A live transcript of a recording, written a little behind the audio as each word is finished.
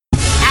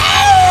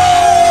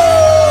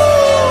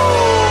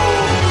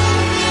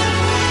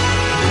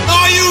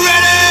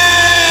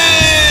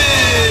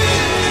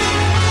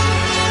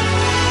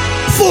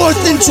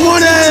and 20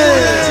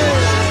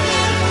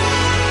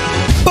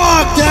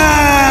 podcast.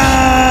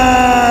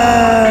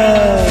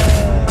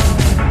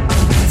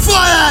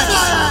 Fire,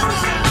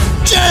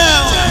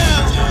 jail,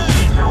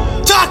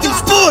 talking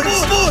sports.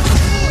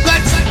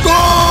 Let's go.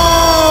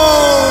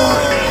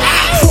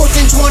 4th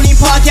and 20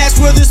 podcast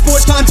where the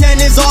sports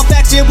content is all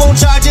facts. It won't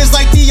charge us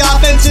like the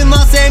offense in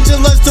Los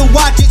Angeles to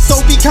watch it.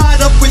 So be caught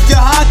up with your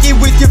hockey,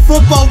 with your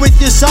football, with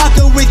your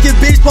soccer, with your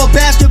baseball,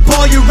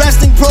 basketball, your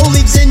wrestling, pro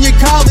leagues, and your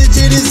college.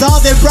 It is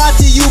all they're brought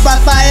to you by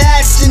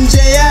Fiats and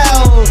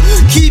JL,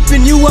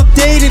 keeping you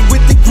updated with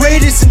the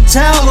greatest in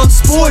town on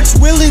sports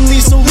willingly.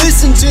 So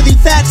listen to the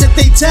facts that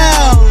they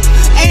tell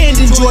and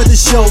enjoy the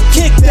show.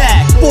 Kick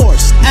back,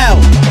 force out.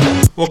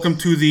 Welcome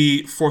to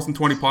the 4th and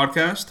 20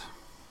 podcast.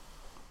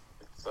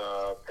 It's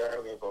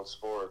apparently about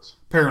sports.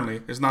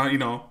 Apparently, it's not.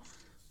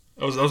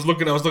 I was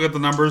looking at the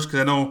numbers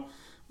because I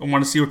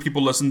want to see what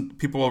people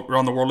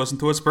around the world listen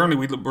to us. Apparently,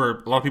 we're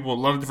a lot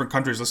of different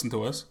countries listen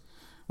to us.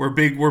 We have a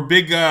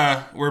big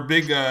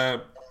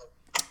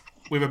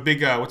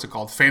what's it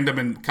called, fandom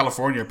in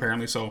California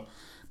apparently. So,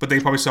 but they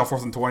probably sell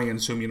 4th and 20 and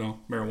assume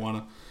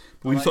marijuana.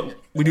 But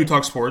we do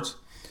talk sports.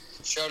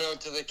 Shout out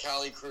to the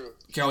Cali crew.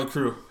 Cali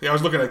crew. Yeah, I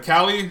was looking at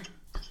Cali.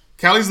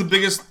 Cali's the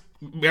biggest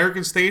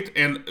American state,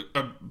 and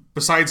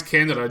besides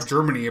Canada,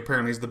 Germany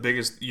apparently is the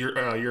biggest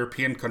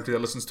European country that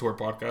listens to our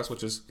podcast,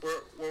 which is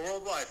we're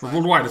worldwide. We're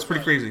worldwide. It's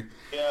pretty crazy.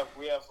 Yeah,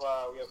 we have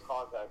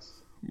contacts.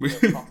 We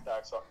have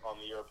contacts on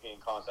the European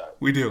contact.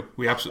 We do.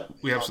 We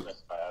absolutely.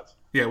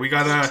 Yeah, we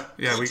got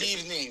Good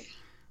evening.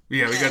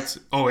 Yeah, we got.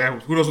 Oh yeah,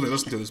 who knows when they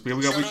listen to this? But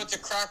we got. Shout out to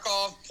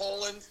Krakow,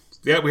 Poland.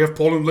 Yeah, we have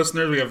Poland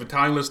listeners. We have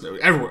Italian listeners.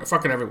 Everywhere,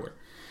 fucking everywhere.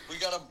 We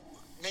got a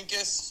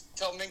Minkus.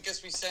 Tell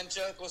Minkus we sent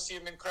you. Go see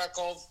him in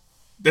Krakow.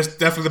 That's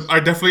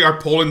definitely our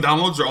Poland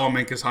downloads are all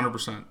Minkus,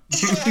 100%.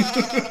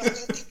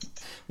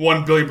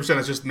 1,000,000,000%.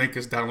 It's just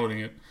Minkus downloading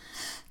it.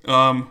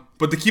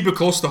 But to keep it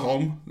close to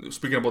home,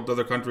 speaking about the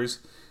other countries,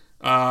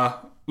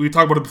 we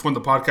talked about it before in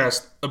the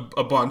podcast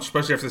a bunch,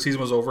 especially after the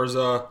season was over. Is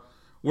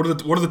what do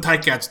the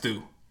Ticats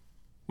do?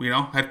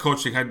 Head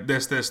coaching, had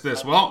this.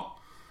 Well,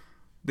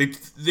 they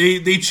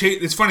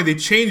changed. It's funny, they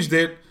changed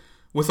it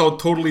without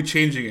totally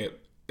changing it.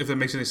 If that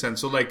makes any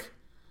sense. So like,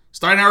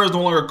 Steinhauer is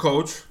no longer a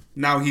coach.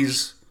 Now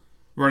he's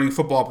running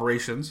football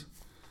operations.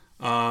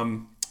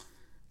 And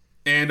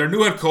our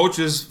new head coach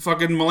is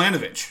fucking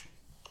Milanovic.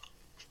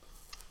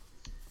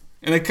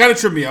 And it kind of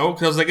tripped me out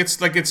because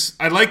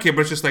I like it,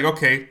 but it's just like,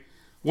 okay,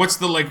 what's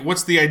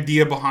the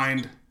idea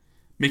behind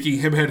making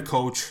him head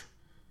coach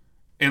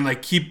and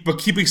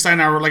keeping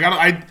Steinhauer? Like,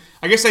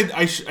 I guess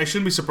I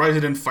shouldn't be surprised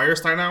they didn't fire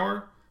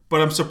Steinhauer, but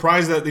I'm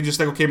surprised that they just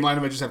like, okay,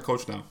 Milanovic is head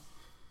coach now.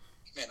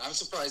 Man, I'm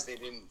surprised they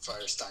didn't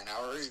fire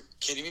Steinhauer. Are you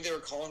kidding me? They were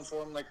calling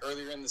for him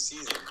earlier in the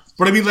season.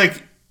 But I mean,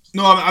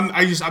 no,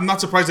 I'm not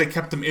surprised they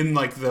kept him in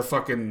the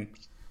fucking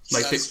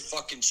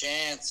fucking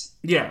chance.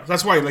 Yeah,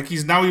 that's why.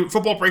 He's now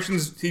football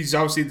operations. He's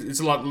obviously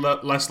it's a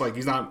lot less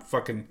he's not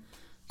fucking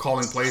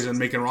calling plays and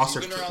making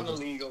roster. He's been around the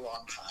league a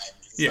long time.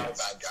 He's not a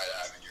bad guy to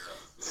have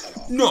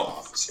in your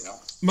office,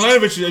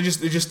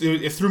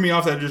 Milanovic, it threw me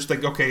off that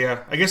okay,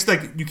 yeah, I guess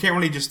you can't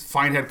really just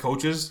find head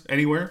coaches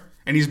anywhere.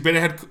 And he's been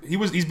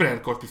he's been a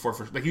head coach before.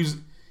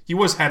 He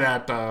was head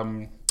at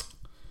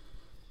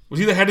was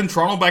he the head in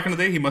Toronto back in the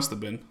day? He must have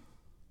been.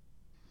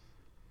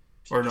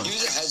 Or no? He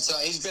was a head, so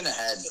he's been a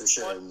head for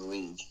sure in the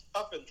league.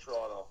 Up in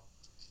Toronto.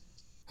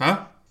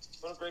 Huh?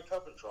 Won a great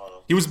cup in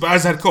Toronto. He was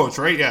as head coach,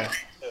 right? Yeah.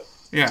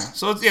 Yeah.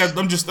 So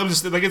I'm just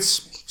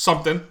it's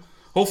something.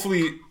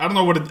 Hopefully, I don't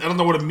know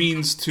what it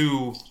means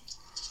to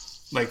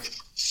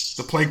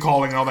the play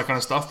calling and all that kind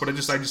of stuff. But I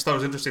just thought it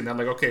was interesting that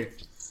okay.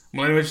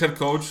 Milanovic head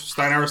coach,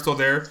 Steinhauer is still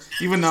there.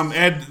 Even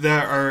Ed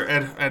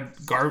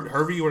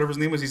Harvey, whatever his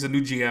name is, he's the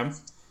new GM.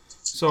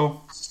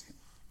 So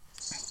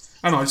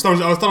I don't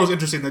know. I thought it was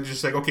interesting that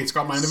just okay,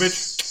 Scott Milanovic,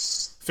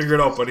 figure it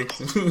out, buddy.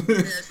 It's an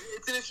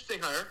interesting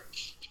hire.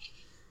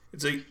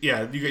 It's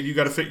you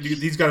got to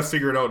he's got to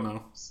figure it out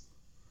now.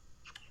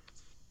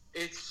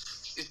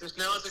 It's just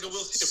now it's a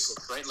Will Smith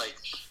approach, right?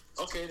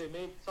 Okay, they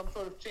made some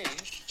sort of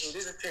change. It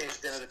is a change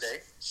at the end of the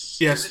day.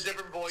 Yes. There's a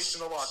different voice in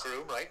the locker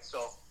room, right?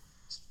 So.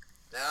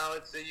 Now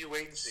it's you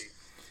wait and see.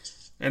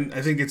 And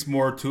I think it's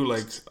more too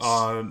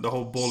the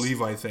whole Bo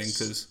Levi thing,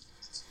 because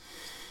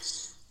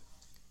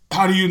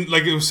how do you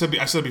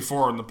I said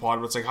before in the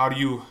pod, but it's how do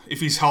you, if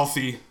he's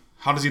healthy,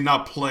 how does he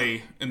not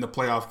play in the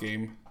playoff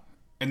game?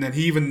 And then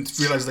he even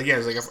realized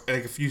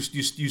if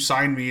you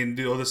sign me and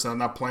do all this and I'm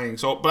not playing.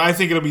 So, but I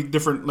think it'll be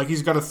different.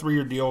 He's got a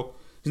 3-year deal.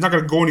 He's not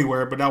going to go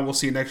anywhere. But now we'll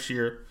see next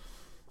year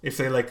if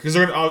they because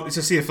it's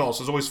a CFL, so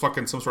there's always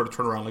fucking some sort of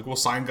turnaround. We'll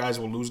sign guys,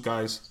 we'll lose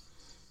guys.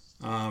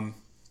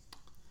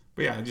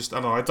 But yeah, I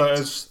don't know. I thought it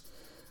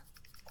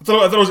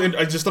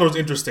was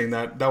interesting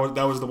that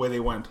was the way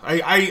they went.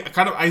 I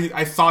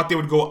thought they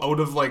would go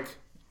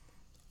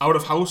out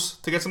of house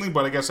to get something,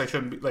 but I guess I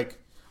shouldn't be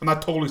I'm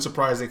not totally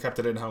surprised they kept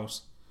it in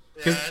house.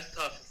 Yeah, that's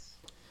tough.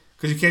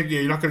 Because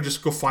you're not gonna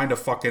just go find a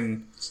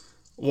fucking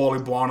Wally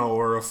Buono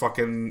or a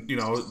fucking,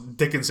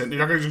 Dickinson. You're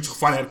not going to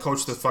find a head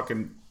coach to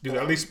fucking do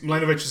that. At least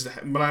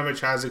Milanovic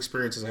has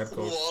experience as a head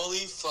coach. Wally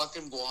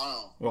fucking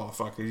Buono. Well,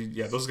 fuck.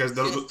 Yeah, those guys.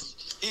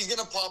 He's going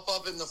to pop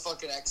up in the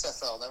fucking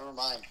XFL. Never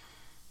mind.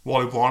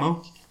 Wally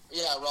Buono?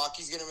 Yeah,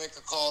 Rocky's going to make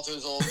a call to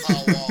his old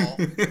pal Wall.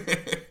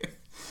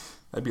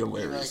 That'd be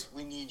hilarious.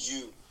 Like, we need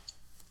you.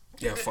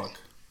 Yeah, fuck.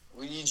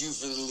 We need you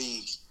for the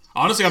league.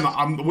 Honestly,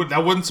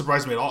 that wouldn't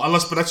surprise me at all.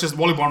 But that's just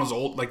Wally Buono's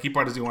old. Like, he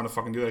probably doesn't want to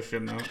fucking do that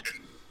shit now.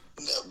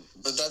 No,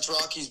 but that's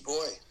Rocky's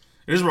boy.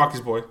 It is Rocky's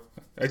boy.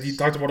 He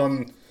talked about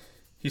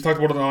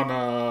it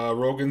on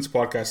Rogan's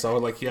podcast. So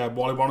like, yeah,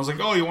 Wally Buono's like,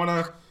 oh, you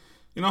want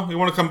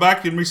to come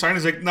back and resign?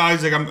 He's like, nah.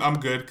 He's like, I'm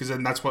good, because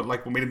then that's what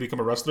made him become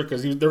a wrestler,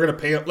 because they're gonna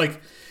pay him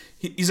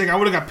he's like, I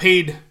would have got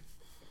paid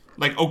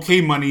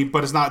okay money,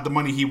 but it's not the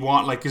money he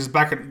want. Like, cause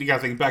back then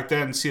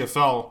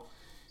CFL,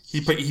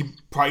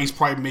 he's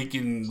probably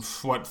making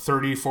what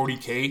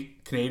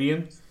 30-40K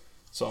Canadian.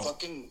 So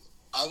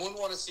I wouldn't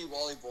want to see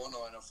Wally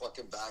Buono in a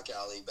fucking back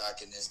alley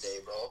back in his day,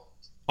 bro.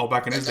 Oh,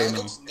 back in his day, no.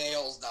 Looks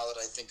nails now that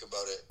I think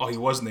about it. Oh, he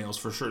was nails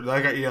for sure.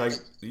 That guy, he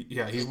was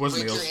nails.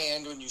 Break your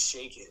hand when you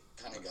shake it,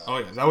 kind of guy. Oh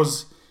yeah, that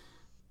was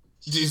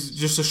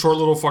just a short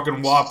little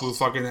fucking wop who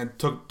fucking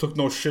took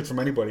no shit from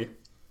anybody.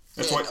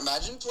 That's why.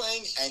 Imagine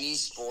playing any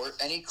sport,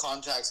 any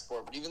contact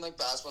sport, but even like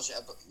basketball.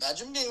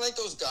 Imagine being like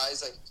those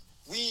guys. Like,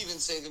 we even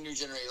say the new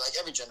generation, like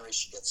every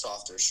generation gets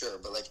softer, sure,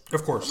 but like,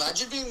 of course.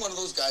 Imagine being one of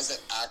those guys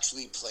that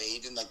actually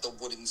played in like the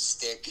wooden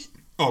stick,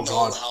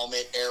 God,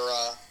 helmet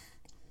era,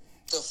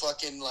 the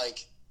fucking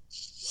like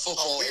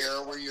football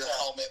era where your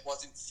helmet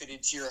wasn't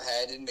fitted to your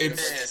head and made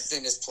as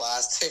thin as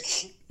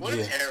plastic. What an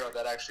era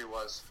that actually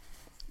was.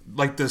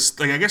 Like this,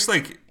 like I guess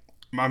like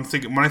I'm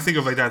thinking when I think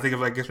of like that, I think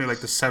of I guess maybe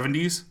like the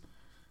 70s.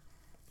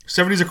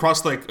 70s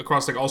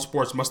across all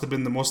sports must have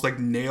been the most like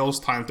nails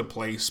time to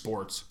play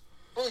sports.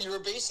 Bro, you were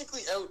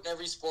basically out in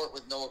every sport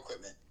with no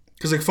equipment.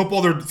 Because like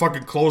football, they're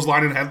fucking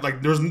clothesline and head.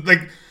 Like there's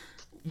like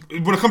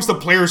when it comes to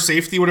player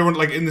safety, whatever.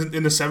 Like in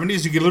the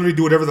 70s, you could literally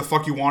do whatever the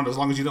fuck you want as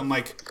long as you don't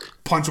like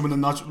punch them in the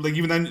nuts. Like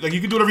even then, like you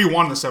could do whatever you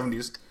want in the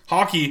 70s.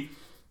 Hockey,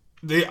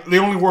 they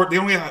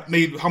only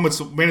made helmets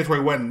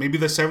mandatory when maybe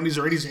the 70s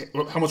or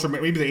 80s helmets were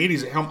maybe the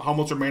 80s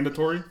helmets were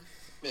mandatory.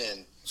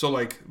 Man. So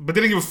like, but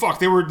they didn't give a fuck.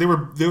 They were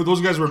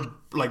those guys were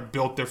like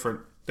built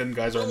different than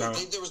guys are now.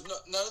 There was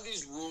none of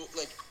these rules.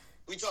 Like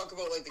we talk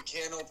about like the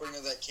can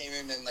opener that came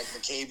in and like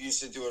McCabe used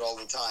to do it all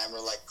the time, or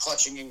like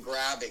clutching and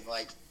grabbing.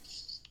 Like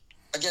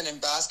again in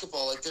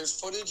basketball, like there's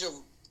footage of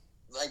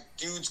like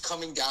dudes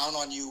coming down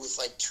on you with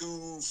like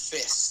 2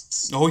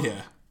 fists. Oh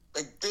yeah.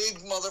 Like big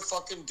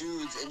motherfucking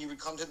dudes, and you would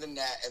come to the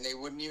net and they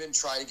wouldn't even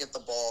try to get the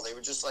ball. They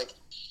would just like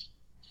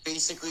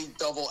basically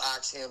double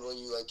axe handle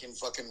you like in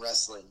fucking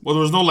wrestling. Well,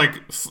 there was no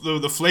like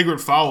the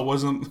flagrant foul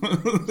wasn't.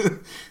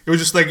 It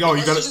was just like, oh,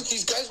 you got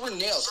these guys were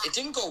nails. It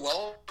didn't go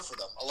well for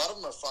them. A lot of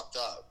them are fucked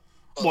up.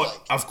 But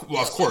well, like, of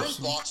course.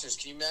 Boxers.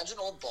 Can you imagine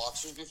old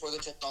boxers before the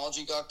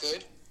technology got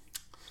good?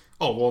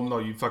 Oh well, no,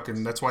 you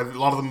fucking. That's why a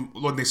lot of them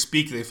when they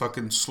speak they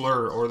fucking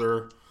slur,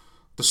 or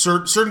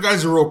certain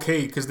guys are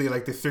okay because they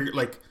figure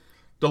like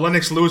the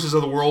Lennox Lewises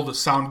of the world to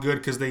sound good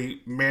because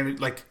they manage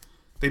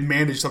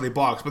how they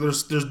box. But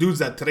there's dudes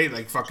that today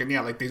like fucking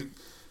like they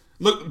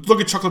look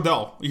at Chuck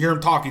Liddell. You hear him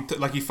talk,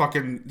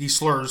 he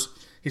slurs.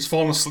 He's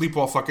falling asleep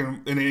while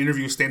fucking in an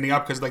interview standing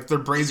up because like their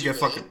brains get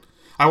fucking.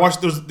 I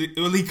watched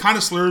he kind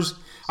of slurs.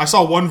 I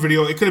saw one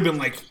video. It could have been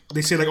like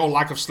they say like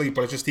lack of sleep,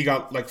 but it's just he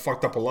got like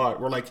fucked up a lot.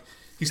 Where like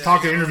he's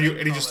talking in an interview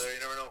and he just you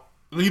never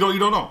know. You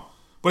don't know.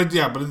 But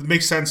yeah, but it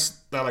makes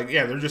sense that like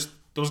they're just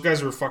those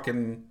guys are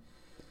fucking.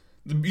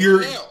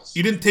 You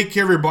didn't take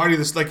care of your body.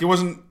 This like it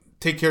wasn't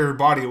take care of your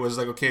body. It was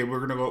like okay, we're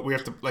gonna go. We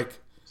have to like.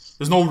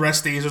 There's no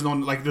rest days. There's no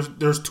like.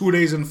 There's 2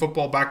 days in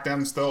football back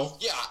then still.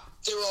 Yeah,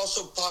 they were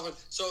also popping.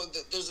 So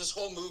there's this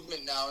whole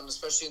movement now, and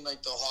especially in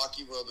like the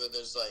hockey world, where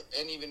there's like,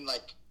 and even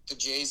like the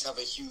Jays have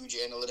a huge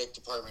analytic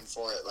department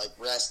for it, like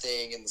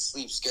resting and the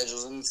sleep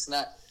schedules and this and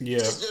that. Yeah.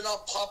 Because they're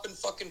not popping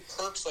fucking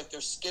perks like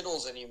they're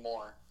Skittles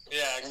anymore.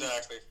 Yeah,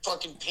 exactly. And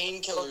fucking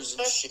painkillers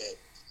and shit.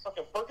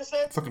 Fucking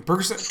Percocet? Fucking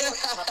Percocet.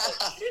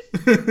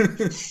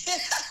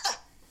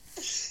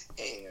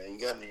 Hey, you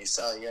got any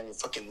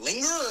fucking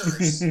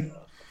lingers? Fucking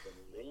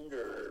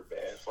linger,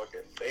 man.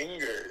 Fucking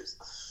lingers.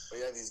 But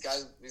yeah, these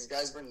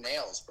guys were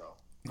nails, bro.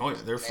 Oh yeah,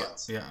 they're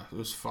fucked. Yeah, it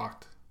was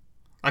fucked.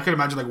 I could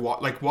imagine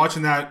like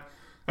watching that.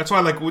 That's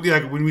why like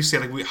when we say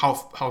like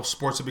how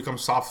sports have become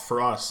soft for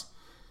us.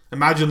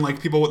 Imagine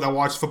like people that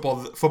watch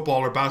football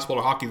or basketball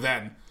or hockey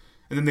then.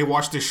 And then they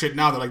watch this shit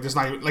now. They're like, "This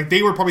not even, like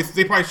they probably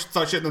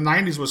thought shit in the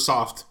 '90s was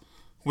soft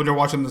when they're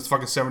watching the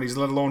fucking '70s,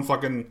 let alone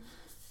fucking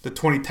the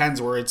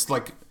 2010s where it's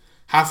like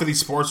half of these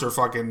sports are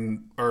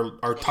fucking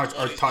are touch.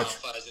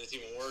 It's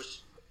even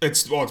worse.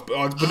 It's How did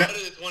the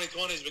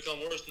 2020s become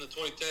worse than the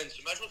 2010s?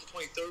 Imagine what the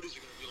 2030s are going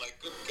to be like.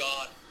 Good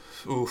God.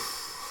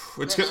 Oof.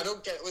 It's Man, good. I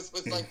don't get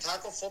with like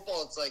tackle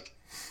football. It's like,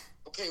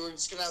 okay, we're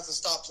just gonna have to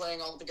stop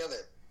playing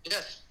altogether.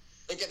 Yes.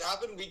 Like it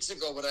happened weeks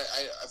ago, but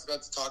I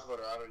forgot to talk about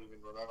it. I don't even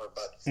remember.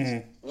 But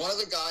one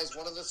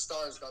of the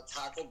stars got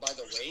tackled by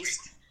the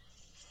waist,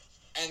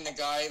 and the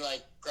guy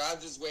like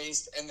grabbed his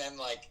waist and then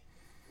like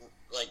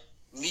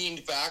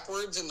leaned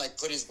backwards and like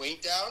put his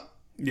weight down.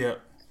 Yeah.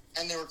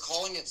 And they were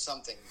calling it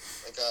something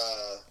like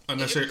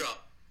unnecessary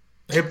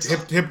hip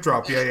drop. hip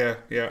drop. Yeah.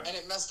 And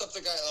it messed up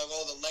the guy. Like,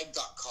 the leg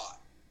got caught.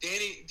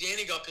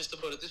 Danny got pissed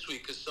about it this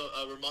week because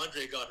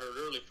Ramondre got hurt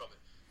early from it.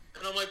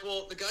 And I'm like,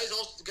 well, the guy's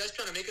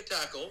trying to make a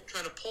tackle,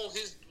 trying to pull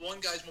his one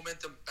guy's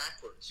momentum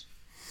backwards,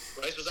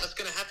 right? So that's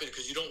going to happen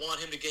because you don't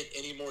want him to get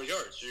any more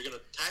yards. So you're going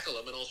to tackle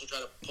him and also try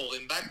to pull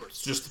him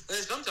backwards. And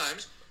then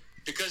sometimes,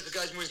 because the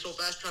guy's moving so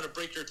fast trying to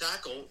break your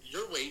tackle,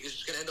 your weight is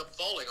just going to end up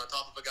falling on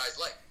top of a guy's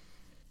leg.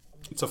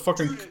 It's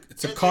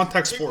a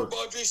contact sport.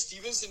 Ramondre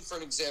Stevenson, for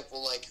an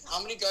example, like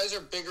how many guys are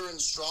bigger and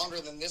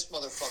stronger than this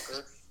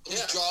motherfucker?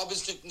 His job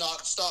is to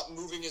not stop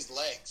moving his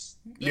legs.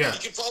 Yeah. He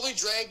could probably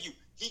drag you.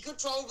 He could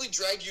probably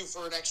drag you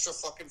for an extra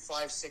fucking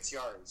 5-6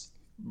 yards.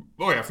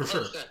 Oh yeah, for 100%.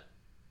 Sure.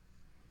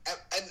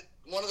 And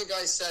one of the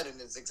guys said, and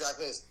it's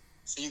exactly this.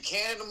 So you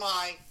can't hit him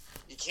high,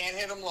 you can't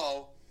hit him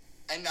low,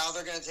 and now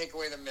they're going to take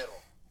away the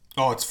middle.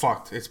 Oh, it's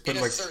fucked. It's been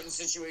in like a certain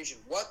situation.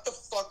 What the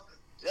fuck?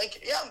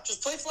 Like, yeah,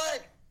 just play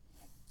flag.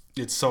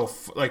 It's so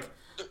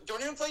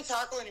don't even play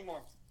tackle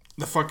anymore.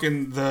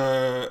 Even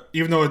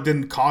though it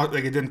didn't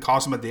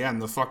cost him at the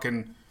end.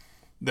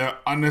 The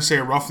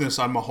unnecessary roughness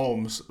on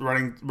Mahomes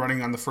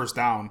running on the first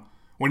down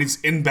when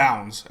he's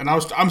inbounds, and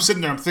I'm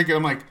sitting there,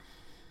 I'm like,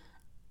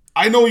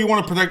 I know you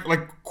want to protect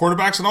like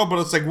quarterbacks and all, but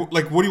it's like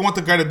what do you want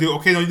the guy to do?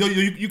 Okay, no,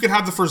 you can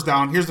have the first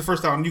down. Here's the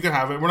first down. You can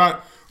have it.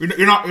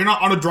 You're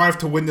not on a drive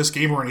to win this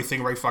game or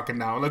anything right fucking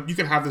now. Like you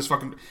can have this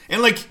fucking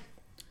and like.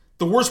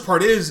 The worst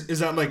part is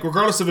that like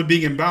regardless of it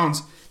being in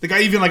bounds, the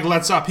guy even like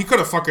lets up. He could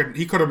have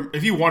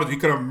if he wanted, he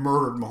could have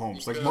murdered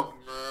Mahomes.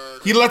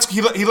 He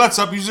lets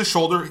up, uses his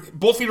shoulder,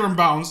 both feet are in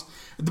bounds.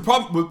 The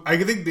problem, I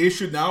think the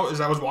issue now is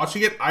I was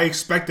watching it, I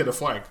expected a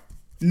flag.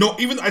 No,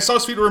 even I saw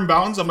his feet were in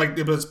bounds. I'm like,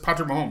 it's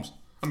Patrick Mahomes.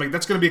 I'm like,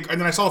 that's gonna be. And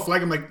then I saw the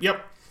flag. I'm like,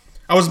 yep.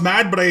 I was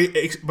mad, but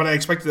I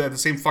expected it at the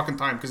same fucking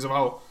time because of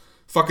how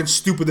fucking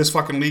stupid this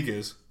fucking league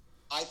is.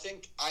 I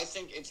think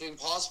it's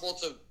impossible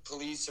to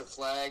police or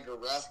flag or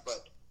ref,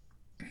 but.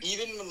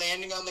 Even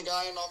landing on the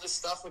guy and all this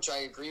stuff, which I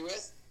agree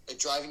with, like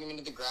driving him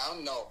into the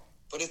ground, no.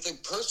 But if the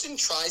person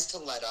tries to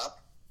let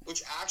up,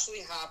 which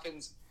actually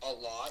happens a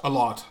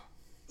lot.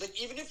 Like,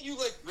 even if you,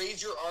 like,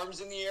 raise your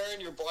arms in the air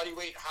and your body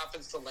weight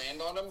happens to land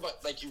on him,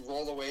 but, like, you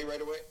roll away right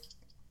away,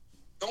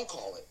 don't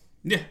call it.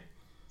 Yeah.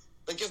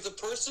 Like, if the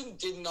person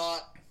did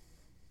not...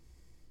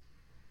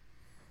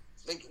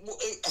 Like,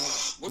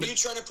 what are you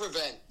trying to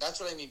prevent? That's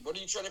what I mean. What are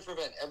you trying to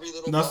prevent? Every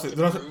little nothing.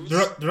 They're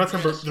not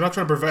trying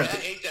to prevent. I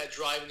hate that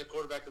driving the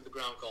quarterback to the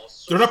ground call.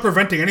 So they're not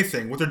preventing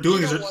anything. What they're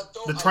doing is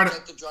they're trying to. I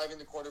get the driving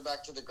the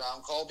quarterback to the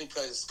ground call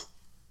because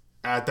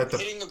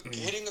hitting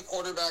the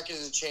quarterback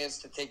is a chance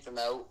to take them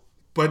out.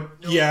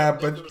 But the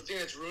thing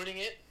that's ruining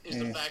it is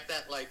the fact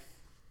that like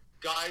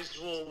guys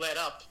will let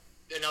up,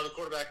 and now the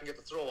quarterback can get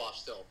the throw off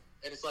still,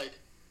 and it's like.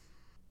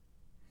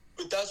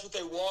 But that's what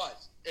they want.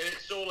 And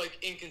it's so, like,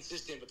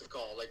 inconsistent with the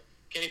call. Like,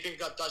 Kenny Pickett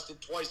got dusted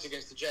twice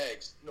against the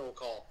Jags. No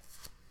call.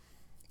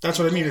 That's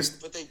what I mean.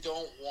 But they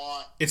don't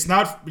want... It's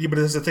not... Yeah, but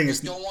that's the thing. They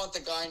don't want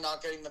the guy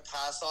not getting the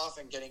pass off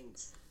and getting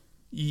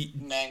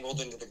mangled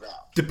into the ground.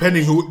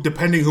 Depending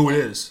who it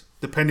is.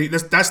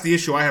 That's the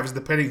issue I have is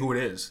depending who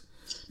it is.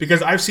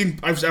 Because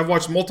I've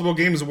watched multiple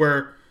games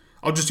where...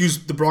 I'll just use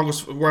the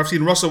Broncos... Where I've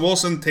seen Russell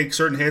Wilson take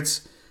certain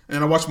hits, and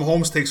then I watch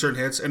Mahomes take certain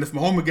hits, and if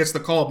Mahomes gets the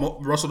call,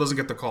 Russell doesn't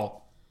get the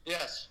call.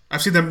 Yes.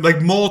 I've seen them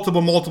like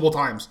multiple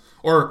times.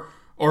 Or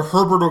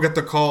Herbert will get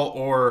the call,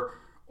 or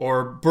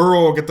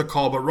Burrow will get the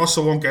call, but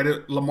Russell won't get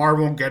it. Lamar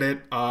won't get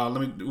it.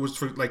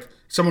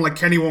 Someone like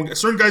Kenny won't.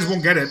 Certain guys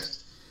won't get it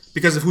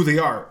because of who they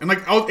are. And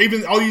like I'll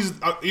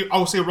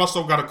say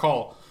Russell got a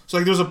call. So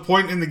like there's a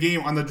point in the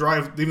game on the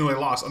drive, even though they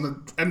lost, on the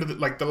end of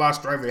the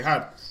last drive they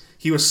had,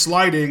 he was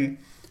sliding,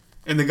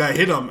 and the guy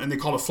hit him, and they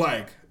called a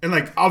flag. And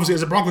like obviously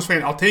as a Broncos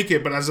fan, I'll take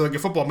it, but as like a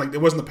football, I'm like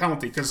it wasn't a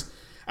penalty because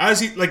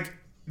as he like.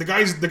 The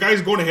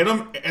guy's going to hit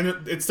him,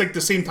 and it's like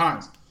the same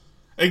time.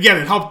 Again,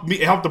 it helped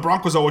the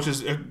Broncos out, which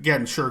is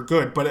again sure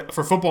good. But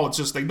for football, it's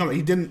just like no,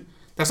 he didn't.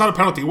 That's not a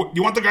penalty.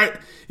 You want the guy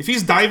if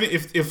he's diving,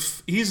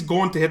 if he's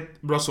going to hit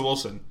Russell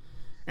Wilson,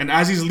 and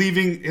as he's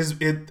leaving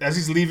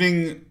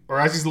or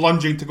as he's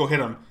lunging to go hit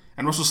him,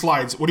 and Russell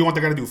slides. What do you want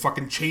the guy to do?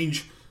 Fucking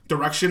change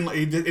direction?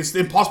 It's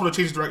impossible to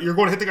change direction. You're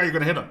going to hit the guy. You're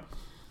going to hit him.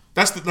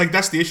 That's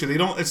the issue. They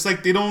don't. It's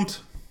like they don't.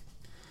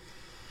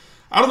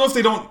 I don't know if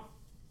they don't.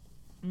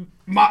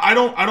 I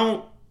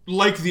don't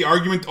like the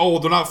argument. Oh,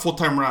 they're not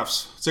full-time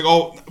refs. It's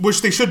like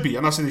which they should be.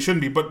 I'm not saying they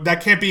shouldn't be, but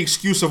that can't be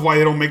excuse of why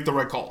they don't make the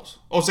right calls.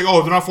 It's like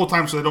they're not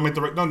full-time, so they don't make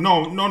the right.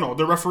 No.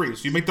 They're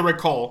referees. You make the right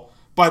call,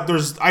 but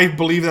I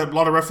believe that a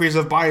lot of referees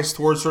have bias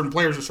towards certain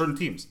players or certain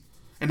teams,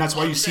 and that's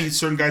why you see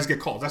certain guys get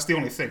called. That's the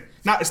only thing.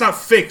 It's not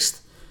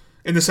fixed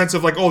in the sense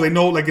of like they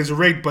know like it's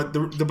rigged, but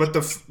the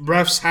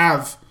refs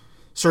have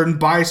certain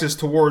biases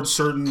towards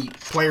certain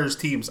players'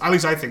 teams. At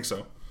least I think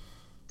so.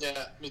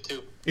 Yeah, me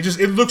too.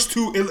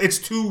 It's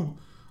too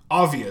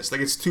obvious.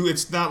 Like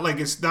it's not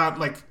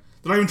like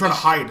They're not even trying to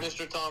hide.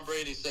 Mr. Tom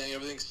Brady saying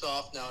everything's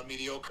soft now and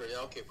mediocre. Yeah,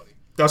 okay, buddy.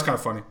 That was kind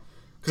of funny.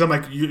 Because I'm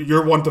like,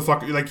 you're one to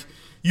fucking, like,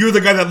 you're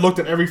the guy that looked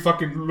at every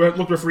fucking,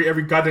 looked referee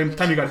every goddamn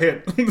time you got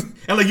hit.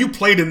 And, like, you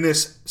played in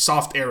this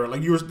soft era.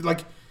 Like, you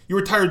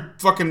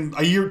retired fucking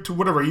a year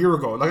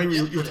ago. Like,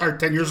 you retired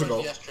 10 years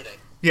ago. Yesterday.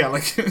 Yeah,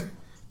 like,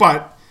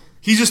 but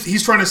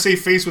he's trying to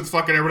save face with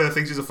fucking everybody that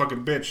thinks he's a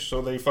fucking bitch.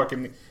 So they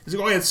fucking, he's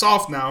like, oh yeah, it's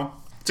soft now.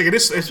 It's like,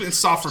 it's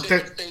soft for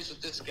 10,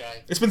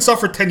 it's been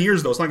soft for 10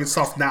 years though. It's not like it's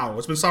soft now.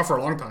 It's been soft for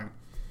a long time.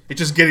 It's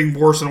just getting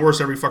worse and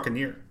worse every fucking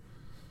year.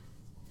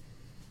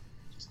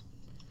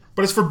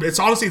 But it's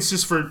honestly, it's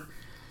just for,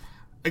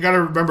 I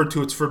gotta remember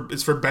too, it's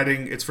for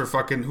betting, it's for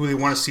fucking who they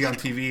want to see on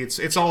TV.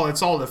 It's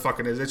all that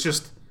fucking is.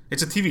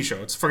 It's a TV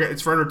show. It's for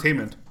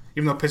entertainment.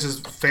 Even though it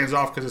pisses fans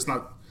off because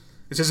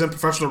this isn't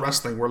professional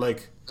wrestling. We're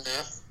like,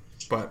 Yeah.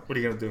 but what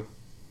are you gonna do?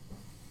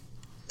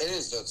 It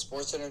is, though. It's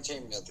sports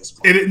entertainment at this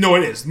point. No,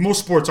 it is. Most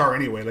sports are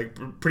anyway. Like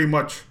pretty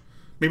much,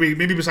 maybe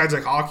besides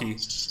like hockey,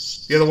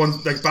 the other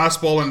ones like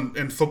basketball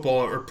and football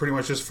are pretty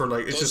much just for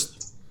like it's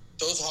just.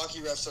 Those hockey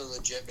refs are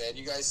legit, man.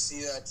 You guys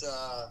see that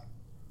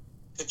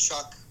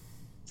Kachuk?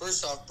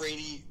 First off,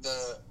 Brady,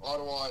 the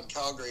Ottawa and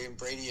Calgary, and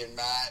Brady and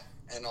Matt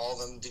and all of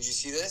them. Did you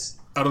see this?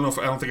 I don't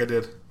think I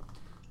did.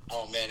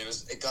 Oh man,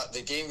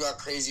 the game got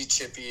crazy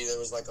chippy. There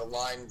was like a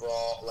line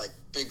brawl, like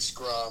big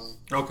scrum.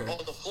 Okay.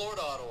 Oh, the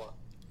Florida Ottawa.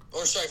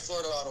 Or sorry,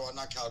 Florida Ottawa,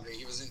 not Calgary.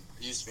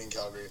 He used to be in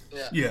Calgary.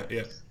 Yeah.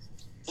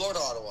 Florida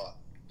Ottawa.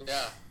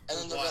 Yeah. And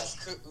then the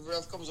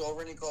ref comes over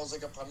and he calls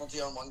like a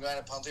penalty on one guy and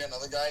a penalty on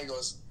another guy. He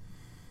goes,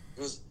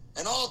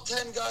 and all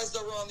 10 guys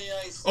that were on the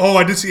ice. Oh,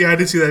 I did see that.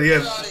 Yeah.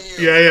 Get out of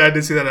here. Yeah, I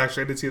did see that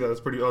actually. I did see that.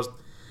 That's pretty.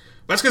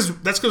 That's because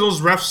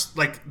those refs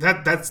like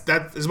that. That's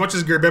as much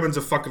as Gary Bettman's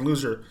a fucking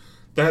loser.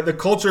 The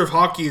culture of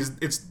hockey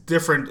it's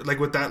different. Like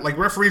with that, like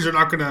referees are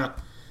not gonna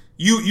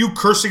you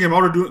cursing him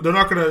out or you're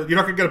not gonna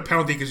get a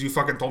penalty because you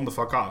fucking told him to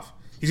fuck off.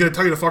 He's gonna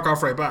tell you to fuck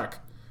off right back,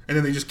 and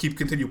then they just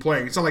continue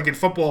playing. It's not like in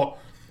football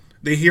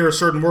they hear a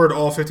certain word,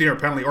 all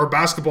 15-yard penalty, or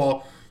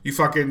basketball. You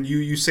fucking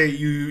you say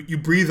you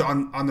breathe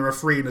on the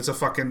referee and it's a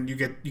fucking you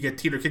get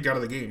teed or kicked out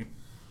of the game.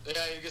 Yeah,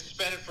 you get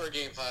suspended for a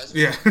game, Fies.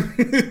 Yeah,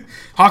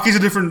 hockey's a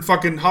different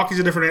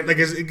like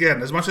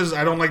as much as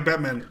I don't like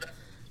Bettman,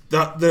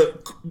 the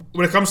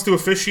when it comes to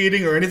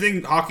officiating or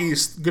anything, hockey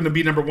is gonna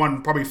be number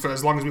one probably for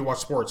as long as we watch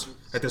sports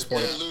at this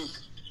point. Hey,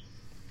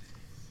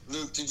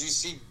 Luke, did you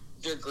see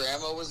your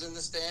grandma was in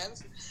the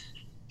stands?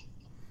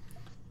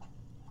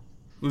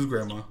 Who's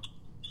grandma?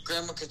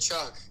 Grandma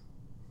Kachuk.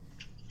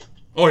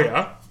 Oh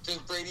yeah.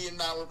 Because Brady and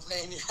Matt were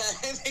playing,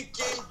 and the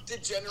game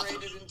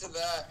degenerated into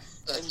that.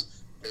 And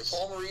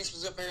Paul Maurice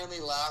was apparently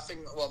laughing.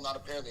 Well, not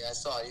apparently. I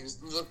saw it. He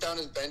looked down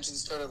his bench and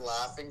started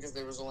laughing because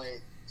there was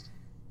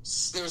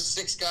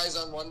 6 guys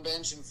on one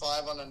bench and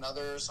 5 on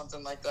another or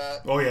something like that.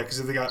 Oh yeah,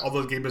 because they got all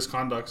those game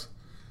misconducts.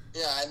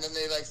 Yeah, and then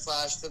they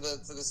flashed to the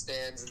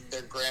stands, and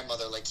their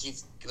grandmother, their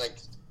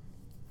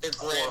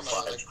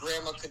grandmother,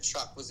 Grandma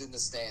Kachuk was in the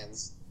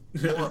stands.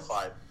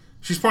 Horrified.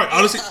 She's probably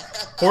honestly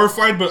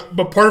horrified,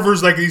 but part of her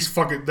is like these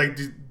fucking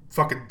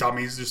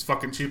dummies. Just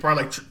fucking. She's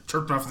probably like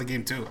chirping off the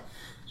game too.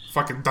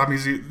 Fucking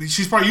dummies.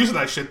 She's probably using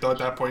that shit though at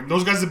that point.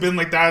 Those guys have been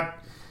like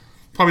that.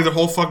 Probably their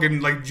whole fucking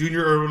like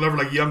junior or whatever,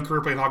 like young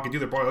career playing hockey too.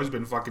 They've probably always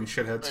been fucking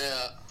shitheads.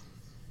 Yeah.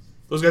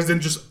 Those guys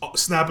didn't just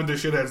snap into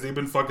shitheads. They've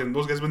been fucking.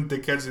 Those guys have been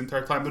dickheads the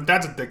entire time. Their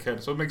dad's a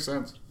dickhead, so it makes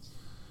sense.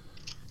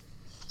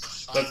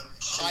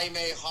 Jaime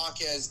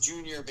Jaquez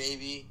Jr.,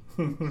 baby.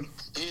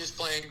 He is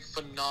playing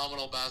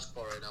phenomenal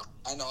basketball right now.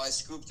 I know. I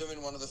scooped him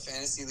in one of the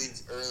fantasy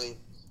leagues early.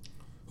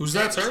 Who's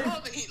that, It's sorry?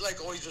 not that he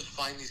always just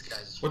find these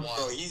guys. It's What- wild.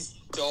 Bro, he's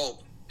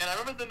dope. And I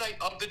remember the night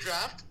of the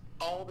draft,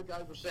 all the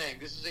guys were saying,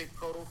 this is a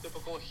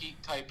prototypical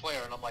Heat type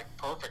player. And I'm like,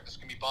 perfect, this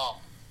can be bomb.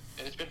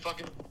 And it's been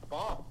fucking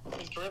bomb. It's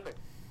been terrific.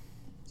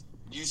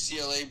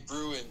 UCLA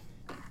Bruin.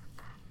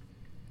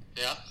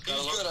 Yeah. He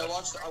was good.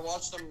 I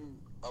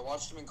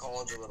watched him in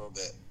college a little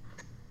bit.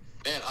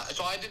 Man,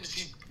 so I didn't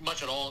see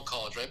much at all in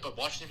college, right? But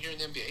watching him here in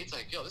the NBA, it's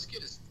like, yo, this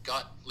kid has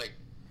got,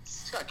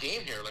 he's got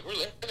game here. Like, we're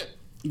living.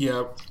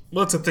 Yeah,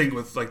 well, that's the thing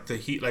with like the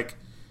Heat,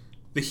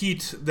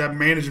 that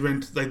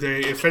management, like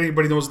if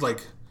anybody knows,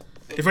 like,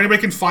 if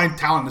anybody can find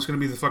talent, it's gonna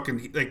be the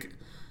fucking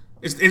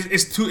it's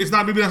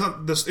not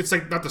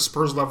the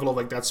Spurs level of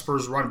like that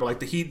Spurs run, but like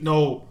the Heat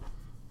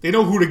they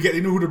know who to get, they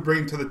know who to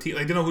bring to the team,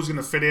 like they know who's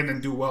gonna fit in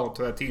and do well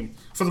to that team.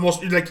 For the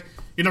most, like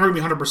you're never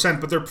gonna be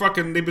 100%, but they're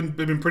fucking they've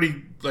been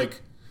pretty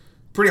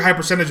high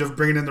percentage of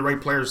bringing in the right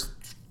players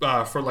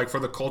for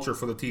the culture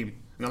for the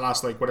team in the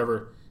last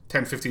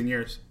 10, 15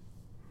 years.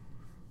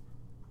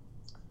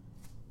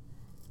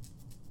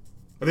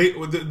 Are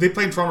they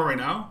play in Toronto right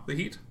now? The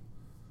Heat?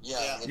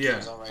 Yeah.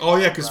 Yeah. Oh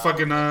yeah, because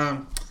fucking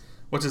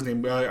what's his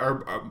name?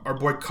 Our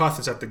boy Cuth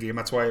is at the game.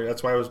 That's why I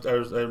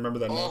remember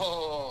that.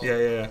 Oh. Now.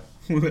 Yeah.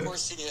 Of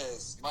course he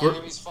is.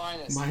 Miami's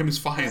finest. Miami's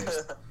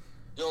finest.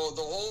 Yo,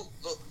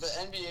 the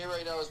NBA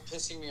right now is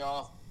pissing me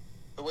off.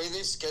 The way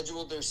they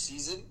scheduled their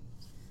season,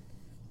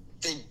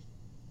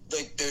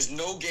 there's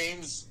no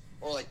games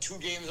or 2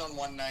 games on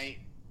one night,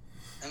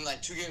 and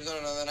like 2 games on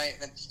another night,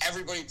 and then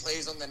everybody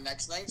plays on the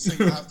next night, so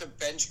you have to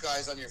bench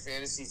guys on your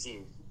fantasy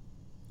team.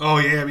 Oh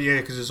yeah,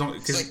 because there's only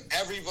It's like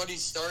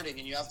everybody's starting,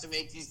 and you have to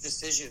make these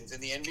decisions,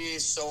 and the NBA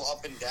is so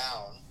up and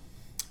down.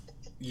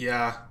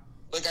 Yeah.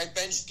 Like, I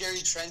benched Gary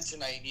Trent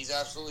tonight, and he's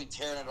absolutely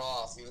tearing it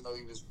off, even though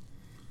he was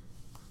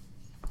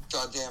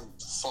goddamn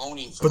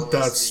phony for the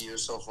rest of the year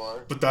so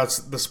far. But that's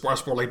the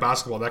sport like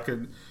basketball.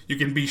 You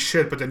can be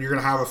shit, but then you're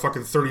gonna have a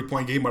fucking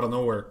 30-point game out of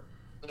nowhere.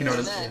 You know.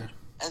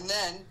 And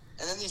then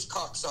these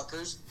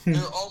cocksuckers,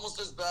 they're almost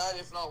as bad,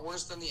 if not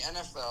worse, than the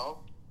NFL.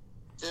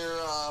 They're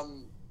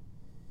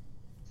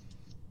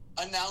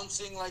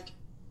announcing like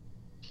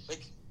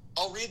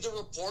I'll read the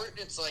report.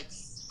 It's like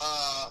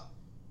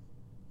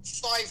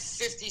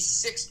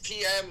 5:56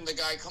 p.m. The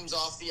guy comes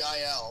off the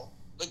IL.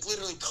 Like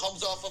literally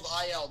comes off of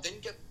IL.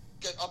 Didn't get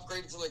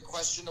upgraded to like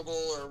questionable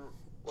or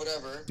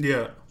whatever.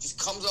 Yeah. Just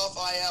comes off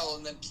IL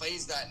and then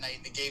plays that night.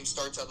 And the game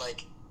starts at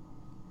like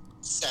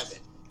 7.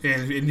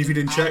 And if you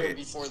didn't check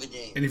before the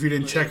game. And if you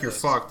didn't check, you're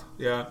fucked.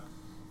 Yeah.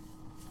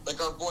 Like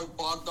our boy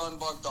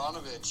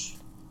Bogdanovich.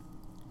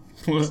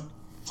 What?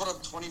 Put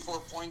up 24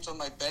 points on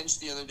my bench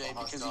the other day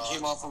because he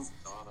came off of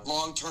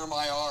long-term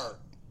IR.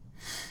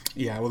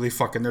 Yeah, well,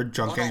 they're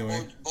junk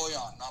anyway.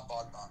 Boyan, not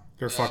Bogdan.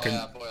 They're fucking.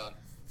 Yeah, Boyan.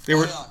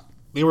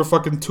 They were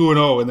fucking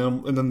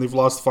 2-0, and then they've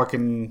lost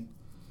fucking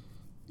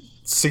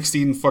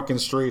 16 fucking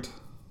straight.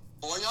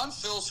 Boyan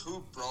fills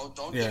hoop, bro.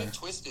 Don't get it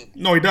twisted.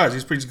 No, he does.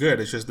 He's pretty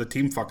good. It's just the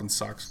team fucking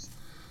sucks.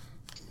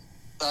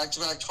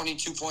 Back-to-back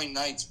 22-point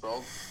nights,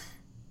 bro.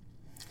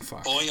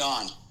 Fuck.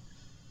 Boyan.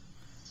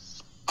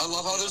 I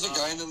love how there's a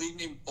guy in the league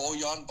named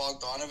Boyan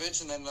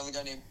Bogdanovich and then another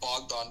guy named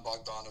Bogdan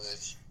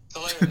Bogdanovich.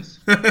 Hilarious.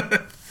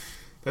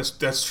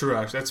 That's true.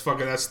 Actually,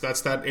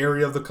 that's that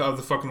area of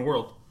the fucking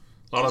world.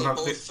 A lot of them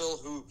both fill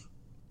hoop.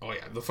 Oh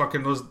yeah,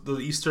 the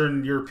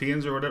Eastern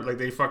Europeans or whatever. Like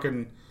they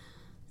fucking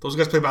those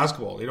guys play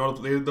basketball. You know,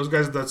 those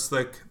guys. That's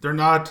like they're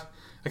not.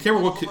 I can't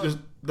remember what.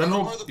 They're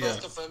the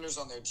best defenders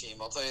on their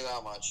team. I'll tell you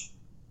that much.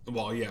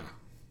 Well, yeah.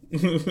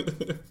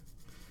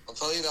 I'll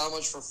tell you that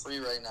much for free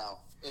right now.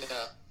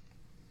 Yeah.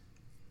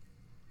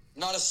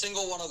 Not a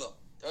single one of them.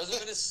 There hasn't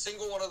been a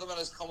single one of them that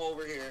has come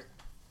over here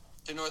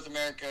to North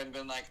America and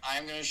been like,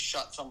 I'm going to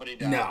shut somebody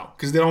down. No,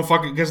 because they don't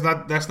fucking, because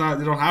that's not,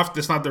 they don't have,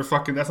 that's not their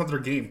fucking, that's not their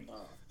game.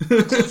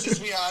 The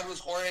closest we had was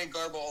Jorge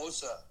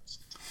Garbajosa.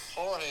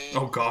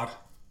 Oh, God.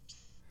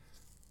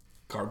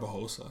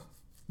 Garbajosa.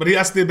 But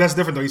that's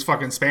different, though. He's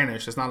fucking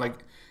Spanish. It's not like,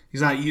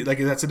 he's not, like,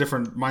 that's a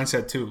different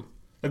mindset, too.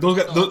 Like, those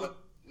guys, none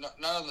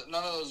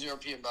of those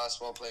European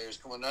basketball players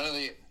come on. None of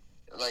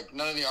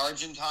the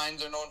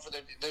Argentines are known for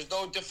there's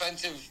no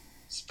defensive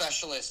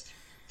specialist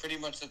pretty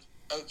much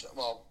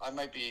well, I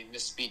might be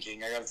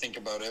misspeaking. I got to think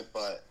about it,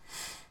 but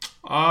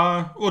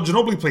well,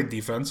 Ginobili played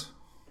defense.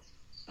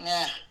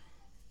 Nah.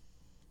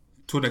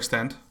 To an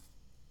extent.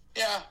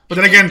 Yeah. But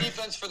then again,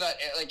 defense for that,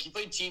 like he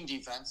played team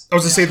defense. I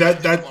was to say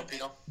that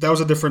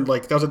was a different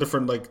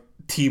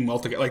team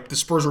altogether. Like the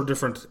Spurs were a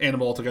different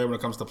animal altogether when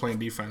it comes to playing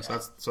defense. Yeah.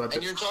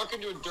 And you're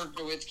talking to a Dirk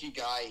Nowitzki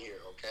guy here,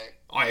 okay?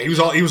 Oh yeah,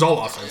 he was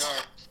all offense.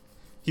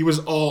 He was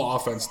all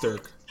offense,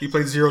 Dirk. He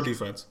played zero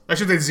defense.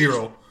 Actually, they played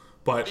zero,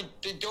 but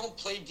they don't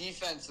play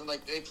defense, and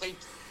like they play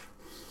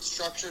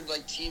structured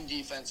like team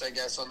defense, I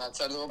guess, on that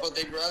side of the world. But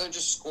they'd rather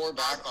just score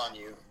back on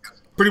you.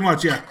 Pretty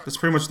much, yeah. That's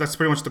pretty much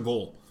the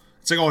goal.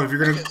 It's like, oh, if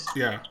you're gonna,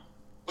 yeah.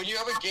 When you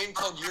have a game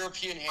called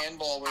European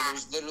handball where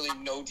there's literally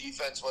no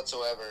defense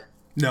whatsoever.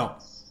 No,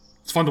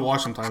 it's fun to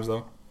watch sometimes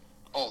though.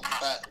 Oh,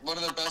 one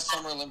of the best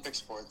Summer Olympic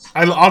sports.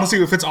 I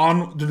honestly, if it's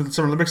on during the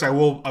Summer Olympics, I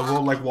will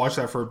like watch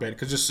that for a bit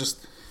because it's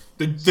just.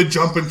 The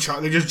jump and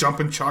chuck. They just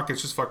jump and chuck.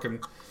 It's just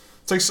fucking.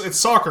 It's like it's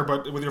soccer,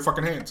 but with your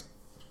fucking hands.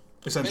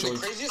 Essentially.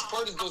 Man, the craziest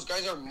part is those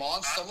guys are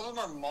monsters. Some of them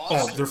are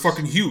monsters. Oh, they're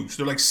fucking huge.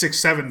 They're like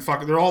 6'7".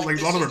 Fucking. They're all like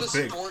a lot of them are big. This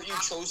is the sport you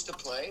chose to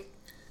play.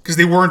 Because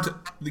they weren't.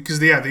 Because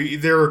they're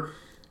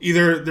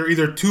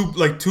either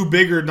too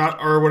big or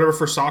not or whatever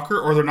for soccer,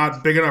 or they're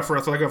not big enough for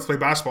athletic enough to play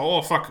basketball.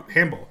 Oh fuck,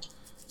 handball.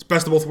 It's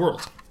best of both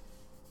worlds.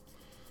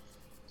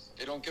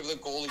 They don't give the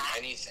goalie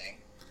anything.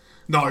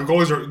 No,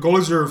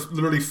 goalies are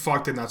literally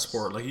fucked in that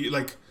sport.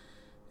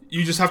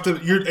 You just have to.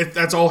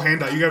 That's all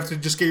hand out. You have to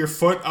just get your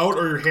foot out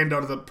or your hand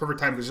out at the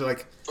perfect time because you're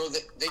like. Bro,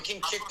 they can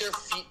kick their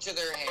feet to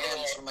their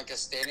hands from like a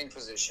standing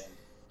position.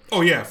 Oh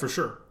yeah, for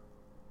sure.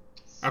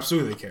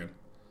 Absolutely, they can.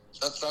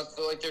 That's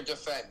like their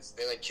defense.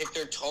 They like kick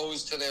their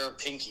toes to their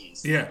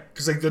pinkies. Yeah,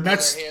 because like the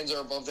nets. Their hands are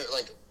above their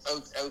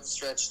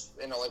outstretched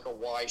in like a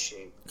Y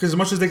shape. Because as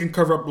much as they can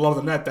cover up a lot of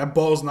the net, that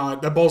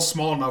ball's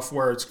small enough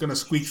where it's gonna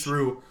squeak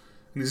through.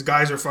 And these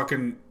guys are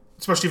fucking,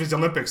 especially if it's the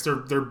Olympics,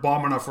 they're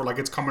bomb enough where like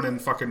it's coming in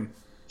with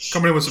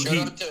some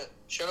heat.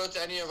 Shout out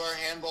to any of our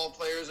handball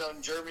players out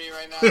in Germany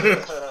right now.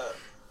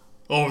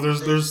 Oh,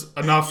 there's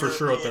enough for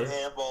sure out there.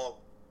 Handball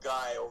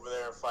guy over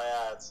there in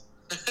Fayad's.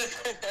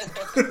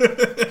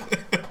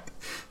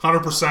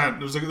 100%.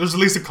 There's at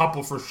least a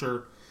couple for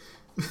sure.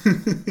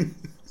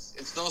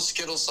 It's no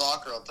Skittle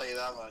soccer, I'll tell you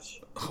that much.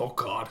 Oh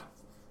God,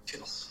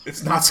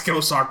 it's not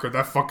Skittle soccer.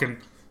 That fucking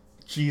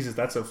Jesus,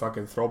 that's a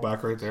fucking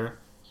throwback right there.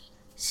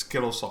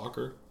 Skittle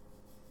soccer.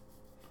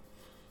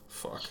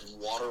 Fuck.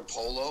 Water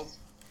polo.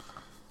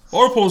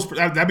 Water polo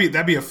that'd be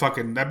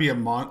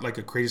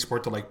a crazy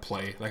sport to like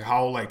play. Like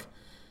how like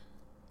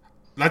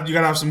that you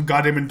gotta have some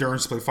goddamn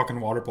endurance to play fucking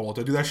water polo.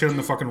 To do that shit in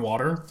the fucking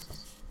water.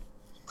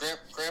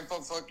 Grandpa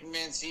fucking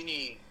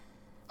Mancini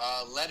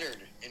lettered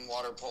in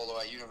water polo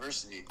at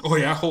university. Oh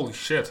yeah, holy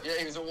shit. Yeah,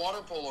 he was a water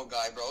polo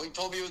guy, bro. He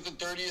told me it was the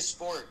dirtiest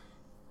sport.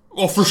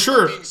 Oh, for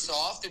sure. Being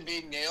soft and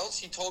being nails,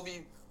 he told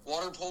me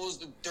water polo is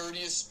the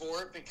dirtiest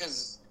sport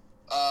because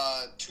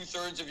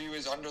 2/3 of you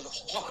is under the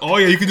water. Oh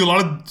yeah, you can do a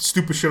lot of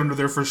stupid shit under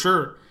there for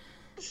sure.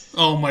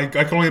 Oh my, I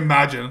can only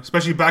imagine,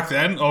 especially back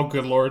then. Oh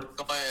good lord.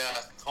 Oh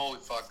yeah, holy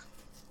fuck.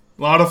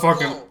 A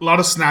lot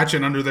of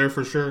snatching under there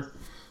for sure.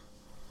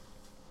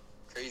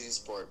 Crazy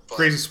sport. But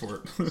Crazy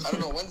sport. I don't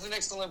know. When's the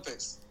next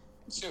Olympics?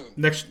 Soon.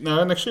 next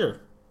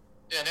year.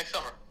 Yeah, next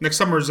summer. Next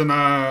summer's in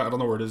I don't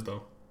know where it is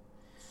though.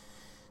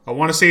 I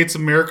want to say it's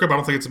America, but I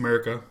don't think it's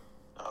America.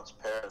 No, it's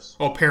Paris.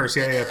 Oh, Paris.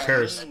 Yeah,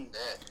 Paris. Mm. Nice.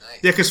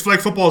 Yeah, because flag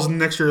football is in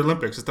next year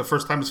Olympics. It's the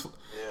first time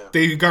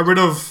they got rid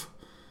of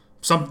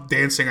some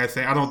dancing. I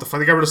think I don't know what the fuck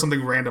they got rid of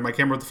something random. I can't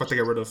remember what the fuck they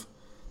got rid of.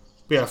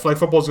 But yeah, flag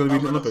football is going to be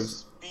in the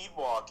Olympics. Speed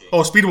walking.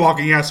 Oh, speed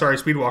walking. Yeah, sorry,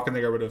 speed walking.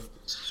 They got rid of.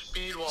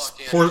 Speed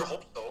walking. Poor- I sure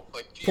hope so.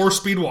 Like, Poor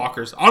speed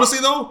walkers. Honestly,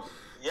 though.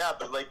 Yeah,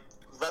 but like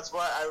that's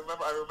why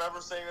I remember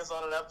saying this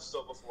on an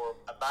episode before.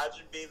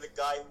 Imagine being the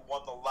guy who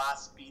won the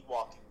last speed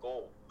walking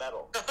gold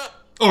medal.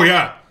 Oh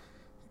yeah,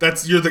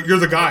 you're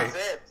the guy.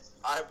 That's it.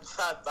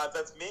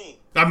 That's me.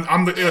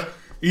 I'm the.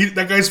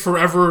 That guy's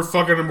forever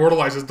fucking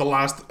immortalized as the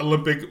last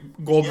Olympic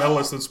gold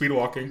medalist in speed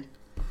walking.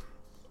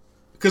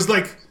 Because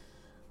like,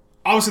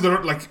 obviously they're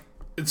not like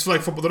it's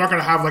like football. They're not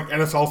gonna have like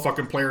NFL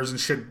fucking players and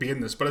shit be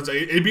in this. But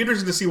it'd be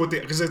interesting to see what they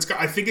because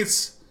I think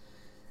it's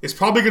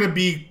probably gonna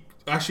be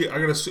actually I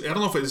don't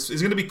know if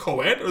it's gonna be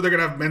co-ed or they're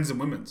gonna have men's and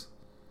women's.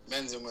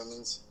 Men's and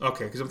women's.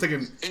 Okay, because I'm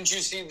thinking. Didn't you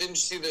see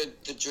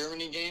the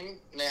Germany game?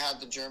 And they had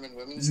the German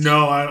women's team?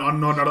 No,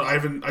 I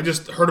haven't. I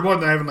just heard about it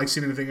and I haven't like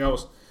seen anything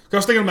else. Cause I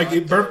was thinking like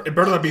it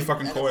better not be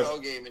fucking co-ed.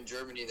 NFL game in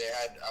Germany, they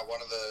had one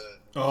of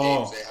the Oh.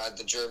 games. They had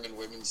the German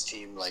women's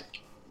team like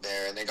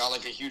there, and they got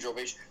like a huge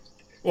ovation.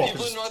 Well,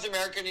 People in North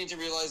America need to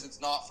realize it's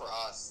not for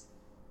us.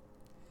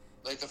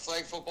 Like the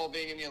flag football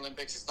being in the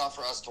Olympics, it's not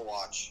for us to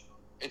watch.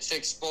 It's to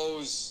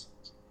expose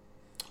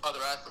other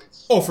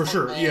athletes. oh, for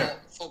sure, yeah.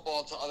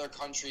 Football to other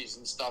countries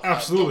and stuff.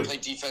 Absolutely. That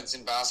don't play defense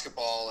in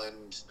basketball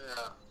and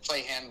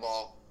play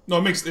handball. No,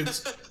 it makes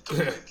it's.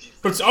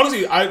 But it's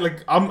honestly,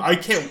 I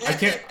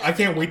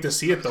can't wait to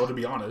see it though. To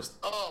be honest,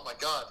 Oh my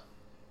god.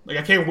 like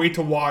I can't wait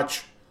to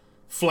watch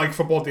flag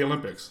football at the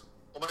Olympics.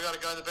 Oh my god, a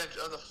guy on the bench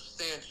on the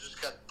stands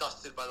just got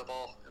dusted by the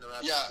ball in the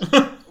racket.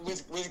 Yeah,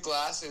 with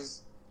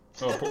glasses.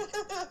 Oh, Get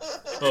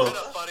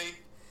oh. up, buddy.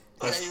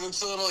 Yeah, he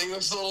looks a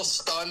little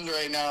stunned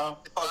right now.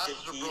 Glasses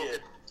are broken.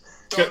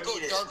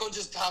 Darko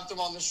just tapped him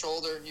on the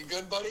shoulder. You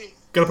good, buddy?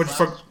 Gotta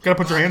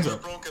put your hands Glasses are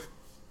up. broken.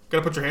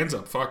 Gotta put your hands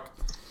up. Fuck.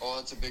 Oh,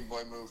 that's a big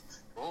boy move.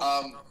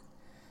 Oh.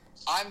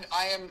 I'm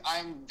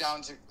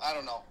down to. I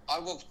don't know. I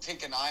will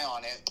take an eye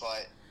on it,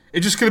 but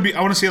It's just gonna be.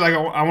 I want to see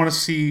I want to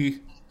see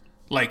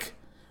like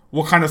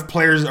what kind of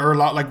players are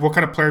allowed. Like what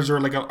kind of players are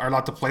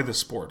allowed to play this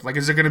sport. Like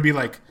is it gonna be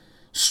like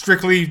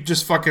strictly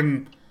just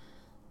fucking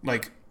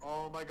like.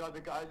 Oh my god, the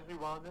guy just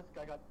rewound this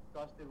guy got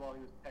dusted while he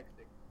was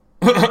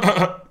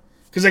texting.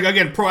 Because like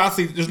again, pro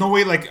athletes, there's no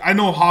way. Like I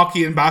know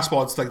hockey and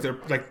basketball, it's like they're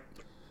like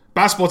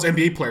basketball. It's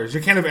NBA players.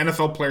 You can't have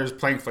NFL players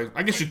playing.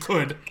 I guess you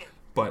could,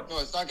 but no,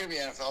 it's not going to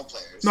be NFL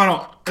players.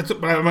 no.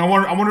 But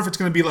I wonder if it's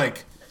gonna be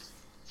like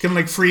can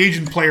like free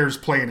agent players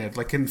play in it.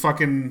 Like can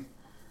fucking.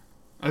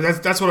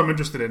 That's what I'm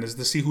interested in is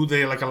to see who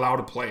they like allow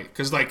to play.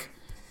 Because like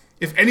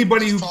if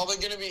anybody It's who probably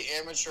going to be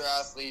amateur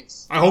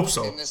athletes. I hope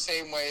so. In the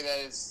same way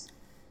that it's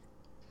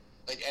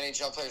like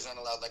NHL players aren't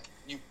allowed. Like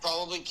you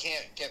probably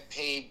can't get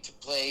paid to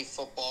play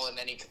football in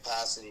any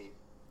capacity.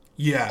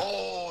 Yeah.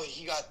 Oh,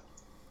 he got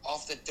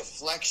off the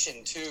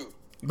deflection too.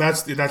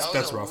 That's That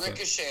rough. was a Then.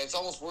 ricochet. It's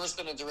almost worse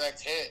than a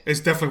direct hit. It's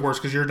definitely worse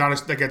because you're not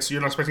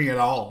expecting it at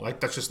all. Like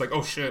that's just like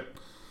oh shit.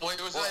 Well,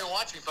 he was not even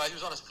watching me, he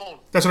was on his phone.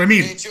 That's what I They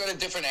mean. hit you at a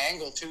different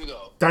angle too,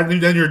 though. That'd be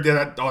Yeah, when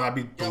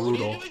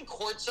brutal. you're doing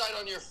courtside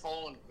on your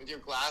phone with your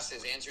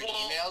glasses, answering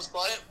Well, emails,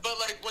 but but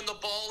like when the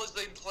ball is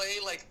they play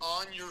like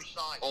on your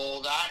side.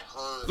 oh, that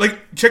hurt.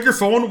 Like check your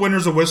phone when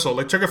there's a whistle.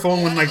 Like check your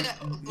phone when like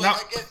now.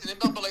 I guess it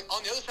but like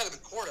on the other side of the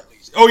court at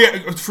least. Oh yeah,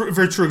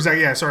 very true.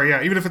 Exactly. Yeah. Sorry.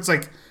 Yeah. Even if it's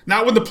like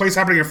not when the play's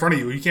happening in front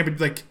of you, you can't be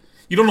like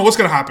you don't know what's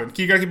gonna happen.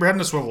 You gotta keep your head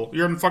in a swivel.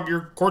 You're in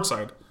your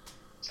courtside.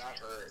 That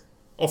hurt.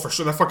 Oh, for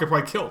sure. That fucking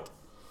probably killed.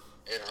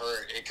 It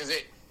hurt because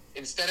it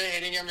instead of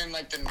hitting him in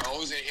like the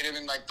nose, it hit him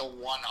in like the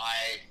one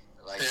eye,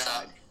 like Yeah.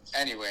 side.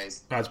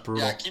 Anyways, That's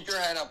brutal. yeah, keep your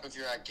head up if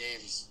you're at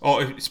games. Oh,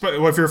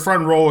 if you're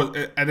front row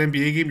at an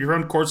NBA game, you're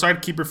on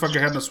courtside. Keep your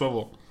fucking head in a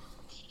swivel.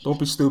 Don't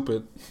be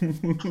stupid. Yeah,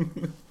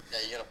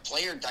 you got a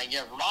player you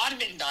got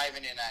Rodman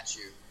diving in at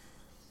you.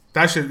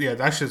 That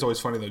shit's always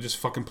funny though. Just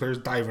fucking players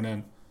diving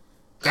in.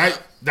 That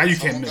you can't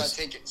Someone miss.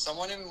 got taken.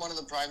 Someone in one of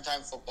the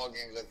primetime football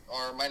games,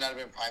 or it might not have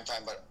been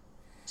primetime, but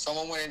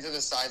someone went into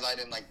the sideline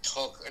and like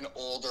took an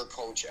older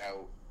coach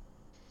out.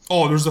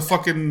 Oh, there's a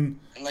fucking.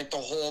 And like the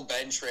whole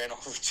bench ran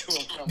over to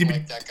him. I'm Did-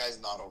 like, that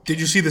guy's not okay. Did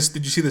you see this?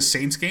 Did you see the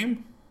Saints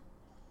game?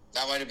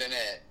 That might have been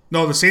it.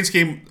 No, the Saints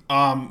game.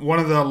 One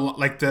of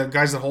the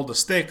guys that hold the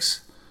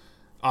sticks,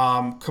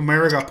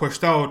 Kamara got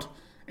pushed out,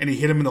 and he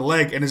hit him in the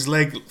leg, and his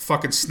leg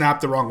fucking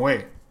snapped the wrong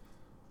way.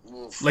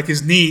 Oof. Like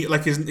his knee,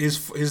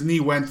 his knee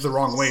went the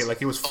wrong way.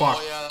 Like it was fucked.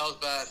 Oh yeah, that was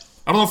bad.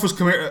 I don't know if it was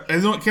Kamara. I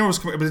don't know if it was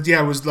Kamara, but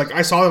yeah, it was like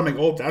I saw it. I'm like,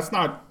 oh, that's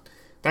not.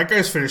 That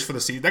guy's finished for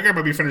the season. That guy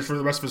might be finished for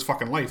the rest of his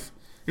fucking life.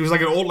 He was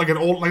like not old,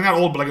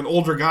 but like an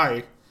older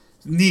guy.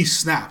 Knee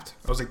snapped.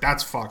 I was like,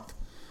 that's fucked.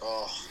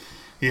 Oh.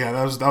 Yeah,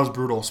 that was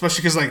brutal. Especially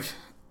because like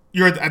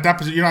you're at that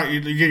position,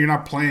 you're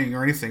not playing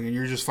or anything, and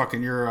you're just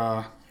fucking you're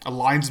a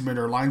linesman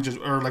or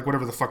like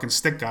whatever the fucking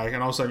stick guy, and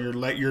all of a sudden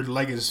your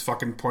leg is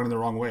fucking pointing the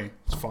wrong way.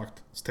 It's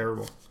fucked. It's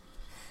terrible.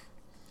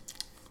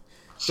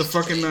 The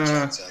fucking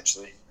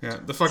Actually. yeah,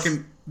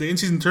 the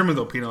in-season tournament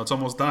though, Pino, it's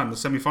almost done. The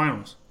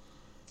semifinals.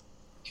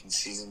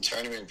 In-season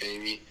tournament,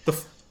 baby.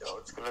 Yo,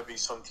 it's gonna be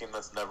some team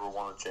that's never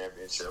won a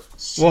championship.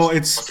 Well,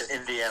 it's Fucking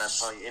Indiana. I'm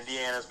telling you,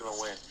 Indiana's gonna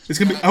win. it's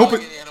gonna be. I hope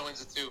Indiana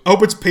wins it too. I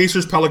hope it's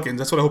Pacers Pelicans.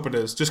 That's what I hope it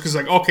is. Just because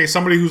like okay,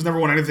 somebody who's never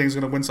won anything is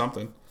gonna win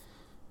something.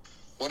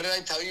 What did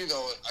I tell you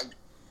though?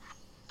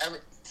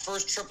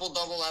 First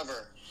triple-double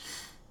ever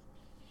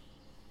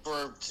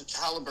for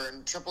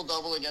Halliburton.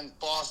 Triple-double against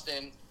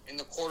Boston in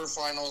the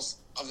quarterfinals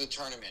of the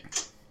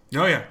tournament.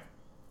 Oh yeah.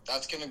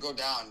 That's gonna go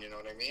down. You know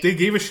what I mean? They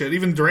gave a shit.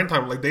 Even Durant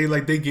time,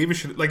 they gave a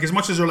shit. Like as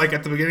much as they're like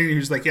at the beginning, he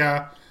was like,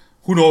 yeah,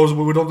 who knows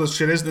what this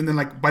shit is, and then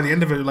like by the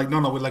end of it, like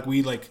no,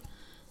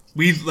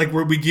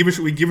 we give a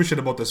shit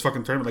about this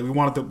fucking tournament. Like we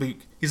wanted to be.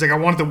 He's like,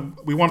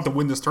 we wanted to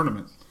win this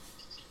tournament.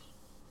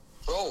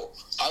 Bro,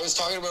 I was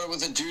talking about it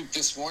with a dude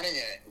this morning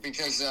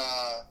because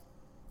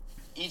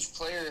each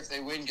player, if they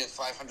win, gets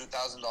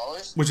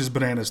 $500,000. Which is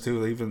bananas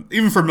too.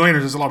 Even for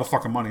millionaires, there's a lot of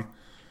fucking money.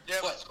 Yeah,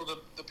 but so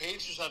the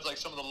Pacers have like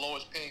some of the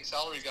lowest paying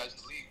salary guys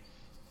in the league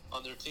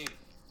on their team.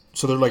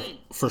 So they're like,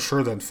 for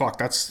sure. Then fuck,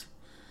 that's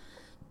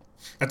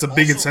a big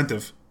Also,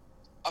 incentive.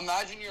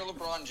 Imagine you're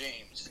LeBron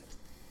James,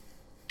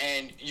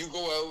 and you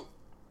go out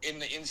in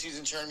the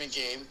in-season tournament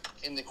game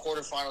in the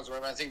quarterfinals.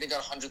 Whatever. I think they got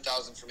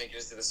 100,000 for making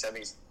it to the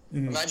semis.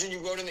 Mm-hmm. Imagine you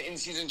go out in the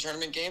in-season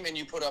tournament game and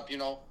you put up,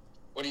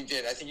 what he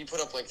did. I think he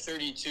put up like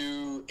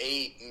 32,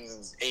 8,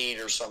 and 8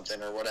 or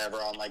something or whatever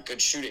on like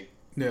good shooting.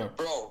 Yeah.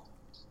 Bro.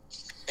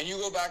 And you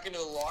go back into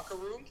the locker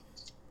room.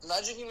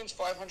 Imagine he wins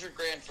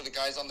 $500,000 for the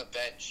guys on the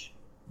bench.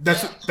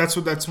 That's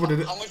what it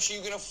is. How much are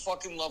you gonna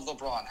fucking love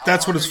LeBron? How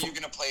That's what hard it's are you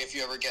gonna play if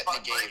you ever get in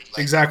the game? Like,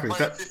 Exactly.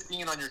 Playing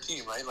 15 on your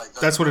team, right? Like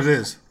That's what it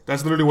is.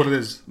 That's literally what it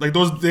is. Like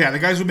the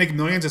guys who make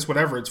millions, it's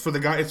whatever. It's for the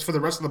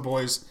rest of the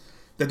boys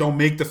that don't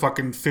make the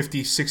fucking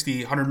 50,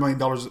 60, $100 million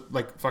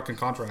like fucking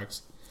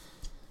contracts.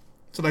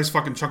 It's a nice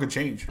fucking chunk of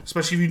change,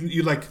 especially if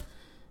you like,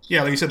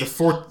 yeah, like you said, the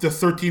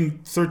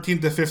 13th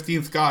to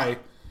 15th guy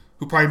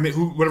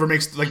who whatever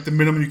makes like the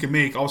minimum you can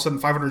make, all of a sudden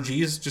 500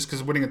 G's just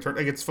because of winning a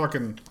tournament.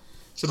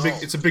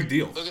 Like it's a big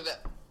deal. Look at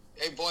that.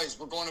 Hey boys,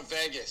 we're going to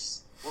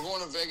Vegas. We're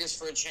going to Vegas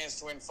for a chance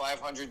to win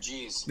 500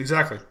 G's.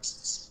 Exactly.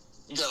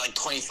 You got like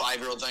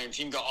 25-year-olds on your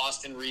team. You got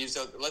Austin Reeves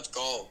out there. Let's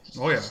go.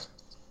 Oh yeah.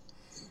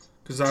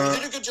 Because they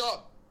did a good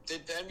job. The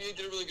NBA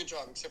did a really good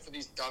job, except for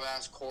these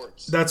dumbass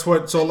courts. That's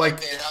what. So like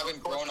they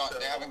haven't grown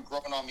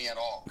on me at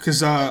all.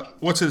 Because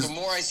what's his? The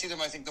more I see them,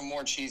 I think the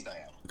more cheesed I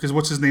am. Because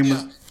what's his name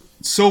was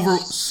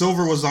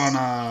Silver was on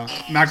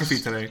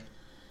McAfee today.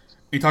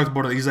 He talked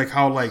about it. He's like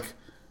how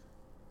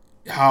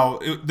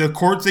the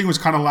court thing was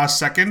kind of last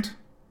second,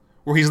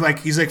 where he's like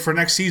for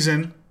next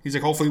season. He's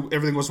like hopefully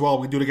everything goes well.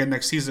 We do it again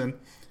next season.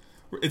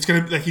 It's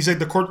gonna like he said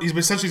the court. He's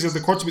essentially said the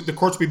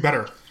courts be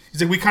better.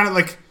 He's like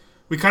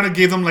we kind of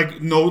gave them really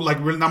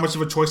not much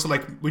of a choice.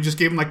 We just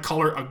gave them a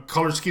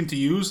color scheme to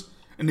use,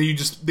 and then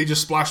they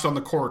just splashed on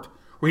the court.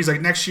 Where he's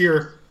like next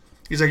year.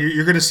 He's like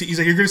you're gonna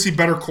see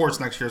better courts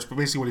next year. That's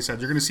basically what he said.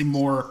 You're gonna see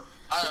more.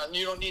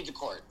 You don't need the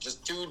court.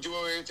 Just do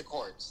away with the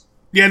courts.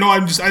 Yeah, no, I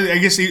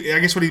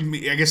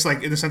guess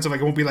like in the sense of like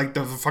it won't be like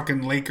the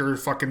fucking Laker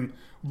fucking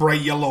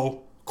bright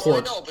yellow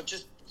court. Oh, no, but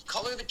just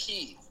color the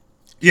key.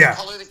 Yeah.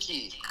 Color the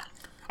key.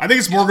 I think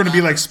it's more going to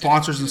be like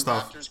sponsors and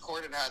stuff. Raptors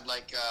court it had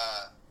like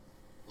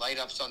light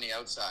ups on the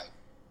outside.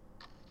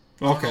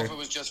 I Okay. don't know if it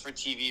was just for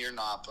TV or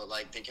not, but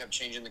like they kept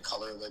changing the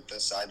color of like the No,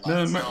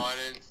 sidelines. No, I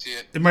didn't see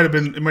it. It might have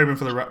been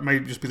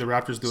might just be the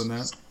Raptors doing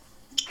that.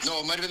 No,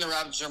 it might have been the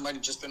Raptors or it might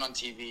have just been on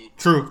TV.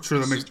 True. That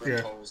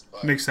Superimposed,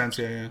 but- makes sense.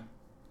 Yeah.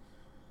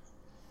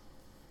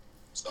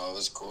 So it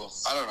was cool.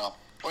 I don't know.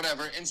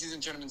 Whatever.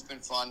 In-season tournament's been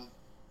fun.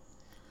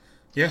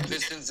 Yeah.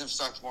 Pistons have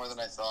sucked more than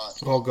I thought.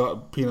 Oh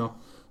god, Pino.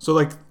 So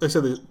like I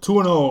said, they're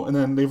 2-0, and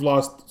then they've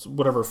lost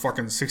whatever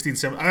fucking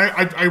 16-7.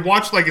 I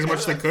watched like as much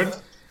as I could,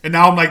 and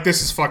now I'm like,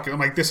 this is fucking. I'm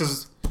like, this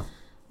is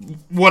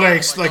what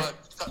I like.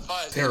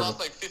 They Terrible. lost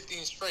like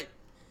 15 straight.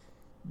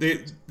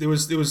 It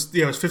was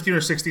 15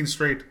 or 16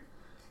 straight,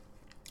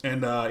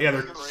 and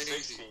they're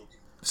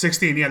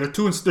 16. Yeah, they're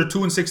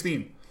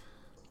 2-16.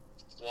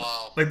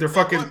 Wow. Like they're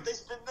fucking.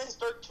 They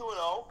start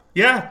 2-0.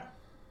 Yeah.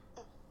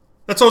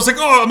 That's why I was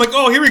like,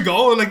 oh, here we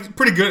go, like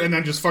pretty good, and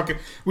then just fucking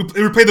we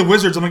play the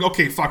Wizards. I'm like,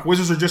 okay, fuck,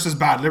 Wizards are just as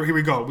bad. Here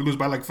we go, we lose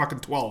by like fucking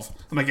 12.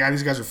 I'm like, yeah,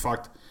 these guys are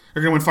fucked.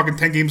 They're gonna win fucking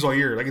 10 games all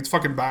year. Like it's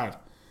fucking bad.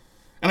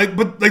 And like,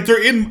 but like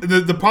they're in.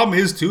 The problem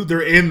is too,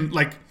 they're in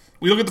like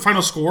we look at the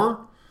final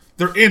score.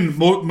 They're in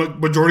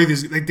majority of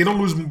these. Like they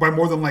don't lose by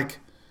more than like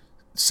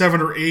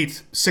 7 or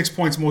 8, 6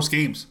 points most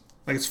games.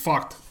 Like it's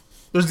fucked.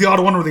 There's the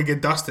odd one where they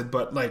get dusted,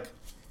 but like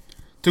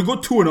to go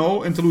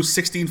 2-0 and to lose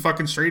 16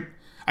 fucking straight.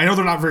 I know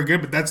they're not very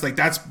good, but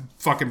that's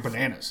fucking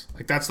bananas.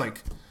 Like that's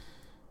like,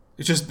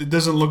 it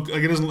doesn't look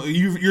like it doesn't.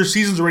 Your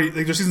season's already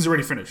like their season's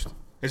already finished.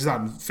 It's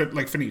not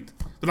like finite.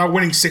 They're not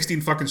winning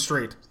 16 fucking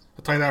straight.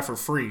 I'll tell you that for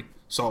free.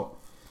 So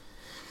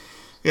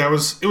yeah, it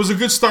was a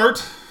good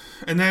start,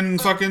 and then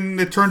fucking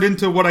it turned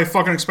into what I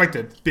fucking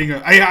expected.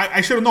 I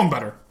should have known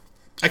better.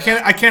 I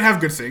can't have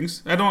good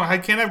things. I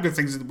can't have good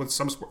things with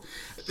some sport.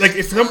 Like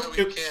we can't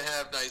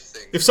have nice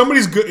things. If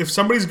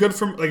somebody's good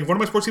from like if one of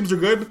my sports teams are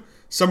good,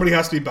 somebody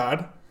has to be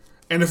bad.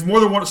 And if more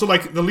than one, so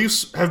like the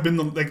Leafs have been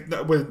like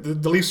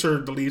the Leafs are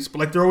the Leafs, but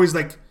like they're always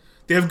like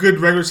they have good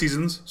regular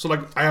seasons. So like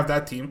I have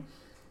that team,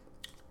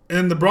 and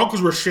then the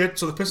Broncos were shit,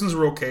 so the Pistons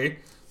were okay.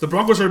 The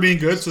Broncos are being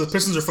good, so the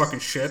Pistons are fucking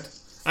shit.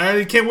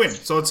 I can't win,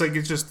 so it's like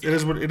it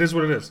is what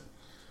it is.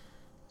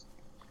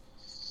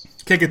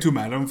 Can't get too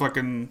mad. I'm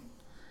fucking.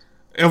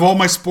 Of all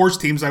my sports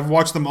teams, I've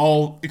watched them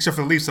all except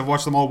for the Leafs. I've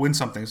watched them all win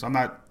something, so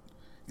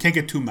can't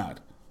get too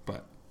mad.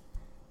 But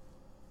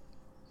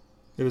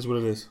it is what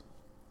it is.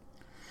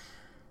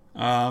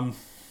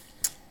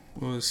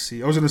 Let's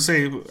see. I was going to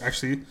say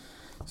actually,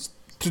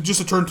 to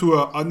turn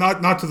to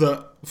not to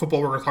the football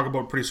we're going to talk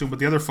about pretty soon, but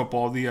the other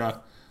football, the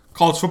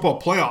college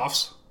football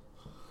playoffs,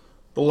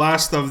 the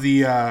last of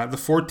the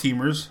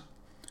 4-teamers.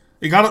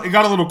 It got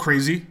a little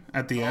crazy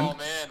at the end. Oh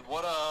man,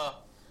 what a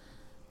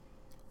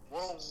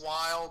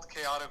wild,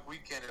 chaotic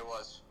weekend it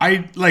was.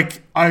 I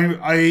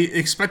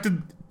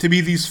expected to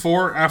be these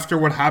 4 after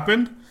what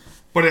happened,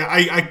 but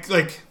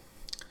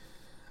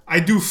I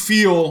do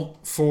feel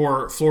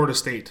for Florida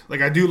State.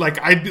 Like I do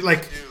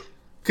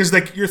because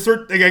like you're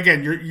third. Like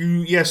again,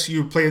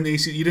 you play in the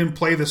AC. You didn't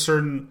play the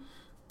certain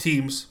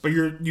teams, but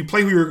you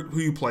play who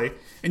you play,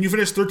 and you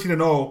finish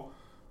 13-0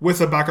 with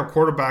a backup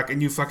quarterback,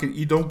 and you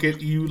don't get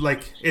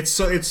it's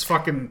so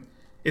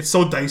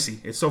dicey.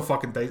 It's so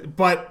fucking dicey.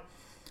 But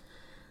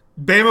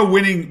Bama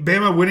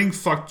winning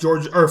fucked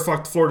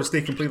Florida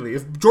State completely.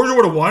 If Georgia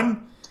would have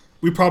won,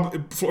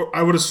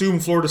 I would assume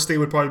Florida State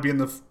would probably be in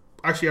the.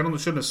 Actually,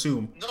 shouldn't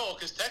assume. No,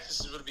 because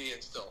Texas would be in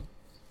still.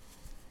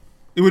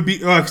 It would be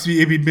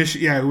it'd be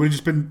Michigan. Yeah, it would have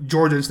just been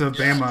Georgia instead of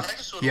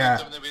Bama. Yeah.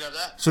 Them, we'd have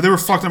that. So they were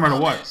fucked no matter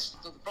what.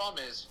 The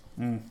problem is,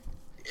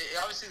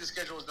 obviously the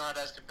schedule is not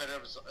as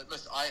competitive.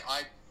 Listen,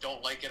 I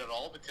don't like it at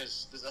all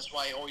because that's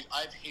why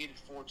I've hated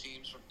 4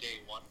 teams from day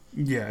one.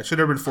 Yeah, it should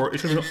have been 4.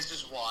 This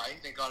is why.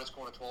 Thank God it's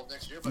going to 12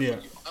 next year. But yeah.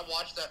 I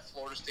watched that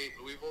Florida State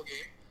Louisville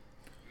game.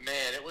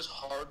 Man, it was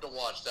hard to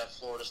watch that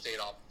Florida State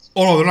offense.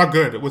 Oh no, they're not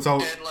good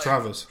without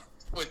Travis.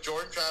 With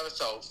Jordan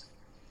Travis out,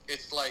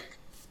 it's like,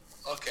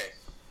 okay,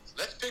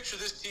 let's picture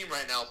this team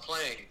right now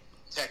playing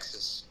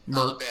Texas,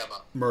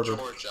 Alabama,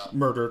 Georgia,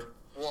 murdered,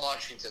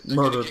 Washington, they're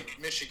going to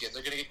get Michigan,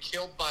 they're going to get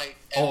killed by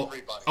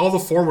everybody. All the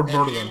 4 would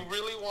murder them. Do you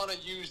really want to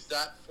use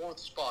that 4th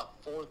spot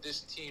for this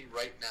team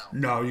right now?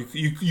 No,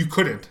 you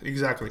couldn't.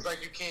 Exactly. It's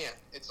like you can't.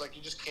 It's like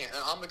you just can't.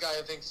 And I'm the guy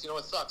who thinks, it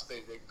sucks. They're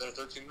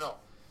 13-0.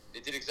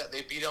 They did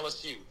they beat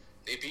LSU.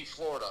 They beat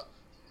Florida.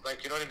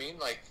 Like, you know what I mean?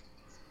 Like,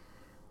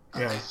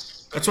 yeah.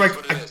 That's why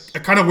I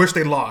kind of wish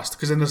they lost,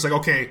 because then it's like,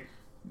 okay,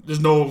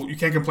 you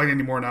can't complain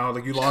anymore now.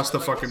 Like, you lost the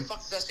fucking. What the fuck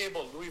does that say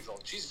about Louisville?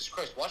 Jesus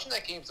Christ. Watching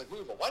that game, it's like,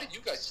 Louisville, why did you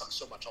guys suck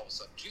so much all of a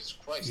sudden? Jesus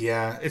Christ.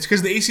 Yeah, it's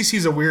because the ACC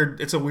is a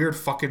weird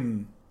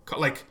fucking,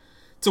 like,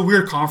 it's a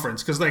weird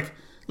conference, because like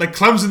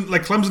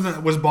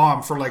Clemson was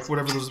bomb for like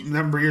whatever those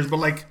number of years, but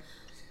like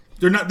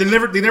they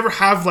never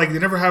have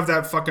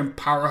that fucking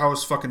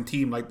powerhouse fucking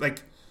team like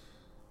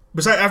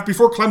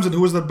before Clemson,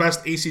 who was the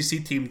best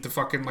ACC team to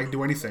fucking like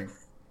do anything.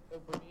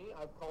 For me,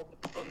 I've called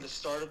it from the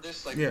start of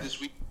this this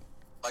week.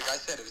 Like I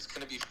said, it's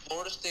going to be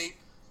Florida State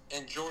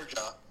and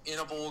Georgia in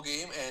a bowl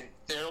game, and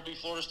there'll be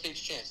Florida State's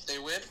chance. They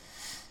win,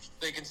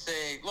 they can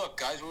say, "Look,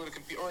 guys, we're going to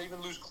compete," or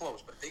even lose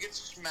close. But if they get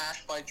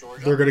smashed by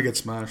Georgia, they're going to get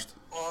smashed.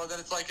 Or then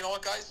it's like, you know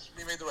what, guys,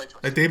 we made the right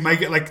choice. Like they might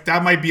get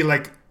that might be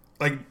like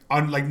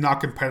not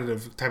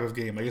competitive type of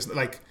game.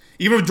 Like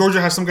even if Georgia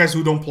has some guys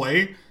who don't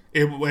play,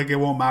 it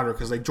won't matter,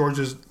 because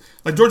Georgia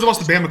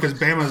lost to Bama because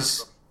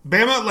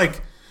Bama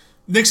like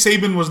Nick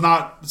Saban was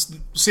not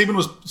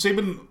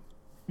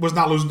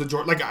losing to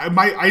Georgia. Like I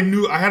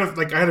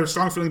had a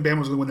strong feeling Bama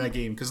was going to win that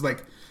game, because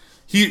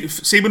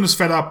Saban was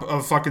fed up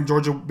of fucking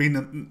Georgia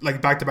being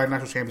like back-to-back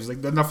national champions.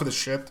 Like, enough of this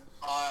shit.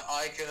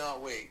 I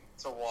cannot wait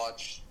to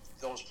watch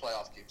those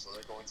playoff games. So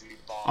they're going to be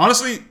bomb.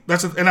 Honestly,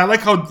 and I like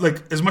how,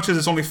 like, as much as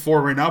it's only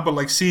 4 right now, but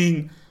like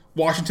seeing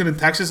Washington and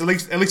Texas, at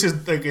least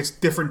it's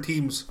different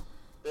teams.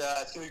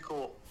 Yeah, it's gonna be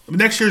cool. I mean,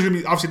 next year's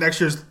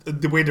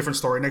a way different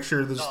story. Next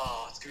year, it's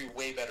gonna be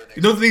way better.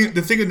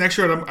 The thing with next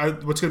year,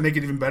 what's gonna make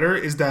it even better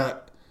is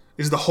the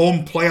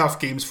home playoff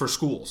games for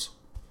schools.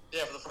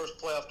 Yeah,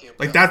 game.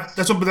 Like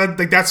that's what,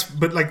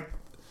 but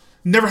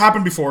never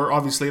happened before.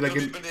 Obviously, like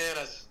It'll be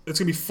bananas. it's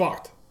gonna be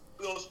fucked.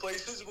 Those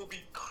places will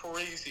be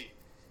crazy.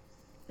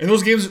 And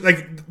those games,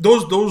 like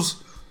those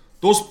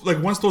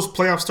like once those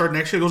playoffs start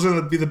next year, those are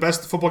gonna be the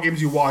best football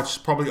games you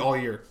watch probably all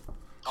year.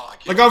 Oh, I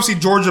can't. Like obviously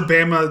Georgia,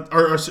 Bama,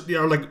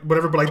 or like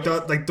whatever, but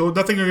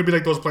nothing are gonna be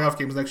like those playoff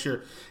games next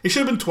year. It should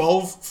have been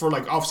 12 for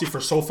like obviously for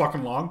so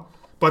fucking long,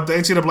 but the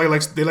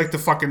NCAA they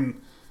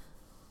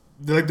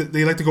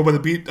like to go by the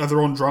beat of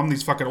their own drum.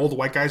 These fucking old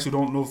white guys who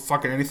don't know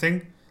fucking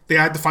anything. They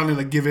had to finally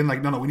like give in.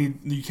 Like no,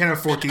 you can't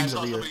have 4 teams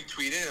every year. I saw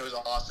somebody tweeted. It was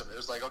awesome. It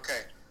was like,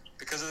 okay,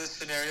 because of this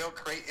scenario,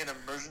 create an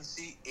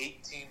emergency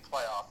 18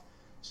 playoff,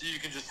 so you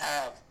can just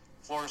have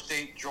Florida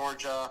State,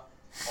 Georgia,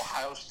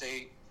 Ohio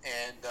State,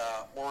 and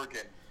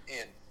Oregon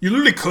in. You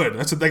literally could.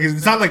 That's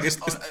it's not like it's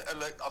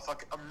a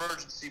fucking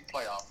emergency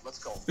playoff. Let's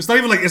go. It's not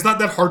even like it's not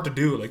that hard to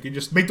do. Like you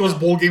just make those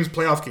bowl games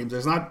playoff games.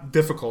 It's not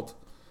difficult.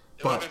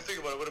 It would have been, think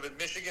about it. It would have been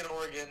Michigan,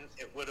 Oregon.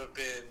 It would have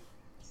been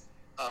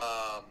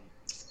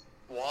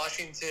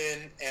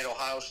Washington and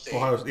Ohio State.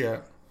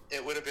 Yeah.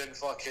 It would have been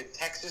fucking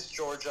Texas,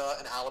 Georgia,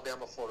 and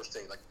Alabama, Florida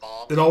State. Like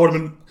bomb. It all would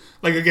have been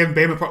like again.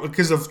 Bama probably,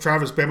 because of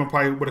Travis. Bama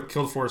probably would have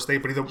killed Florida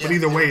State. But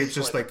either way, it's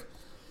just like.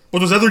 Well,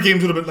 those other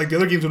games would have been like the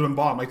other games would have been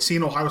bomb. Like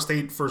seeing Ohio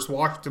State versus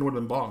Washington would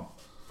have been bomb.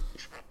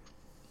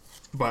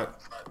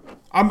 But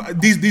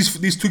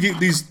these two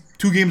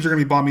games are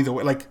gonna be bomb either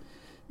way. Like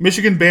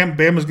Michigan,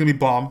 Bama is gonna be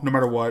bomb no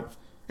matter what,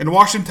 and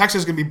Washington, Texas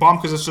is gonna be bomb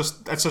because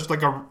that's just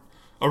like a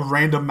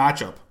random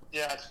matchup.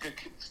 Yeah, it's good.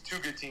 It's 2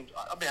 good teams.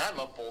 I mean, I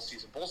love bowl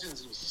season. Bowl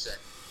season is sick.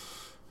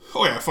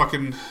 Oh yeah,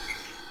 fucking.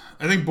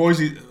 I think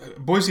Boise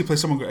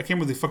plays someone good. I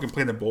can't believe they fucking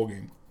played in a bowl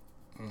game.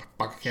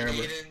 Fuck, I can't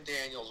remember. Aiden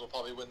Daniels will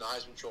probably win the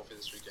Heisman Trophy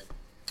this weekend.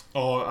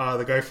 Oh,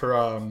 the guy for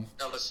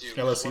LSU.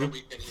 LSU. What a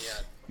weekend he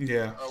had.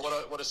 Yeah. Or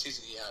what a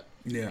season he had.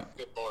 Yeah.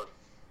 Good lord.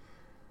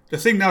 The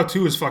thing now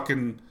too is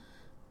fucking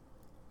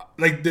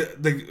like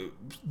the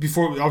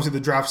before obviously the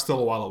draft's still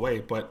a while away,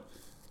 but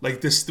like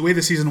the way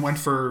the season went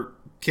for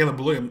Caleb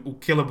Williams.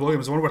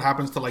 I wonder what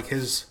happens to like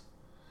his.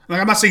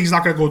 Like I'm not saying he's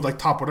not gonna go like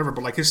top whatever,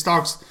 but like his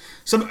stocks,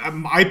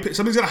 something's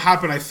gonna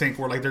happen. I think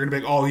where like they're gonna be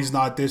like, oh, he's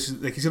not this.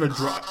 Like he's gonna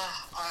drop.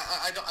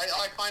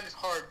 I find it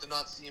hard to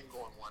not see him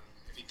going 1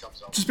 if he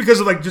comes out. Just because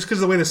of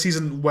the way the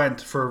season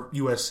went for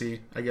USC,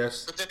 I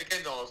guess. But then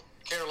again, though, if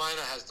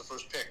Carolina has the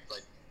first pick,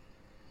 like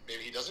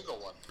maybe he doesn't go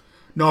 1.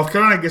 No, if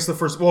Carolina gets the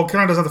first, well,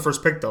 Carolina doesn't have the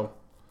first pick though.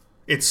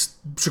 It's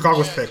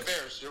Chicago's pick. The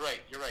Bears. You're right.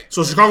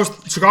 So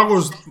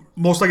Chicago's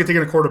most likely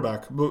taking a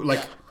quarterback, like.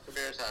 Yeah, the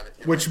Bears have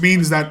it. Which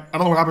means that I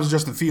don't know what happens to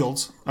Justin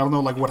Fields. I don't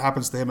know like what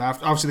happens to him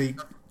after. Obviously, they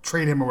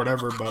trade him or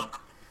whatever, but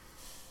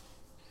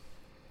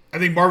I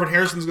think Marvin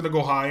Harrison's going to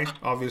go high.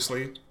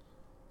 Obviously,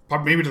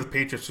 probably maybe to the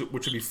Patriots,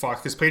 which would be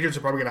fucked because Patriots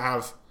are probably going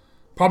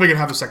to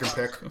have a second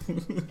pick.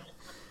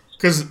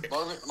 Because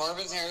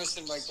Marvin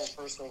Harrison might go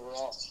first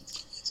overall.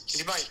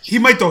 He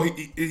might though.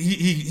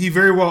 He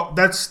very well.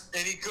 That's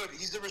and he could.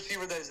 He's the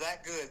receiver that is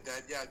that good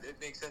that it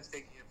makes sense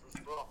taking him first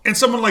overall. And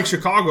someone like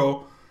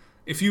Chicago.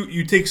 If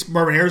you take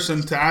Marvin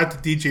Harrison to add to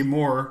DJ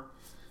Moore,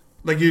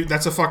 like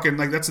that's a fucking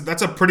like that's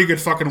a pretty good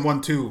fucking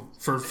 1-2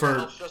 for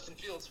Justin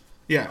Fields.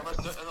 Yeah. Unless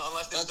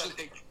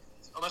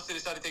they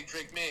decide to take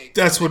Drake May.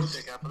 That's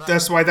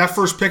why that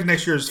first pick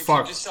next year is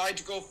fucked. If you decide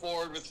to go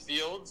forward with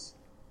Fields,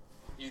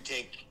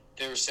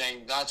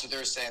 that's what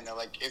they're saying. They're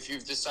like, if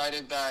you've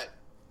decided that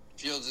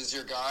Fields is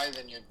your guy,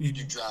 then you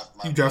draft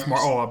Marvin. You draft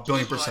Harrison.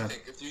 1,000,000,000%.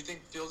 If you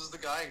think Fields is the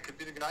guy and could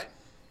be the guy,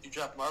 you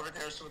draft Marvin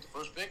Harrison with the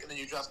first pick, and then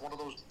you draft one of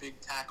those big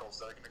tackles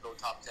that are going to go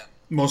top 10.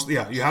 You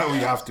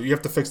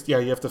have to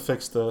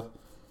fix the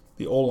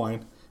O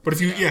line. But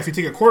if you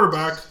take a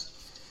quarterback,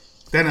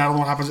 then I don't know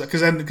what happens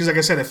because like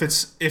I said, if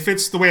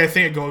it's the way I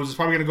think it goes, it's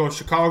probably going to go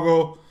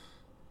Chicago,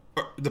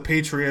 the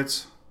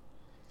Patriots,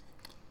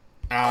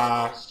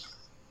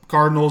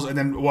 Cardinals, and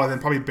then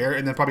probably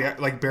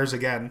Bears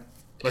again.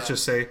 Let's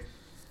just say.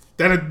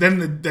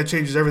 Then that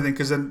changes everything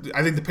because then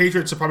I think the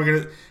Patriots are probably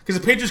going to because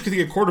the Patriots could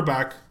get a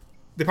quarterback.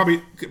 They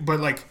probably, but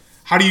like,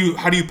 how do you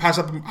pass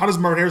up? How do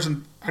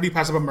you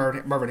pass up on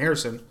Marvin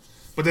Harrison?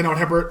 But then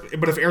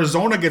but if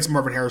Arizona gets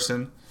Marvin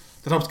Harrison,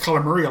 that helps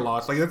Kyler Murray a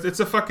lot. Like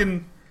it's a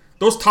fucking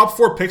those top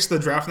 4 picks of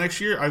the draft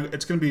next year.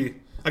 It's gonna be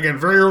again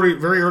very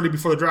early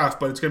before the draft,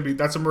 but it's gonna be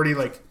it's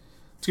gonna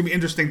be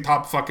interesting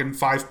top fucking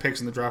 5 picks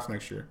in the draft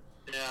next year.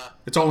 Yeah,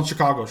 it's all in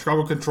Chicago.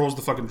 Chicago controls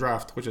the fucking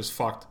draft, which is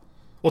fucked.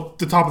 Well,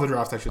 the top of the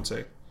draft, I should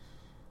say.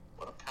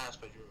 What a pass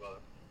by Drew Butler.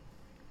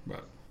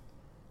 But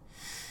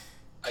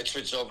I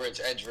switched over. It's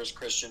Edge versus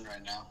Christian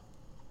right now.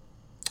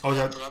 Oh,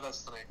 that's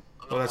tonight.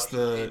 That's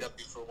the AW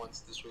for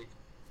once this week.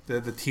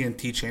 The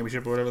TNT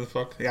Championship or whatever the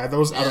fuck. Yeah,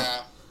 those.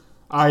 Yeah.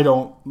 I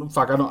don't.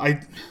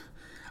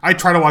 I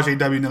try to watch AW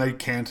and then I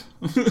can't.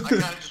 I kind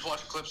of just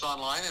watch clips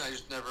online and I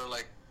just never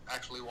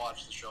actually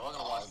watch the show. I'm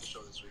gonna watch the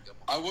show this week.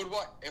 I would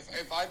watch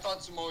if I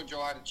thought Samoa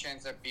Joe had a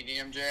chance at beating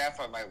MJF,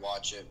 I might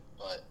watch it,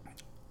 but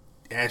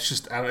yeah, it's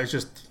just they're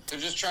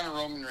just trying to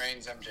Roman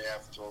Reigns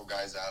MJF throw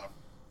guys at him.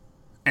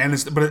 And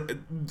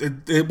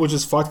it was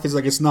just fucked because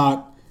like it's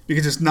not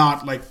because it's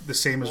not like the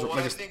same as Well, what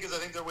like I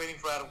think they're waiting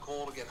for Adam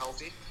Cole to get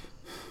healthy.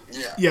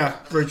 Yeah.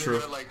 And very they're true.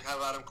 Gonna, like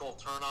have Adam Cole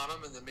turn on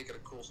him and then make it a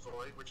cool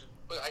story,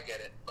 but I get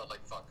it, but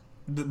like fuck.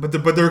 But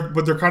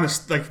they're kind of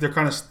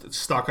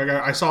stuck. Like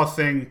I saw a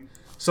thing.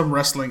 Some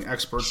wrestling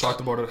expert talked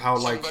about it. How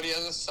like somebody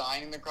has a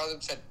sign in the crowd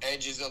that said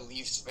 "Edge is a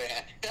Leafs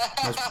fan."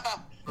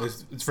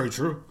 it's very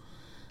true.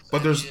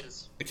 But I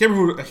can't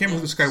remember who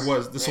this guy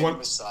was. This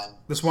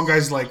one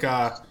guy's like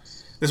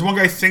this one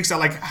guy thinks that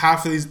like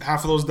half of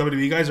those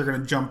WWE guys are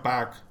gonna jump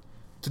back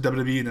to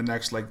WWE in the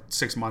next like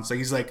 6 months. Like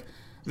he's like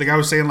the guy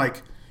was saying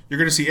like you're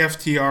gonna see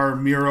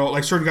FTR, Miro,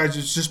 like certain guys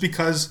just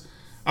because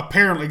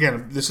apparently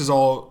again this is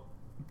all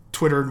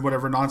Twitter and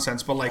whatever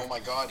nonsense, but like oh my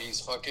god,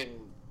 he's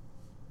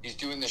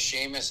doing the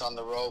Sheamus on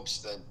the ropes,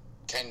 the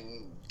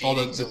 10 all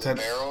beatings the of 10,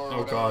 the barrel or oh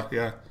whatever. god,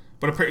 yeah.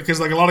 But because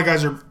like a lot of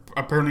guys are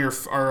apparently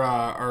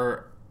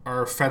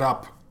are fed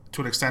up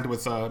to an extent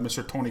with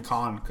Mr. Tony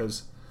Khan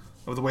because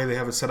of the way they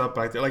have it set up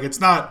back there. Like it's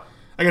not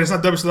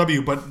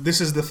WCW, but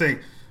this is the thing.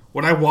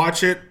 When I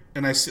watch it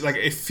and I see like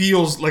it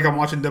feels like I'm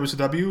watching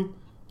WCW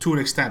to an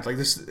extent. Like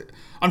this,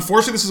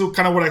 unfortunately, this is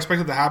kind of what I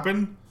expected to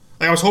happen.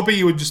 Like I was hoping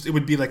it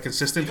would be like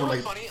consistent. You know or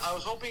like what's funny? I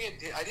was hoping it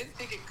did. I didn't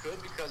think it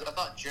could because I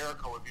thought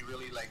Jericho would be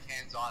really like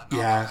hands on.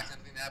 Yeah. That kind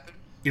of thing happen.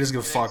 he doesn't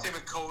give a fuck. Same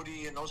with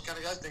Cody and those kind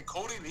of guys. Then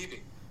Cody leaving.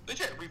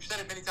 Legit, we've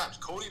said it many times.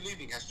 Cody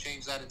leaving has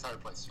changed that entire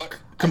place. But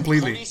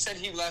Completely. Cody said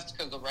he left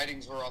because the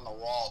writings were on the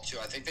wall too.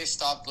 I think they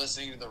stopped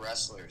listening to the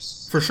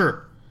wrestlers. For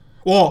sure.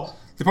 Well,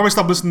 they probably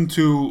stopped listening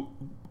to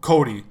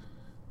Cody.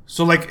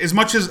 So like as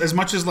much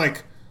as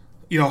like,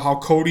 you know, how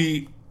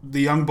Cody, the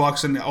Young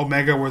Bucks and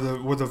Omega were the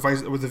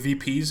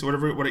VPs,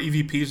 whatever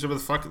EVPs, whatever the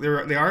fuck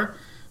they are.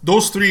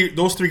 Those three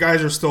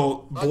guys are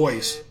still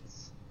boys. Okay.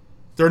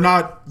 They're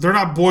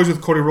not boys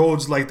with Cody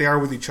Rhodes like they are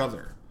with each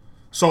other.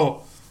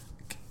 So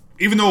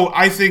even though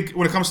I think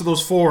when it comes to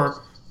those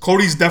four,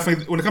 Cody's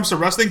definitely, when it comes to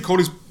wrestling,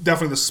 Cody's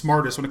definitely the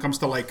smartest when it comes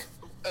to like.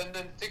 And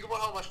then think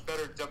about how much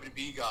better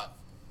WWE got.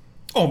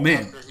 Oh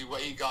man, After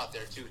he got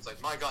there too. It's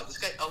like, my God, this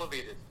guy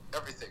elevated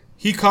everything.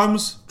 he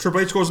comes, Triple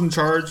H goes in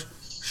charge,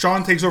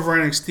 Shawn takes over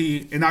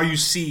NXT, and now you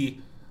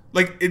see,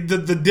 like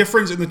the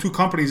difference in the two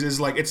companies is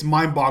like it's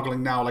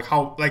mind-boggling now. Like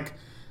how like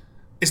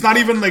it's not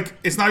even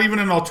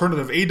an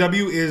alternative.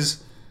 AEW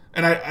is,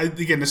 and I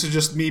again this is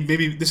just me.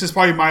 Maybe this is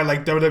probably my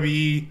like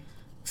WWE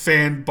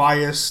fan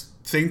bias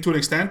thing to an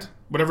extent.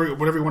 Whatever you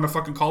want to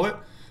fucking call it.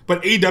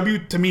 But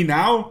AEW to me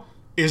now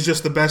is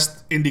just the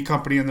best indie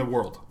company in the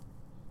world.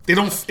 It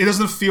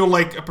doesn't feel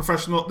like a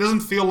professional. It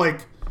doesn't feel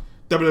like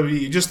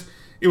WWE.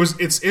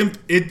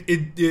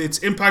 Its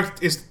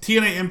Impact is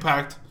TNA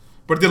Impact,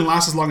 but it didn't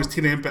last as long as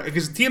TNA Impact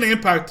because TNA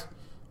Impact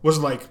was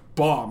like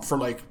bomb for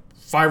like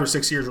 5 or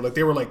 6 years. Or like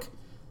they were like,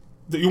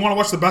 you want to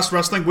watch the best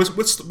wrestling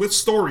with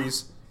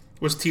stories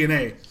was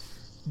TNA.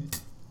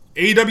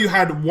 AEW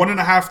had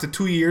 1.5 to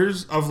 2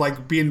 years of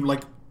like being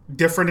like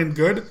different and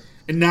good,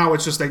 and now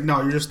it's just like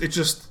no,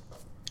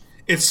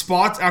 it's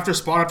spot after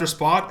spot after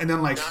spot, and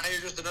then like Now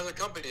you're just another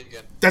company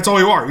again. that's all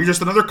you are. You're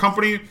just another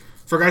company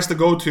for guys to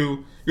go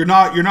to. You're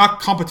not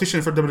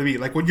competition for WWE.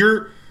 Like when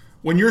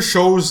your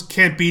shows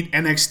can't beat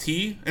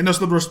NXT, and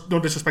there's no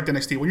disrespect to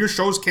NXT. When your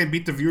shows can't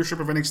beat the viewership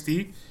of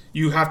NXT,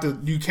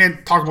 you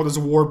can't talk about this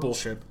war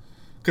bullshit.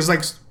 Because like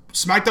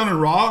SmackDown and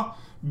Raw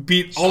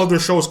beat all of their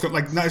shows.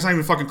 Like it's not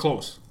even fucking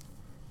close.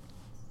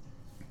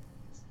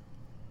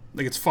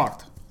 Like it's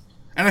fucked.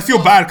 And I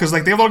feel bad because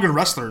like they have a lot of good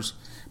wrestlers,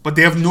 but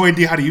they have no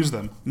idea how to use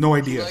them. No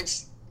idea.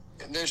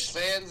 There's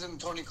fans in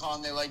Tony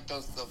Khan. They like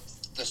the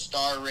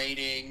star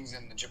ratings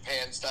and the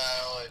Japan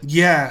style. And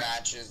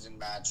matches and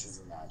matches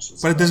and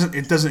matches. But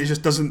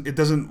it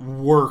doesn't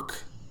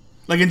work.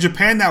 Like in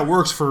Japan, that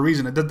works for a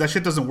reason. That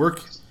shit doesn't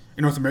work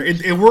in North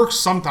America. It works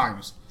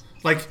sometimes.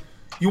 Like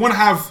you want to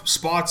have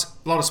a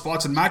lot of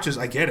spots in matches.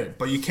 I get it,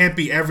 but you can't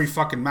be every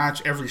fucking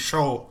match, every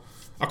show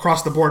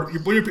across the board.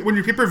 When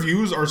your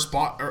pay-per-views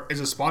is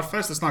a spot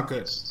fest, it's not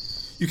good.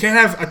 You can't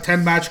have a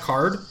 10-match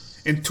card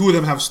and 2 of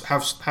them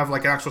have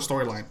like an actual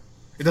storyline.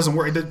 It doesn't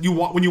work.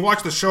 When you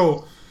watch the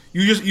show,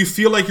 you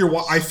feel like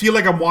I feel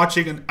like I'm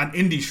watching an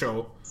indie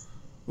show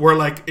where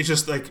like it's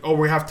just like, oh,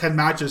 we have 10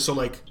 matches, so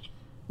like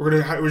we're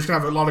just gonna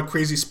have a lot of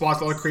crazy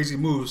spots, a lot of crazy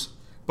moves,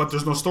 but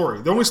there's no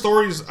story. The only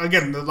story is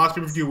again the last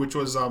pay-per-view, which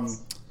was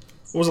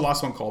what was the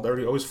last one called? I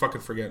always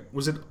fucking forget.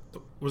 Was it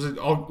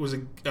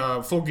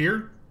Full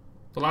Gear?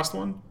 The last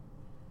one?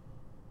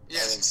 Yeah,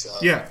 I think so.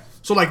 Yeah.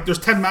 So like there's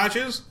 10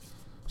 matches,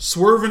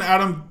 Swerve and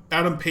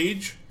Adam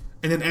Page,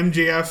 and then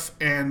MJF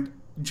and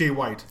Jay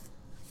White.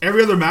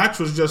 Every other match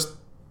was just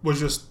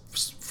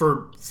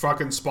for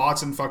fucking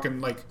spots and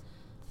fucking like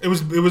it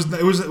was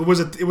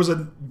a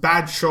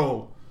bad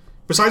show.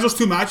 Besides those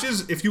 2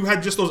 matches, if you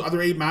had just those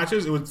other 8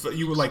 matches, it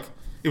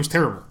was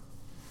terrible.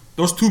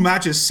 Those 2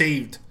 matches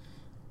saved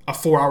a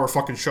 4-hour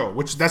fucking show,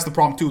 which that's the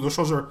problem too. Those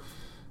shows are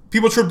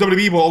people trip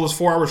WWE about all those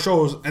 4-hour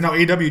shows, and now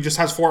AEW just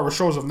has 4-hour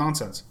shows of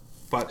nonsense.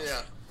 But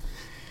Yeah.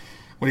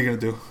 what are you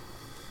gonna do?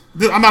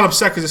 I'm not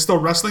upset because it's still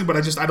wrestling, but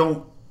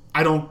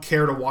I don't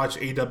care to watch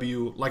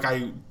AEW like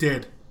I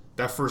did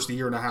that first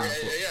year and a half.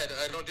 Yeah.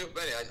 I don't do it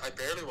many. I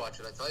barely watch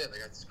it. I tell you,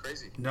 like, it's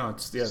crazy. No,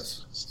 it's.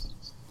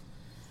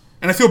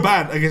 And I feel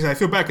bad. I guess I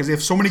feel bad because they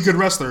have so many good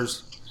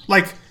wrestlers.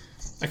 Like,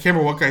 I can't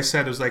remember what guy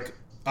said. It was like,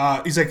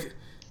 he's like,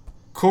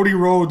 Cody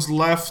Rhodes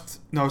left.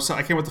 No, so I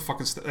can't remember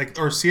what the fucking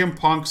or CM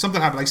Punk.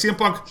 Something happened. Like CM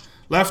Punk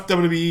left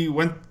WWE,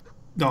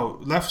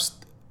 left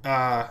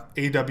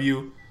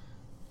AEW,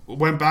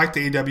 went back to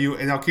AEW,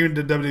 and now came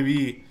into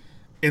WWE.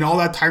 In all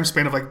that time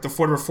span of like the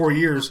 4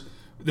 years,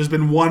 there's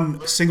been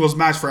one singles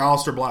match for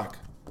Aleister Black.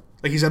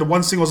 Like he's had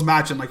one singles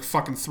match in like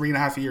fucking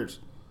 3.5 years.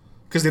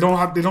 Because they don't know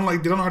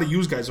how to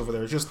use guys over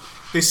there. It's just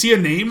they see a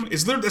name.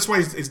 That's why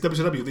it's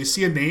WCW. They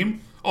see a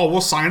name. Oh,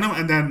 we'll sign them,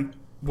 and then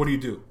what do you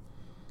do?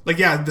 Like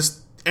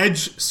this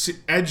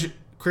Edge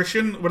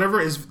Christian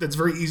whatever that's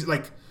very easy.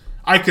 Like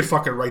I could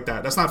fucking write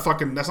that. That's not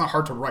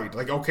hard to write.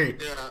 Like okay,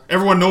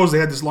 everyone knows they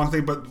had this long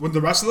thing, but with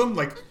the rest of them,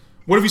 like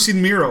what have you seen?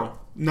 Miro,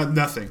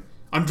 nothing.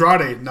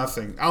 Andrade,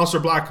 nothing.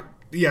 Aleister Black,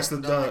 yes.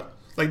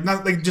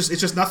 It's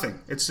just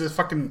nothing. It's just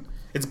fucking.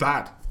 It's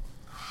bad.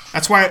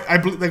 That's why I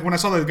like when I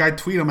saw the guy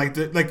tweet. I'm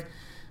like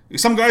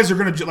some guys are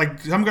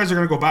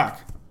gonna go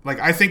back. Like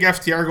I think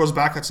FTR goes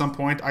back at some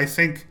point. I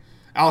think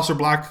Aleister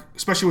Black,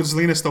 especially with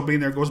Zelina still being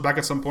there, goes back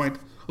at some point.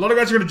 A lot of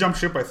guys are gonna jump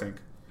ship. I think,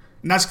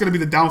 and that's gonna be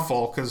the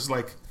downfall because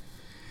like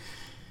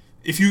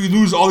if you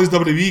lose all these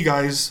WWE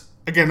guys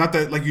again, not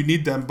that like you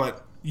need them,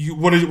 but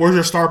where's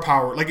your star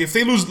power? Like if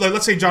they lose, like,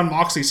 let's say John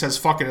Moxley says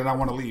fuck it and I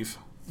want to leave,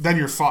 then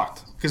you're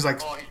fucked because like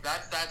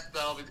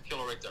that'll be the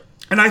killer right there.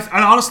 And I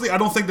honestly, I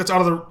don't think that's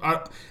out of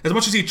the... as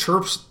much as he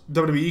chirps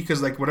WWE,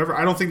 because, like, whatever,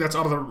 I don't think that's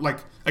out of the... Like,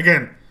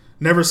 again,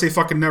 never say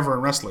fucking never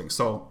in wrestling,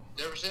 so...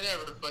 Never say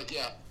never, but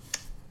yeah.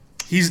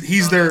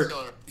 He's there...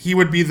 He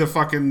would be the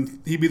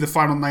fucking... He'd be the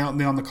final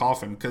nail in the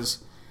coffin,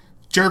 because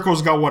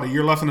Jericho's got, what, a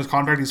year left in his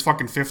contract? He's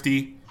fucking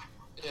 50.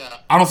 Yeah.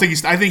 I don't think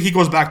he's... I think he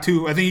goes back,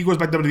 too. I think he goes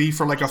back to WWE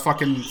for, like, a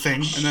fucking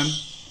thing, and then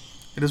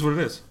it is what it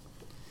is.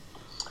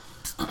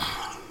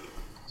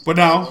 But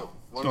now...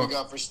 What do we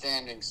got for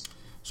standings?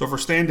 So for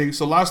standing,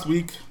 so last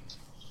week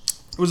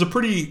it was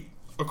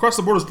across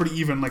the board it was pretty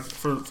even, like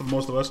for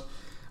most of us.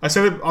 I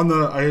said it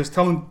I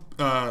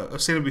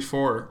was saying it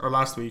before or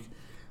last week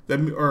that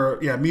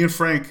me and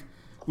Frank,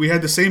 we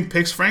had the same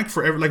picks. Frank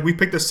for every, like we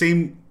picked the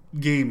same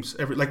games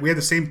we had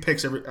the same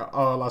picks every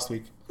last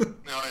week. Oh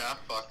yeah,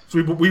 fuck.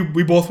 So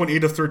we both went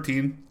 8 of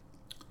 13.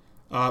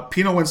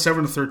 Pino went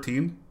 7 of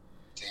 13.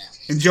 Damn.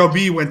 And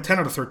JLB went 10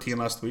 out of 13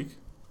 last week.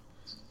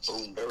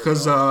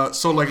 Because,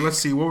 let's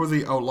see, what were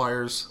the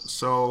outliers?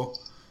 So,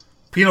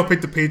 Pino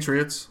picked the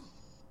Patriots,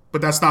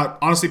 but that's not,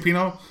 honestly,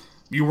 Pino,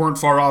 you weren't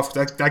far off.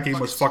 That game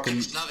was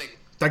fucking,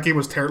 that game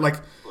was terrible. Like,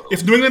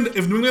 if New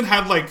England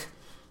had, like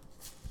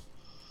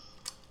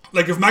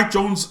if Mac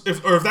Jones,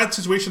 if that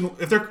situation,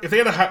 if they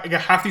had a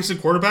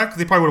half-decent quarterback,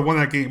 they probably would have won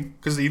that game,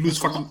 because they lose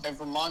fucking... And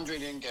Ramondre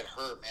didn't get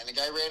hurt, man. The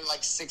guy ran,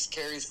 6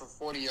 carries for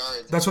 40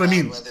 yards. That's what I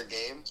mean. Weather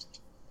game.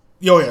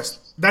 Yo, yes.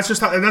 That's just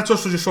how, and that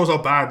just shows how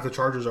bad the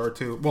Chargers are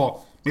too.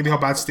 Well, maybe how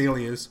bad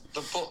Staley is.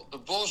 The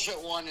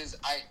bullshit one is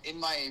I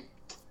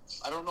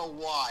don't know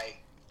why,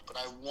 but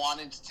I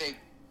wanted to take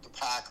the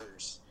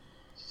Packers,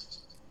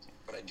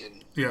 but I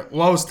didn't. Yeah.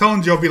 Well, I was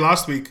telling JLB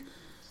last week,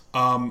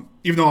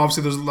 even though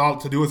obviously there's a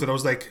lot to do with it, I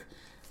was like,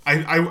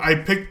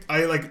 I picked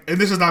and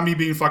this is not me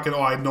being fucking.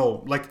 Oh, I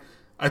know. Like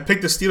I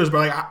picked the Steelers,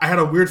 but like I had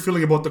a weird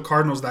feeling about the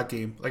Cardinals that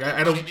game. Like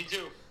I don't. Me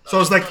too. So I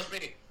was like.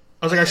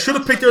 I should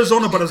have picked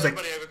Arizona, but I was like...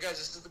 Guys,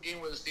 this is the game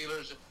where the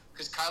Steelers...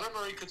 Because Kyler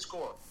Murray could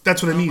score.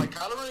 That's what I mean. Like,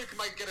 Kyler Murray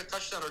might get a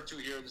touchdown or two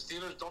here, and the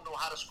Steelers don't know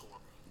how to score.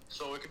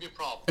 So it could be a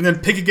problem. And then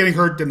Pickett getting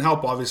hurt didn't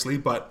help, obviously,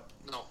 but...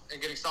 No,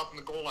 and getting stopped on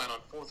the goal line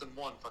on 4th and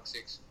 1, fuck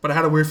sakes. But I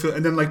had a weird feeling.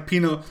 And then, like,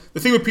 Pino... The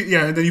thing with Pino...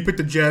 Yeah, and then you picked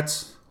the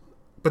Jets.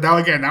 But now,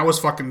 again, that was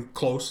fucking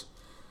close.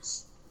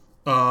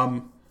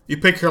 You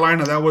picked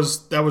Carolina. That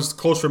was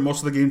close for most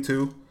of the game,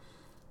 too.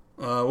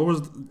 What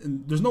was?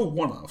 There's no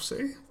one-offs, eh?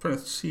 I'm trying to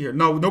see here.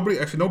 No, nobody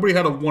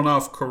had a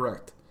one-off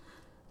correct.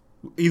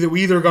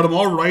 We either got them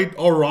all right,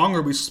 all wrong,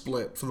 or we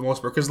split for the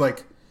most part. Because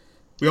like,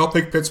 we all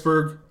picked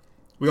Pittsburgh,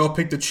 we all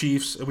picked the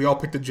Chiefs, and we all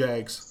picked the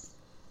Jags.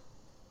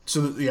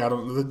 So yeah,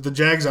 the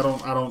Jags. I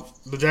don't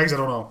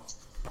know.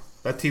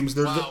 That team's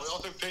there. Wow, we all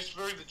took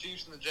Pittsburgh, the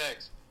Chiefs, and the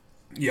Jags.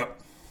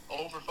 Yep.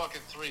 Over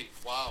fucking 3.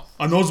 Wow.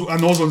 On those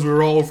ones, we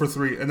were all over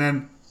 3, and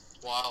then.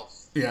 Wow.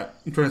 Yeah,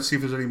 I'm trying to see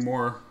if there's any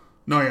more.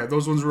 No, yeah,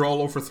 those ones were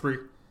all over 3.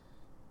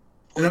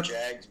 Poor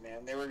Jags,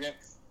 man. They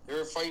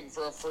were fighting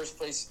for a first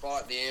place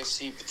spot in the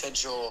AFC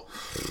potential.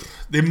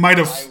 They might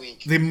have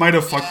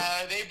fucked.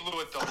 Yeah, they blew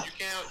it though. You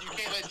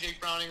can't let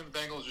Jake Browning and the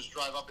Bengals just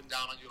drive up and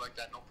down on you like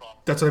that. No problem.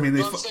 That's what I mean.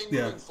 I'm saying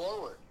moving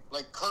forward.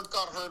 Like Kirk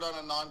got hurt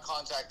on a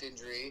non-contact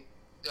injury.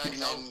 Yeah,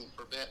 he's out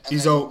for a bit.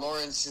 He's out.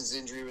 Lawrence's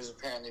injury was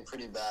apparently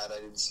pretty bad. I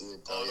didn't see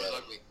it though yet.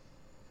 Ugly.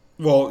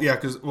 Well, yeah,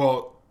 because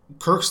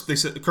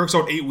Kirk's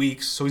out 8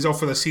 weeks, so he's out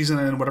for the season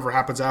and whatever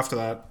happens after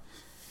that.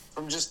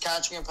 From just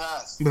catching a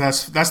pass. But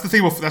that's the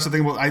thing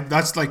about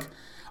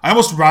I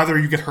almost rather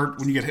you get hurt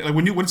when you get hit. Like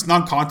when it's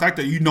non-contact,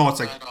 that you know it's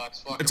like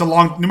it's a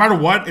long. No matter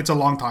what, it's a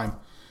long time.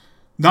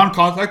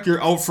 Non-contact,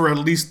 you're out for at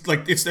least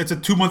like it's a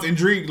 2-month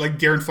injury, like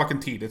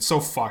guaranteed. It's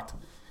so fucked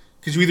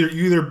because you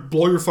either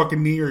blow your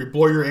fucking knee or you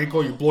blow your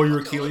ankle, you blow your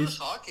Achilles.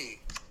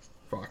 Hockey.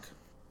 Fuck.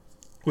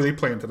 Who are they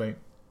playing tonight?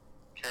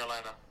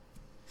 Carolina.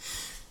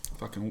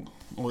 Fucking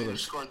They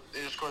Oilers.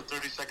 just scored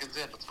 30 seconds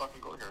in. Let's fucking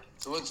go here.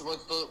 So what's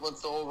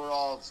the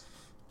overall?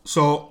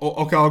 So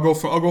okay, I'll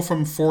go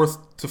from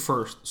fourth to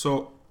first.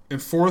 So in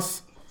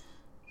fourth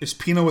is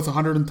Pino with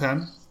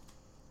 110.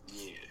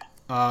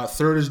 Yeah.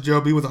 Third is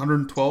Joe B with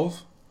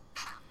 112.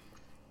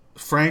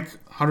 Frank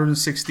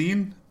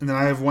 116, and then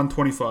I have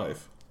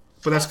 125.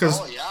 But that's because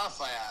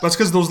that's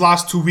because those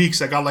last 2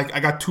 weeks I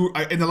got two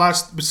in the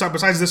last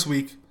besides this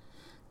week,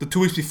 the 2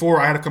 weeks before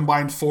I had a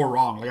combined 4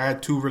 wrong. Like I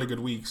had 2 really good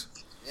weeks.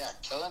 Yeah,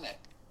 killing it.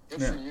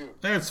 Good Yeah. for you.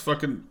 Yeah, it's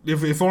fucking.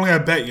 If only I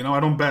bet, I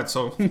don't bet.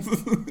 So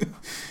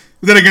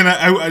then again,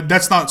 I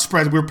that's not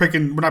spread. We're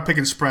not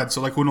picking spread.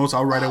 So like, who knows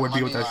how right I would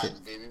be with that shit.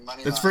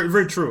 That's very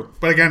very true.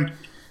 But again,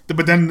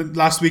 but then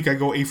last week I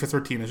go 8 for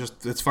 13.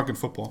 It's fucking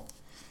football.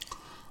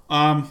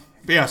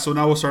 But yeah, so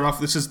now we'll start off.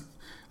 This is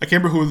I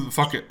can't remember who the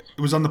fuck it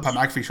was on the Pat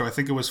McAfee show. I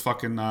think it was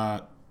fucking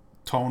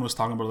Tone was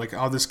talking about like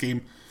how this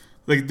game,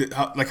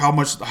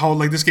 how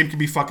this game could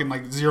be fucking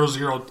like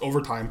 0-0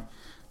 overtime.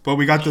 But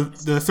we got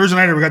the Thursday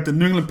nighter. We got the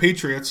New England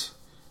Patriots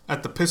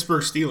at the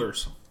Pittsburgh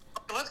Steelers.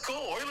 Let's go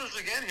Oilers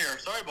again here.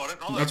 Sorry about it.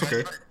 That's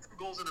okay. 2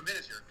 goals in a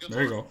minute here. Good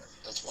There you work. go.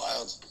 That's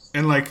wild.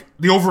 And like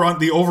the over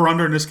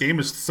under in this game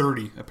is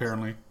 30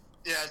 apparently.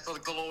 Yeah, it's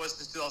like the lowest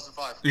since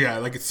 2005. Yeah,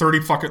 like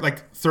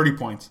 30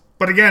 points.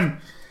 But again,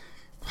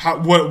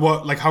 how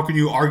can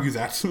you argue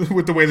that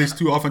with the way these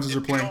two offenses are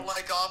playing?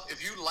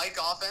 If you like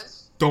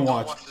offense, Don't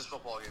watch this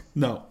football game.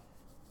 No.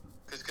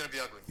 It's gonna be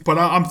ugly. But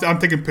I'm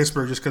thinking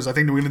Pittsburgh just because I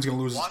think New England's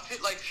gonna lose. Watch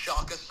it like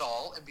Shaka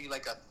Saul and be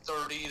like a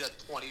 30-25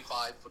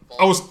 football.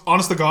 I was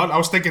honest to God, I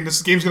was thinking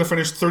this game's gonna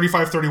finish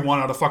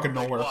 35-31 out of fucking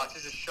nowhere. Watch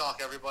it just shock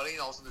everybody,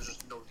 and all of a sudden there's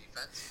just no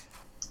defense.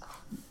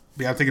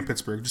 Yeah, I'm thinking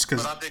Pittsburgh just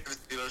because But I'm thinking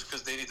the Steelers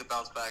because they need to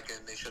bounce back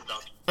and they should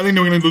bounce. I think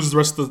New England loses the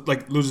rest of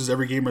the loses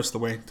every game rest of the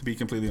way. To be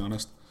completely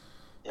honest.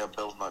 Yeah,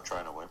 Bill's not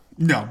trying to win.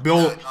 No,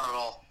 Bill. Not at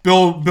all.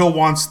 Bill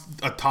wants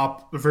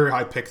a very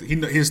high pick. He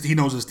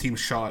knows his team's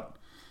shot.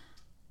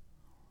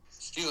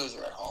 Steelers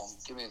are at home.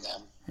 Give me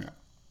them. Yeah,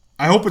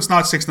 I hope it's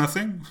not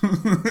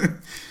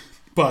 6-0.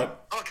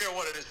 But I don't care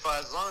what it is,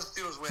 Five. As long as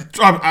Steelers win.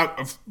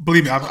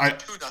 Believe me, I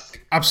 2-0.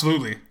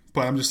 absolutely.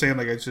 But I'm just saying,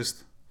 like it's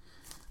just,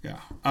 yeah.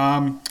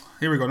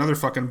 Here we go, another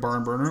fucking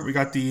barn burner. We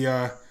got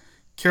the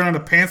Carolina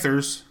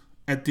Panthers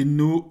at the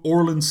New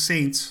Orleans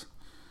Saints.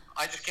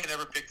 I just can't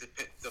ever pick the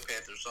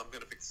Panthers, so I'm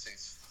gonna pick the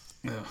Saints.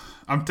 Yeah,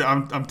 I'm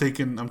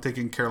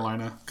taking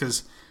Carolina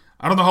because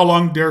I don't know how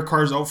long Derek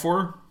Carr's out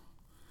for,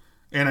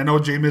 and I know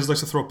Jameis likes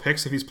to throw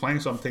picks if he's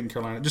playing, so I'm taking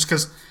Carolina just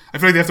because I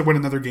feel like they have to win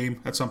another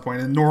game at some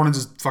point, and New Orleans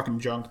is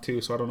fucking junk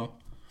too, so I don't know.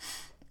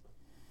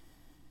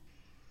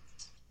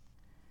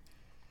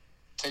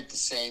 Take the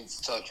Saints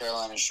until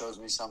Carolina shows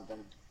me something.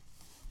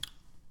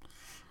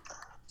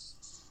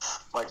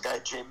 My guy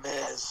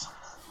Jameis.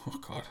 Oh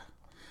God,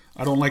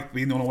 I don't like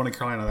being the only one in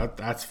Carolina.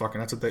 That's a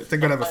thing.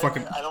 Think I'd have a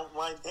fucking. I don't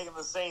mind taking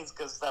the Saints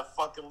because that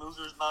fucking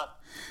loser's not.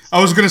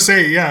 I was gonna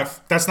say, yeah,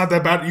 that's not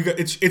that bad.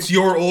 It's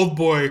your old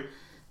boy,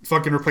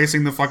 fucking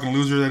replacing the fucking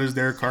loser that is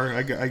Derek Carr.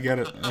 I get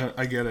it.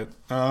 I get it.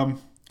 All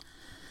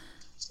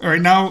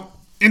right, now,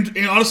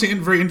 honestly,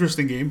 very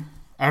interesting game.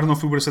 I don't know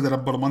if we would have said that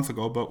about a month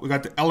ago, but we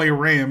got the LA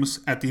Rams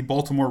at the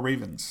Baltimore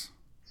Ravens.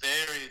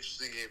 Very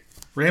interesting game.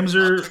 Rams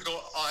are.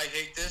 I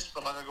hate this,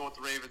 but I'm gonna go with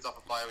the Ravens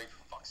off a bye week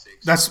for fuck's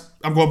sake.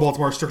 I'm going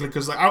Baltimore strictly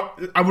because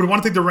I would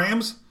want to take the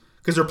Rams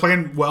because they're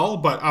playing well,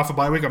 but off a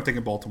bye week, I'm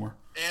taking Baltimore.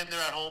 And they're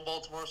at home,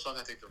 Baltimore, so I'm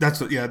gonna take the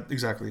That's Ravens. yeah,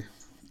 exactly.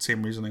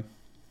 Same reasoning.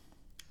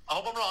 I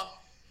hope I'm wrong.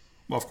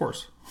 Well, of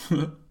course.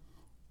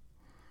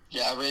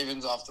 Yeah,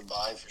 Ravens off the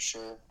bye for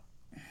sure.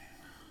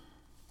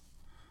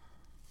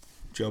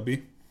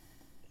 Joby.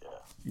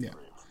 Yeah,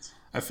 Ravens.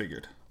 I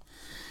figured.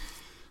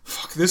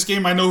 Fuck, this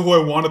game I know who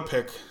I want to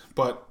pick,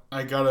 but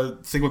I gotta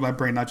think with my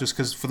brain, not just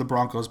because for the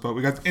Broncos, but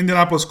we got the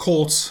Indianapolis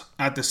Colts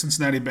at the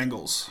Cincinnati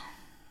Bengals.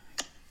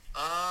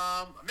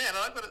 Man,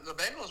 I like the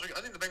Bengals.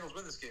 I think the Bengals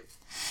win this game.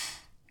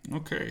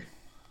 Okay.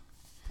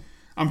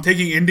 I'm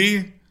taking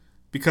Indy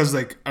because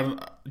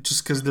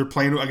just because they're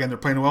playing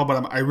well,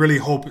 but I really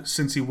hope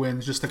Cincy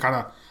wins just to kind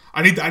of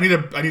I need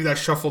that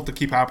shuffle to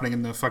keep happening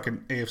in the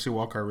fucking AFC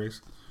wildcard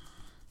race.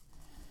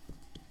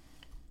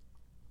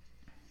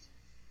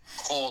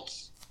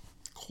 Colts.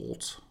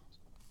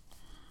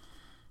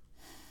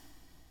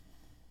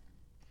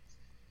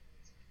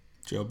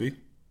 Joby.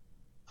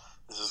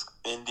 This is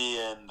Indy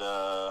and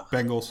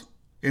Bengals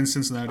in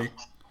Cincinnati.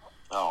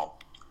 No.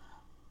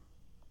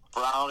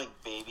 Browning,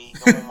 baby.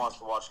 No one wants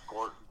to watch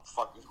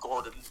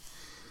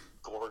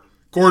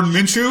Gordon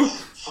Minshew?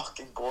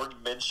 Fucking Gordon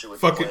Minshew in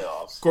Fucking the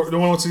playoffs. No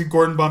one wants to see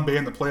Gordon Bombay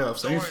in the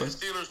playoffs. Don't worry, the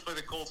Steelers play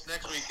the Colts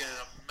next week in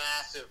a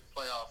massive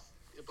playoff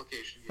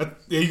implication game.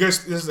 Yeah, you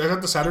guys, is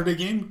that the Saturday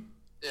game?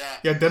 Yeah.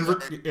 Yeah,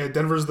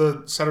 Denver's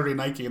the Saturday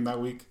night game that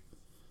week.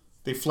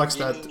 They flexed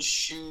that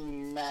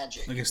Minshew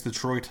magic. against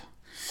Detroit.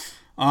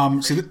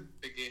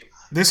 Big game.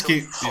 This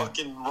game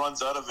fucking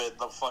runs out of it in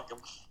the fucking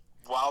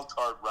wild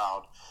card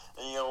round,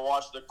 and you know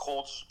watch the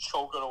Colts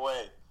choke it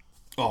away.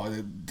 Oh,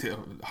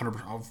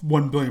 100%,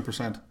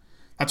 1,000,000,000%.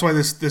 That's why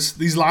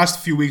these last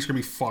few weeks are gonna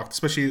be fucked,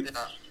 especially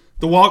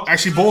the wild.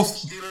 Actually, both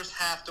Steelers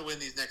have to win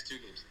these next 2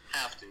 games.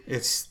 Have to.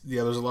 There's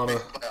a lot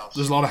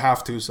of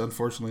have tos,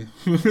 unfortunately.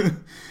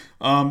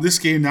 This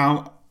game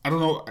now, I don't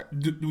know.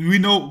 Do we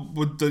know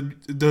with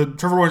the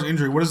Trevor Lawrence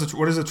injury? What is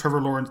the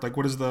Trevor Lawrence like?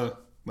 What is the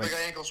like an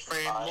ankle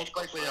sprain, most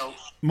likely out.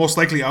 Most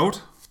likely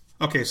out.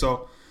 Okay,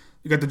 so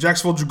you got the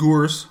Jacksonville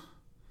Jaguars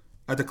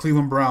at the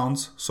Cleveland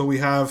Browns. So we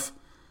have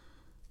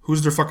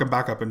who's their fucking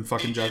backup in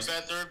fucking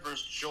Jacksonville? Beathard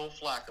versus Joe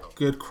Flacco.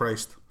 Good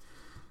Christ.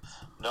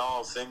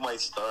 No, thing might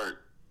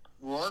start.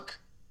 Rourke.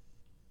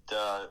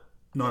 No,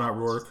 not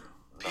Rourke.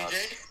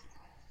 PJ.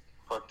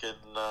 Fucking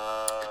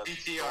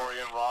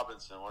Dorian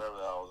Robinson, whatever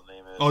the hell his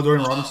name is. Oh,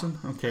 Dorian Robinson.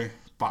 Okay,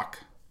 fuck.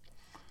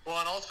 Well,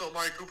 and also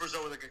Amari Cooper's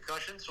out with a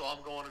concussion, so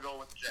I'm going to go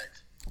with the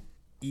Jags.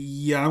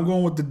 Yeah, I'm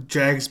going with the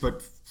Jags,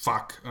 but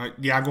fuck.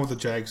 Yeah, I'm going with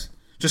the Jags.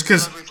 Just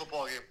because.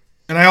 Football game.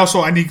 And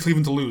I need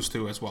Cleveland to lose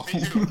too, as well.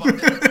 Me too. Fuck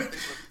that.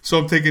 So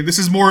I'm taking. This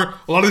is more.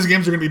 A lot of these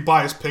games are going to be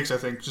biased picks, I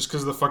think, just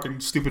because of the fucking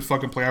stupid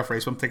fucking playoff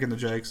race. So I'm taking the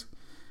Jags.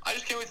 I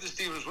just can't wait till the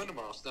Steelers win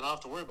tomorrow, so then I don't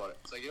have to worry about it.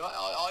 It's like, you know,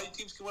 all your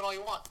teams can win all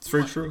you want. It's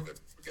very true. We're good.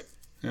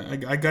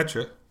 Yeah, I got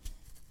you.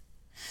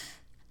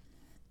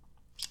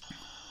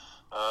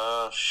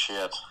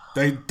 Shit.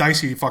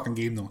 Dicey fucking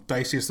game though.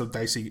 Diciest of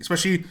dicey,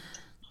 especially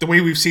the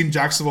way we've seen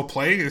Jacksonville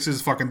play. This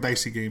is a fucking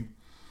dicey game.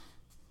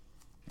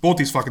 Both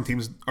these fucking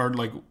teams are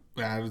like,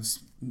 I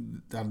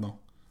don't know.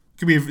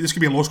 This could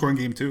be a low scoring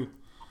game too.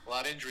 A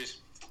lot of injuries.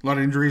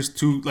 I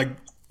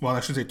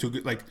should say two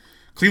good. Like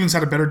Cleveland's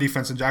had a better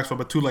defense than Jacksonville,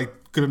 but two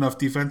like good enough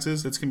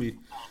defenses. It's gonna be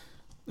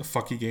a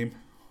fucky game.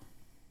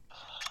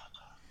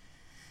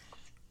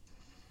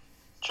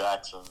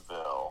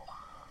 Jacksonville.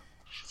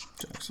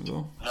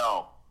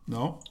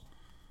 No.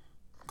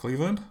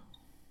 Cleveland.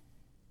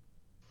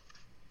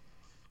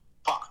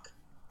 Fuck.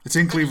 It's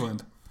in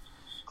Cleveland.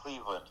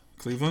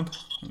 Cleveland.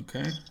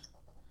 Okay.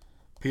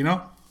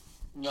 Pino.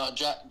 No,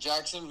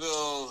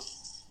 Jacksonville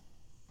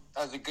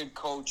has a good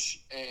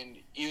coach, and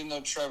even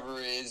though Trevor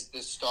is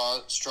the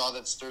straw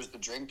that stirs the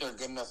drink, they're a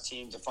good enough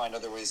team to find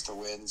other ways to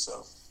win.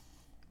 So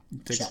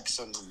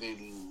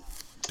Jacksonville.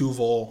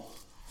 Duval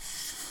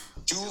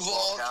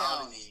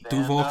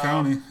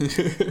County.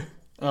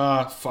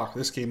 Fuck.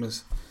 This game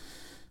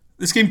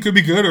could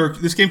be good, or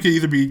this game could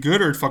either be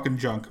good or fucking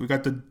junk. We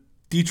got the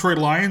Detroit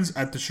Lions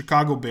at the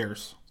Chicago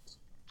Bears.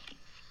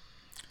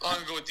 I'm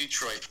going to go with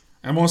Detroit.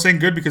 I'm only saying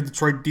good because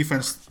Detroit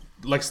defense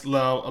likes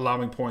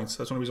allowing points.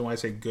 That's the only reason why I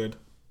say good.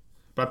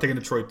 But I'm taking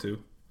Detroit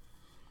too.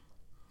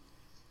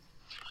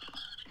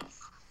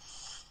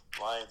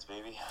 Lions,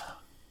 baby.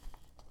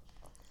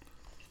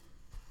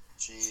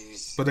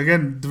 Jeez. But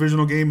again,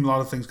 divisional game, a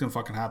lot of things can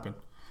fucking happen.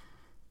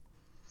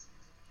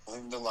 I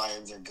think the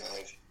Lions are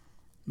good.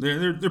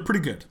 They're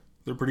pretty good.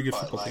 They're a pretty good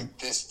football team.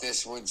 This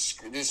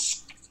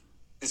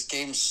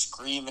game's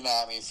screaming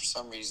at me for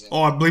some reason.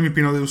 Oh, I blame you,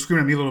 Pino. They were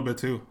screaming at me a little bit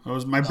too.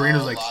 My brain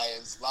was like,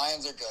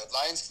 Lions are good.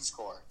 Lions can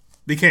score.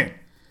 They can.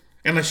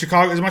 And like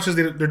Chicago, as much as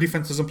their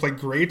defense doesn't play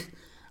great,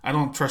 I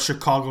don't trust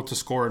Chicago to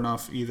score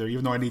enough either.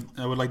 Even though I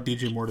would like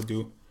DJ Moore to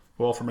do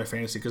well for my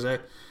fantasy because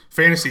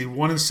fantasy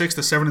 1-6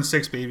 to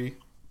 7-6, baby.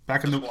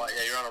 Back in the. Yeah,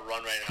 you're on a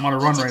run right I'm now. on a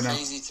run right now.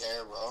 Crazy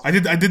tear, bro. I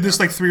did this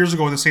like 3 years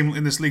ago in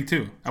this league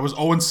too. I was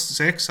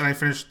 0-6 and I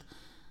finished.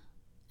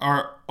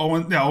 Or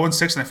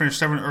 0-6 and I finished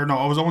 7. Or no,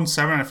 I was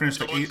 0-7 and I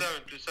finished like 8.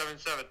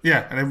 7-7.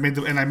 Yeah, and I made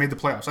the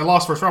playoffs. I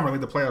lost first round, but I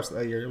made the playoffs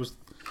that year. It was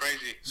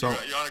crazy. So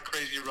you're on a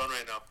crazy run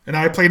right now. And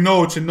I played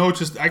Noach, and Noach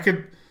just I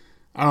don't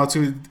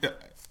know.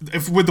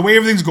 If with the way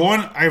everything's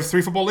going, I have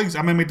 3 football leagues.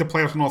 I'm gonna make the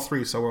playoffs in all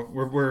 3. So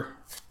we're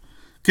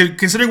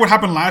considering what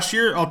happened last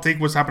year. I'll take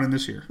what's happening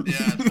this year. Yeah,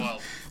 it's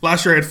wild.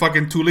 Last year I had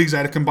fucking 2 leagues. I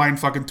had to combine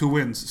fucking 2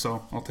 wins.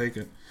 So I'll take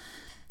it.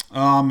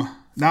 Now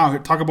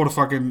talk about a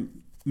fucking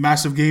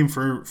massive game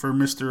for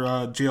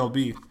Mr.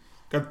 JLB.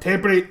 Got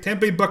Tampa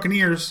Bay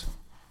Buccaneers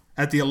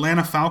at the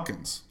Atlanta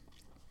Falcons.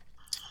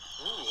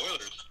 Ooh,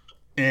 Oilers.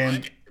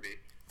 And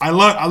I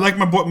like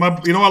my boy.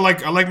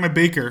 I like my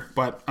Baker,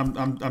 but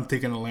I'm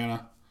taking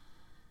Atlanta.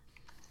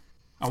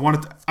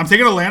 I'm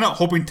taking Atlanta,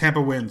 hoping Tampa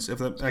wins. I'm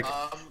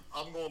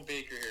going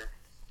Baker here.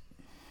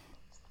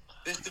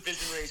 This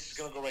division race is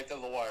gonna go right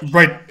down the wire.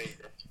 Right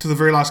to the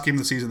very last game of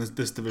the season.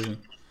 This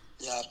division.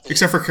 Yeah. Baker.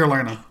 Except for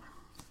Carolina,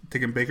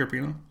 taking Baker,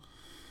 Pino.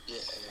 Yeah.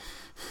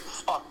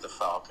 Fuck the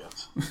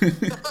Falcons.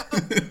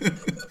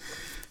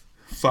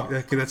 Fuck.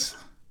 Okay,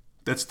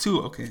 that's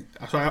 2. Okay,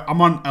 so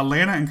I'm on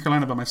Atlanta and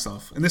Carolina by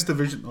myself in this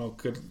division. Oh,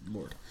 good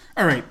lord!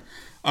 All right,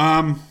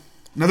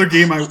 another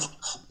game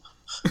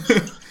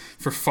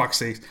for fuck's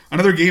sake,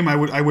 another game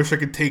I wish I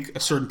could take a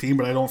certain team,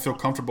 but I don't feel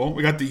comfortable.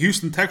 We got the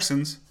Houston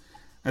Texans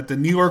at the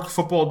New York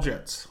Football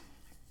Jets.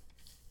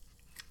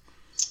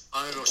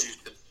 I'm gonna go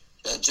Houston.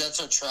 Yeah,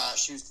 Jets are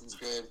trash. Houston's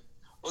good.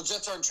 Well,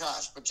 Jets aren't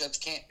trash, but Jets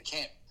can't.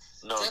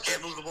 No, Jets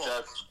can't move the ball.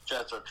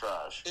 Jets are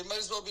trash. It might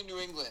as well be New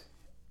England.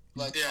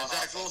 Zach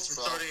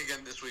Wilson starting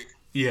again this week.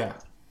 Yeah.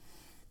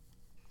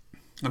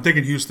 I'm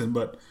taking Houston,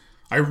 but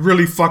I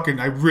really hope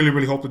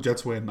the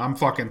Jets win.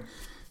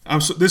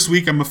 This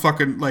week I'm a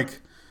fucking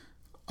like,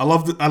 I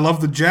love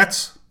the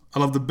Jets. I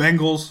love the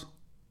Bengals.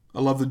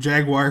 I love the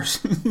Jaguars.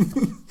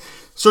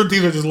 Certain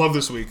teams I just love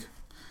this week.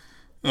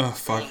 Oh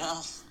fuck!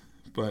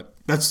 But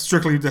that's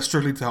strictly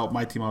to help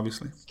my team,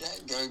 obviously. Yeah,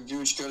 gotta do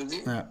what you gotta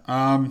do.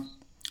 Yeah.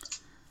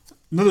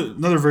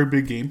 Another very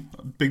big game,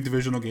 a big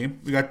divisional game.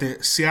 We got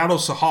the Seattle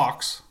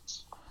Seahawks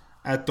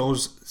at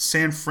those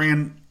San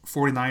Fran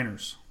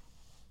 49ers.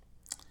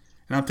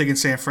 And I'm taking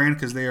San Fran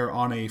because they are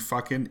on a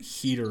fucking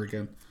heater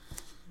again.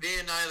 They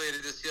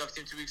annihilated the Seahawks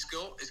team 2 weeks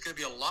ago. It's going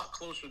to be a lot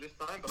closer this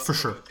time, but For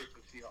sure. going to take the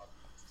Seahawks.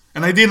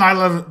 And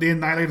they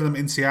annihilated them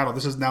in Seattle.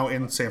 This is now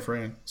in San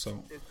Fran.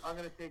 So I'm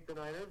going to take the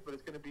Niners, but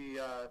it's going to be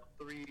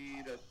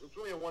it's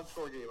really a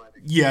one-score game, I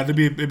think. yeah, it'd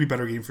be a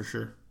better game for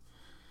sure.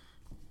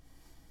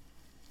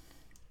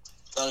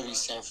 Gotta be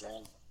San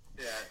Fran.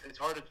 Yeah, it's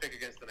hard to pick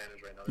against the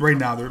Niners right now. Right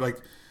now,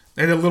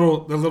 they had a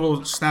little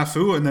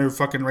snafu, and they're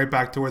fucking right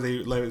back to where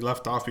they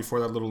left off before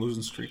that little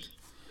losing streak.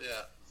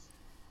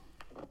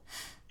 Yeah.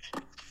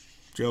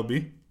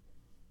 JLB?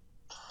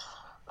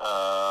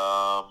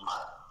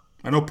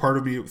 I know part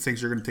of me thinks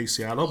you're going to take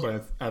Seattle,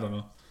 but I don't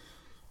know.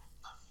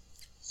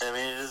 I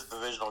mean, it is a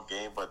divisional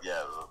game, but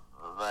yeah,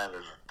 the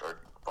Niners are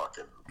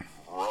fucking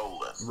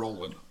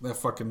rolling.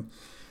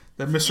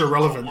 That Mr.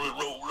 Relevant.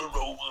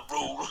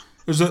 Rolling.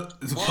 There's a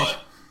What?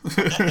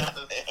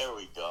 There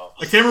we go.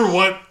 I can't remember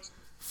what.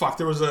 Fuck,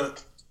 there was a.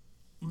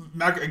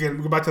 Again,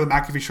 we go back to the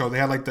McAfee show. They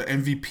had like the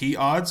MVP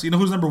odds. You know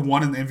who's number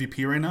one in the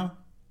MVP right now?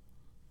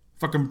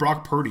 Fucking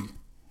Brock Purdy.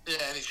 Yeah,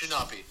 and he should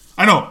not be.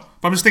 I know,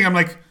 but I'm just thinking. I'm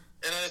like,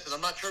 And listen,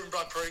 I'm not sure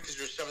Brock Purdy because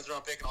you're a 7th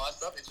round pick and all that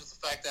stuff. It's just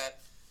the fact that,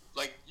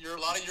 like, a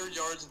lot of your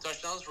yards and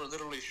touchdowns were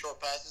literally short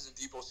passes and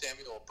Debo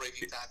Samuel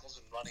breaking tackles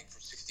and running for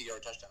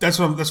 60-yard touchdowns. that's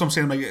what I'm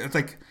saying. Like, it's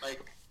like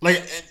and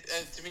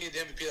to me, the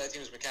MVP of that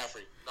team is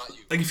McCaffrey, not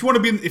you. Like if you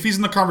want to if he's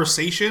in the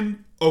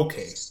conversation,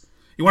 okay.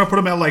 You want to put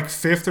him at like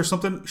 5th or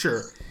something,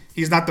 sure.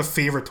 He's not the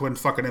favorite to win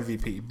fucking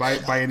MVP by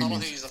any I don't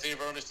means. think he's the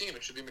favorite on his team.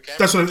 It should be McCaffrey.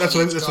 That's what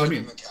I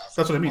mean. McCaffrey.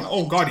 That's what I mean.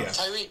 Oh god, yeah.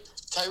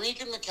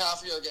 Tyreek and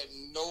McCaffrey are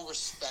getting no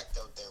respect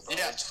out there, bro.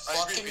 Yeah, It's I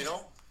agree, fucking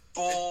Pino.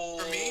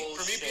 For me,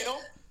 Pino,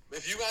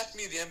 if you ask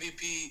me the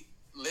MVP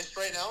list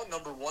right now,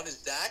 number 1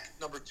 is Dak,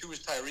 number 2 is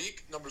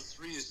Tyreek, number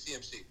 3 is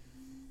CMC.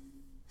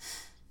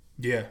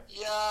 Yeah.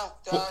 Yeah,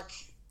 Dak.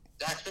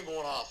 Dak's been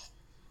going off.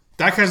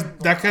 Dak has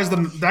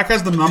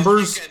the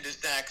numbers. This weekend is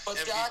Dak's But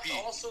MVP. Dak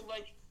also,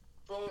 like,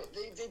 bro,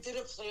 they did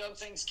a play on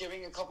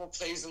Thanksgiving, a couple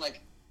plays, and, like,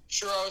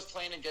 sure, I was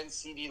playing against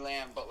CD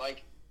Lamb, but,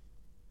 like,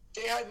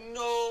 they had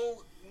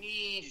no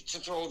need to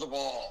throw the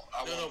ball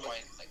at one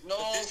point. Like, no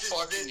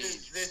fucking need.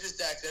 This is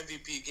Dak's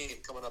MVP game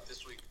coming up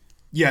this week.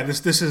 Yeah,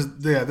 this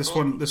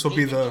will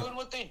be the doing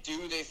what they do.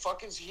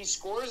 He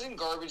scores in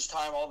garbage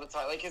time all the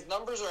time. Like, his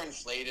numbers are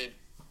inflated.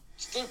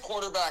 He's a good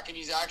quarterback, and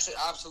he's actually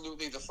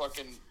absolutely the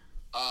fucking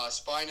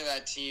spine of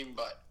that team.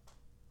 But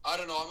I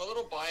don't know. I'm a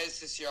little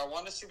biased this year. I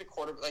want to see the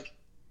quarterback, like,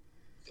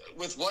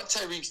 with what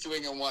Tyreek's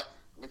doing and what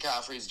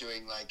McCaffrey's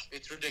doing. Like,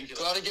 it's ridiculous.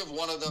 Got to give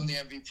one of them the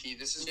MVP.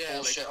 This is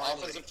bullshit. Like,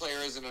 offensive player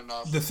isn't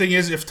enough. The thing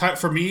is, if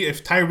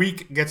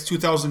Tyreek gets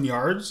 2,000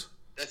 yards,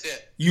 that's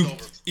it.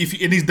 If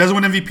he doesn't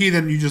win MVP,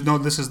 then you just know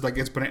this is like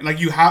it's been like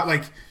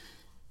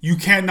you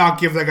can't not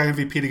give that guy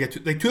MVP to get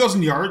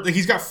 2,000 yards. Like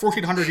he's got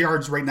 1,400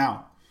 yards right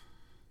now.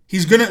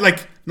 He's gonna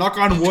like knock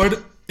on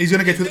wood. He's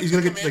gonna get. He's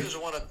gonna get. Commanders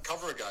want to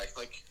cover a guy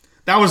like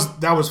that was.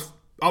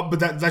 But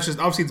that's just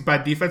obviously it's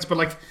bad defense. But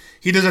like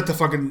he does that to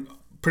fucking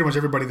pretty much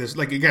everybody. This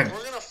like again.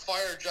 We're gonna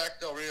fire Jack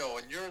Del Rio,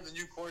 and you're the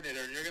new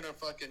coordinator, and you're gonna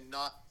fucking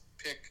not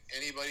pick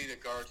anybody to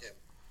guard him.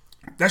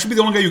 That should be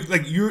the only guy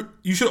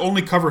you should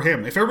only cover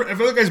him. If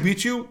other guys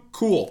beat you,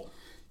 cool.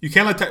 You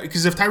can't let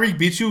because if Tyreek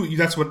beats you,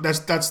 that's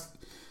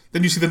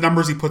then you see the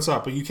numbers he puts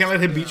up, but you can't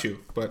let him beat you.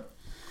 But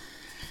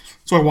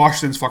that's why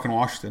Washington's fucking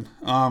Washington.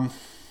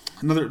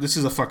 This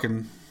is a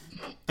fucking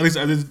at least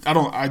a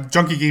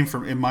junky game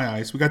in my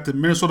eyes. We got the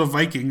Minnesota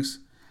Vikings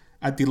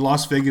at the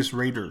Las Vegas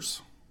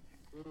Raiders.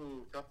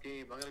 Ooh, tough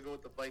game. I'm gonna go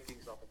with the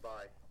Vikings off the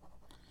bye.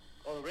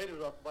 Oh, the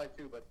Raiders off the bye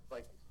too, but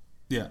Vikings.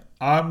 Yeah,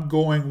 I'm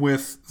going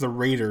with the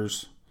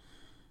Raiders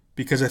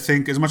because I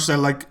think as much as I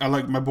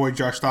like my boy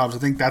Josh Dobbs, I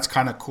think that's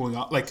kind of cooling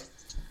off. Like,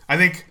 I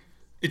think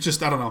it's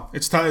just I don't know.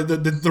 It's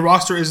the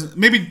roster is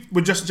maybe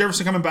with Justin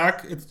Jefferson coming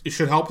back, it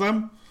should help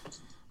them.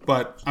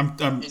 But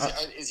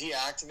is he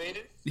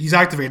activated? He's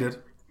activated,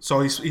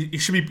 so he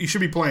should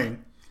be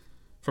playing.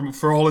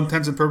 For all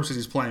intents and purposes,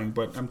 he's playing.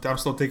 But I'm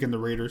still taking the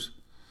Raiders,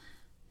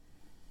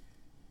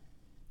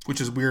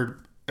 which is weird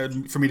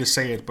for me to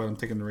say it, but I'm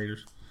taking the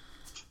Raiders.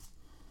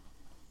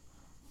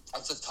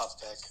 That's a tough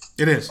pick.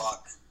 It is.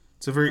 Fuck.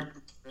 It's a very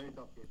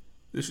tough game.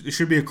 It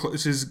should be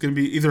this is going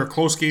to be either a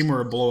close game or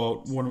a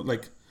blowout.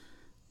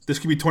 This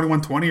could be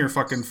 21-20 or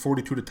fucking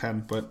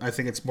 42-10, but I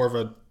think it's more of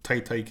a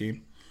tight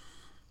game.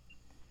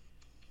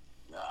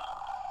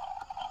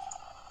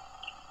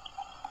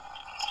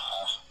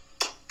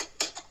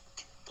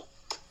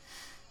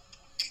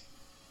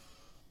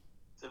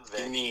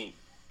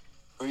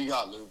 Who you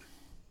got, Luke?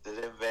 Is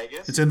it in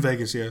Vegas? It's in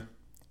Vegas, yeah.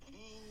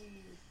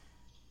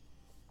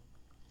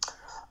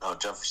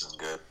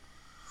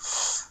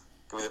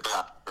 Give me the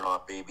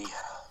Pasternaut, baby.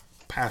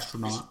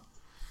 Pasternaut.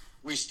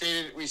 We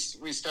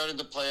started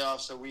the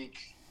playoffs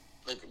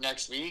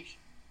next week,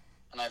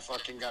 and I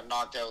fucking got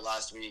knocked out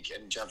last week,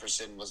 and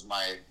Jefferson was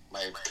my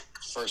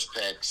first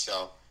pick,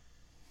 so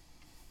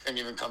couldn't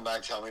even come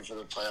back to help me for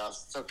the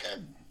playoffs. It's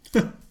okay.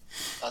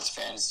 That's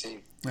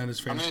fantasy. That is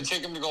fantasy. I'm going to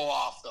take him to go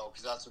off, though,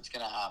 because that's what's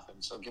going to happen.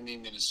 So give me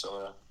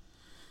Minnesota.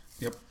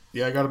 Yep.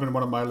 Yeah, I got him in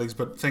one of my leagues,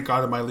 but thank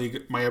God in my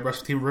league, my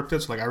rest team ripped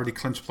it, so I already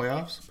clinched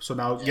playoffs. So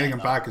now getting him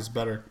back is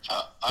better.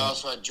 I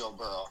also had Joe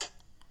Burrow.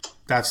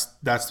 That's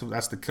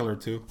the killer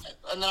too.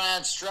 And then I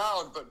had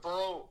Stroud, but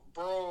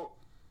Burrow,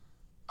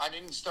 I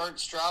didn't start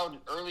Stroud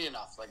early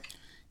enough.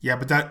 Yeah,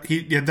 but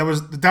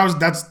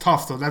that's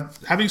tough though. That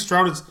having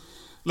Stroud is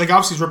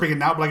obviously he's ripping it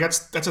now, but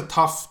that's a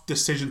tough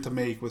decision to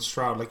make with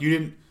Stroud. You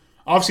didn't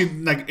obviously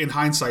in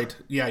hindsight,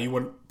 yeah, you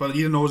wouldn't, but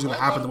you didn't know it was going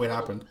to happen the way it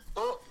happened.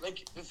 Burrow,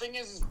 the thing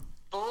is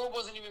Burrow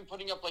wasn't even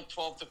putting up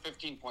 12 to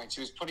 15 points.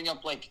 He was putting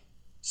up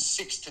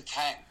 6 to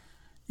 10.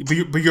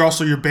 But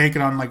you're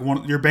banking on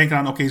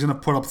okay, he's gonna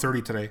put up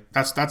 30 today.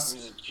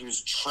 He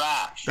was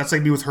trash. That's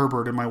like me with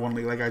Herbert in my one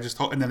league.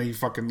 And then he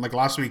fucking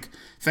last week.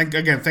 Thank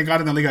God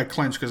in the league I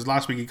clinched because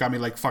last week he got me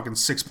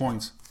 6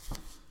 points.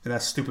 And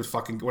that stupid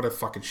what a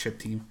fucking shit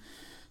team.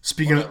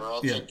 Speaking of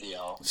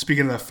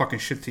that fucking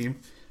shit team,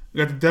 we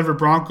got the Denver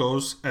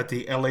Broncos at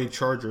the LA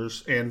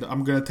Chargers, and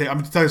I'm gonna tell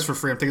you this for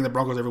free. I'm taking the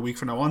Broncos every week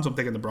from now on, so I'm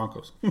taking the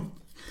Broncos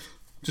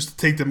just to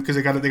take them because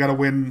they got to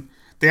win.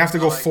 They have to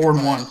go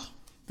 4-1.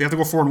 They have to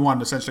go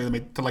 4-1 essentially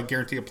to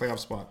guarantee a playoff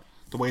spot.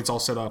 The way it's all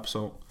set up,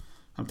 so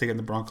I'm taking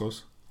the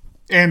Broncos.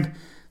 And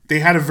they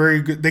had a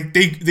very good. They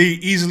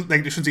easily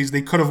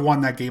they could have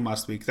won that game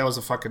last week. That was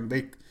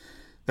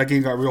that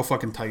game got real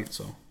fucking tight.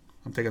 So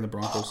I'm taking the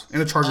Broncos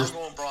and the Chargers. I'm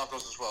going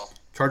Broncos as well.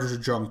 Chargers are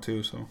junk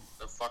too, so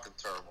they're fucking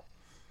terrible.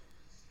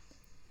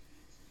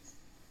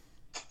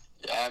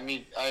 Yeah, I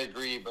mean I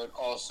agree, but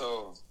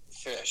also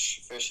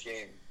fish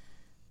game.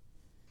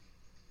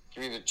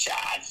 Give me the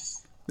Chargers.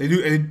 They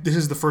do. This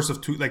is the first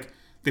of two.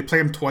 They play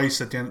them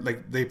twice at the end.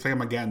 They play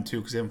them again too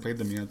because they haven't played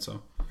them yet.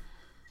 So,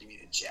 give me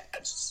the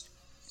Jets.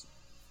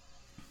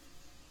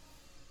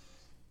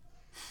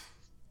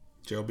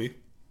 JLB.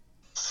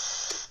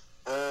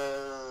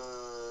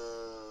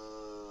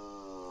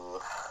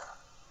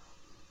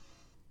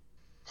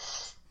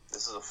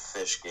 This is a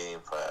fish game,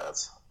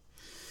 Pads.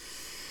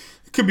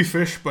 It could be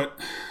fish, but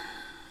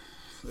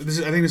I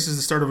think this is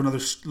the start of another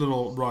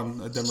little run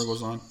that Denver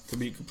goes on. To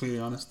be completely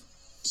honest.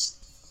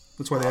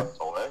 That's why they had.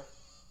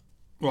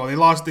 Well, they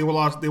lost. They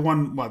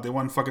won what? They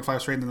won fucking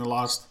 5 straight, and then they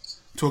lost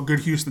to a good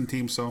Houston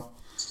team. So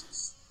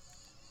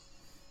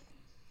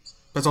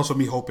that's also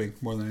me hoping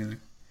more than anything.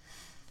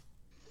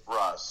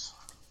 Russ.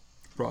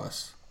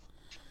 That's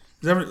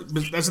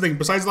the thing.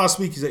 Besides last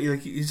week,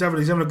 he's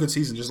having a good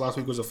season. Just last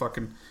week was a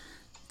fucking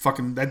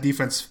that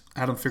defense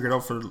had him figured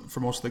out for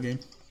most of the game.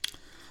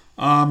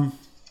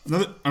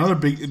 Another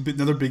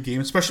big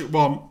game, especially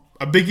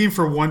a big game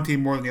for one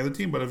team more than the other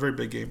team, but a very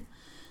big game.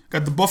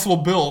 Got the Buffalo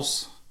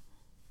Bills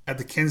at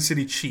the Kansas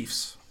City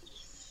Chiefs.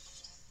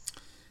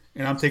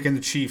 And I'm taking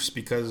the Chiefs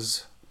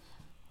because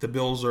the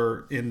Bills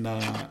are in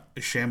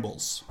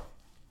shambles.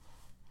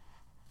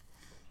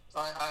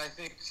 I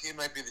think it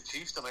might be the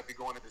Chiefs that might be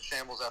going into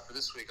shambles after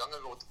this week. I'm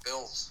going to go with the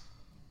Bills.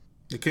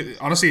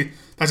 Honestly,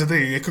 that's the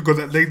thing. It could go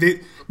that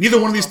neither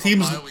one of these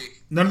teams.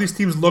 None of these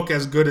teams look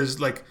as good as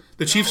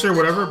the Chiefs or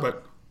whatever,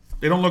 but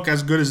they don't look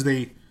as good as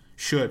they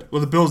should. Well,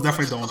 the Bills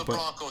definitely don't. The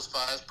Broncos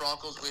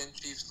win,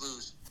 Chiefs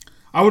lose.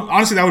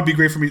 That would be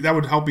great for me. That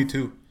would help me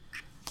too.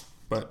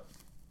 But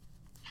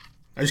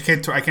I just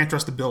can't. I can't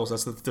trust the Bills.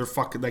 They're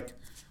fucking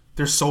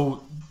they're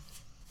so.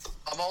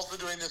 I'm also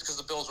doing this because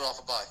the Bills are off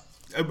a bye.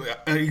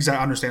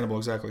 Exactly, understandable.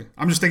 Exactly.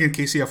 I'm just thinking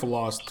KCF will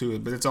loss too,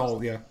 but it's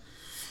all yeah.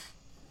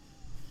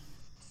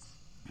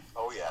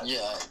 Oh yeah.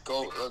 Yeah,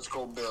 go. Let's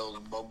go Bills.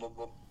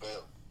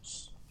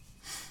 Bills.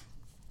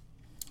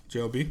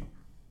 JLB.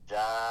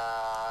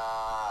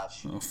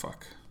 Josh. Oh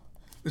fuck.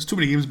 There's too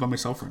many games by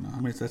myself right now.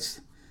 I mean that's.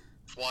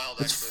 It's wild.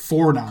 It's actually.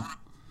 4 now.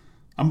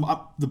 I'm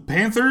the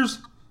Panthers.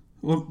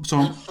 Well, so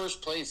You're in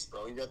first place,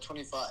 bro. You got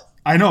 25.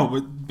 I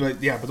know,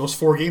 but those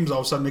 4 games all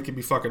of a sudden they can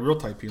be fucking real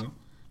tight, you know.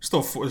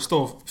 Still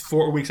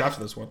 4 weeks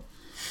after this one.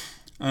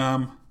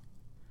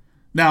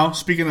 Now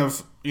speaking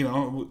of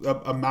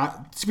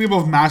speaking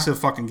of massive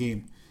fucking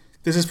game,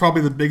 this is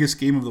probably the biggest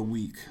game of the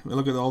week. I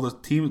look at all the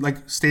teams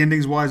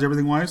standings wise,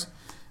 everything wise.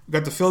 We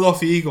got the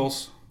Philadelphia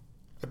Eagles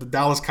at the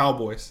Dallas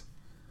Cowboys.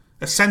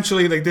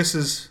 Essentially, this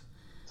is.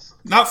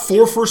 Not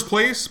for first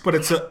place, but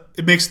it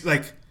makes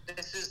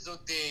This is the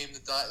game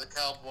the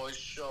Cowboys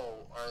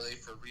show. Are they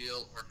for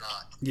real or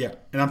not? Yeah,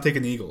 and I'm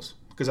taking the Eagles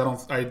because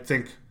I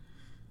think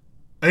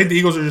the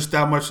Eagles are just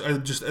that much.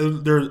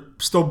 They're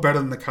still better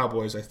than the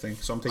Cowboys. I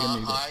think so. I'm taking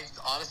the Eagles.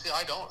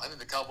 I don't. I think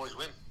the Cowboys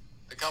win.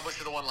 The Cowboys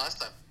should have won last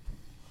time.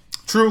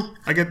 True.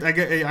 I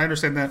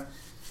understand that,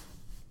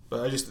 but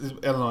I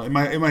don't know. In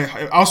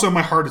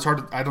my heart, it's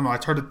hard. I don't know.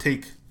 It's hard to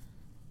take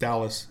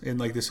Dallas in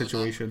this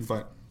situation,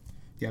 but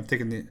yeah, I'm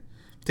taking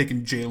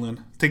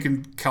Jalen,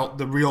 taking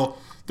the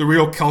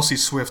real Kelsey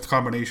Swift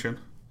combination.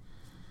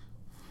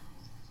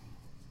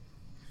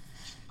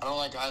 I don't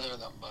like either of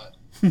them, but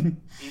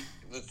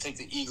let's take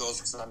the Eagles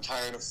because I'm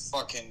tired of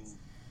fucking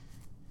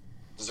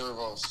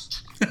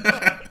Zervos.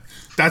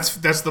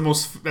 That's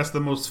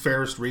the most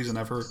fairest reason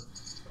I've heard.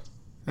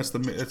 That's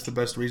the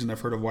best reason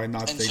I've heard of why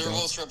not And take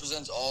Zervos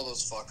represents all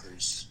those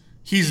fuckers.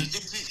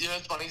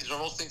 It's funny.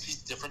 Zervos thinks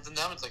he's different than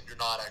them. It's like you're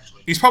not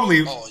actually. He's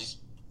probably He's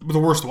the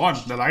worst one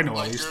that I know.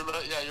 like At least.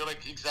 you're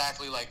like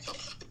exactly like them.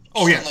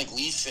 Oh yeah. like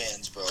Leaf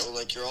fans, bro.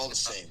 Like you're all the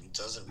same. It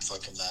doesn't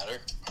fucking matter.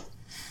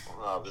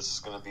 No, this is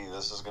gonna be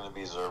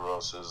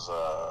Zervos's.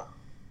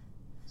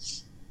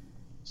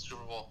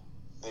 Super Bowl.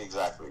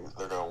 Exactly.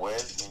 They're gonna win.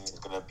 He's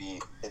gonna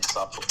be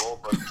insufferable,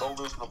 but they'll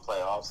lose in the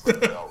playoffs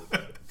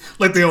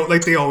like they always do.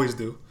 like they always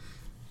do.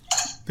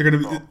 They're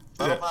gonna be.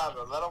 Let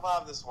them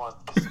have this one.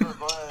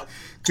 Go ahead.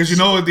 Because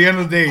at the end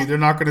of the day, they're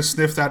not gonna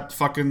sniff that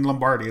fucking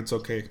Lombardi. It's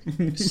okay.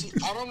 See,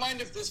 I don't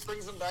mind if this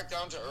brings them back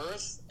down to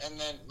earth, and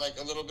then like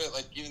a little bit,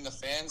 like even the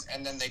fans,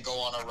 and then they go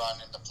on a run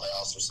in the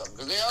playoffs or something.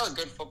 Because they are a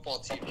good football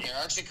team. They're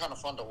actually kind of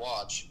fun to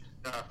watch.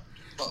 Yeah.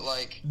 But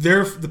like,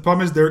 The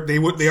problem is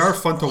they are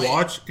fun to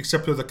watch,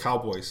 except they're the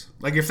Cowboys.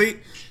 Like if they,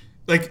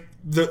 like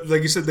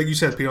you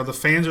said, Pino, the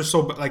fans are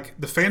so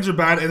the fans are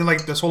bad, and then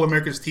like this whole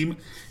America's team.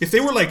 If they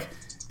were like,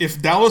 if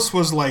Dallas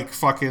was like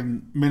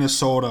fucking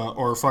Minnesota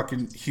or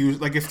fucking Hughes,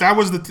 like if that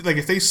was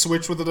if they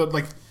switched with it,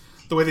 like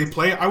the way they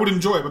play, I would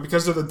enjoy it. But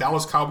because they're the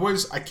Dallas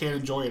Cowboys, I can't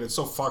enjoy it. It's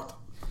so fucked.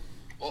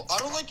 well, I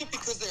don't like it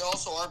because they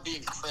also are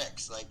being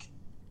pricks. Like,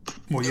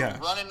 Well, they're yeah.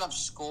 running up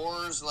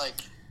scores. Like,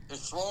 they're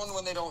throwing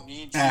when they don't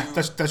need to.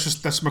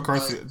 That's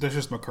McCarthy. Like, that's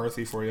just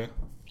McCarthy for you.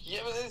 Yeah,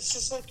 but it's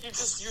just like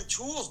your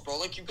tools, bro.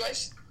 Like, you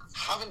guys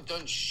haven't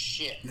done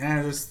shit.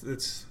 Yeah,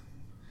 it's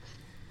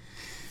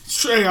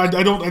true. I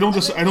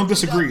don't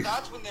disagree.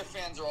 That's when their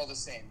fans are all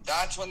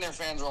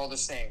the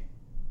same.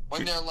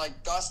 When they're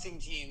like dusting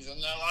teams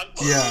and they're like,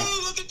 oh,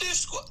 Yeah. look at this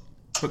squad.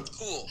 But-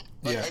 Cool.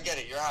 Like, Yeah. I get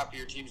it. You're happy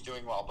your team's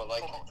doing well, but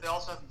like, They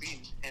also haven't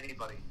beaten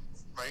anybody,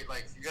 right?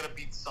 Like you got to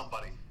beat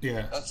somebody.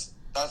 Yeah.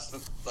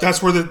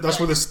 that's where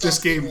this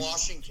dusting game.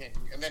 Washington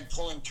and then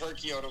pulling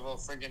turkey out of a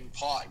friggin'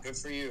 pot. Good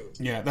for you.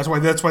 Yeah, that's why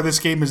this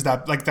game is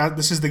that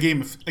This is the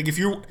game. If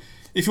you want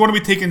to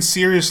be taken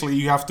seriously,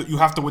 you have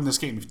to win this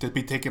game. To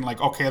be taken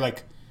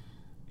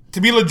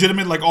to be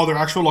legitimate, they're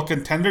actual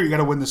contender, you got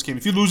to win this game.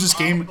 If you lose this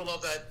game, I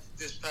love that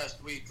this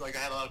past week. Like I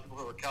had a lot of people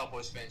who were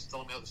Cowboys fans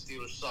telling me how the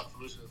Steelers suck for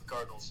losing to the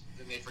Cardinals.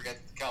 Then they forget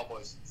that the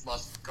Cowboys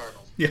lost to the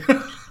Cardinals.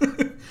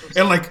 yeah,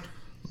 and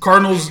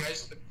Cardinals. Hey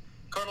guys, the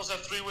Cardinals have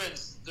 3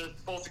 wins. They're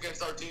both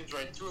against our teams,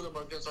 right? 2 of them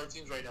are against our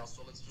teams right now.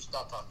 So let's just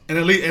stop talking. And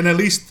at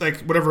least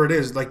whatever it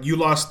is, you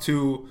lost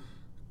to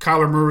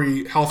Kyler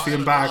Murray healthy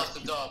and back,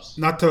 Lost to Dobbs.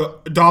 not to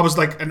Dobbs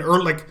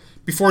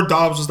before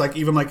Dobbs was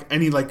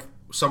any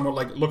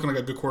somewhat looking like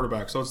a good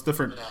quarterback. So it's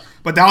different. Yeah.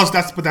 But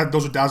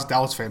those are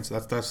Dallas fans.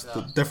 That's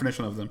the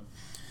definition of them.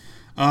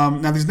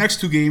 Now these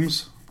next 2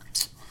 games,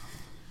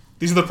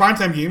 these are the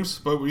primetime games,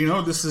 but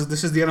this is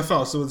the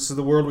NFL, so this is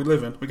the world we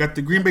live in. We got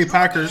the Green Bay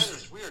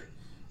Packers. Weird.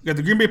 We got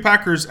the Green Bay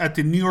Packers at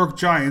the New York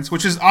Giants,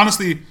 which is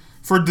honestly,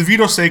 for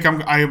DeVito's sake, I'm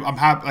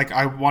happy.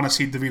 I want to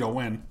see DeVito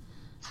win,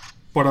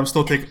 but I'm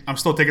still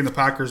taking the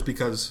Packers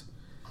because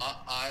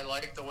I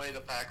like the way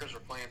the Packers are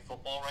playing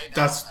football right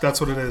now. that's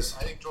what it is.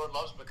 I think Jordan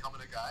Love's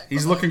becoming a guy.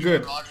 He's But looking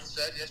good. Rodgers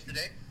said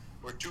yesterday,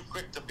 we're too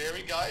quick to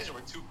bury guys or we're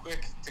too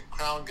quick to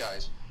crown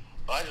guys.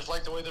 But I just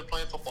like the way they're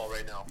playing football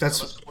right now. So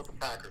let's go with the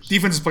Packers.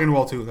 Defense is playing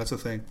well too. That's the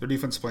thing. Their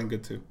defense is playing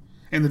good too.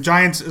 And the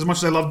Giants, as much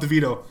as I love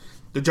DeVito,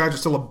 the Giants are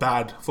still a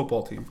bad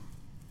football team.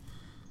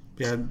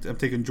 Yeah, I'm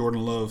taking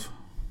Jordan Love.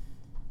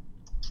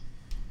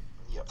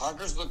 Yeah,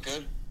 Packers look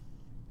good.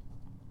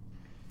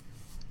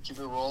 Keep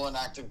it rolling,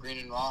 active Green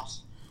and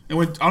Ross.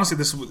 And honestly,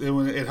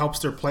 it helps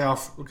their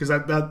playoff because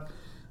that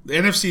the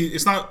NFC,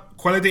 it's not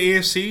quite like the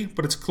AFC,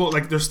 but it's close.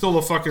 There's still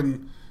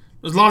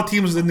there's a lot of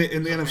teams in the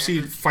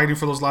NFC fighting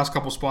for those last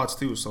couple spots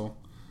too. So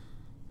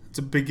it's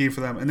a big game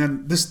for them. And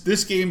then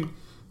this game,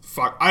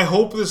 I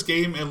hope this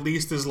game at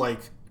least is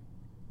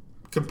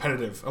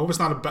competitive. I hope it's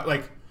not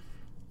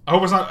I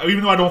hope it's not,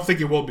 even though I don't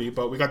think it will be.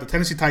 But we got the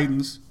Tennessee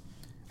Titans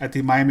at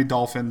the Miami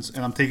Dolphins,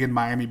 and I'm taking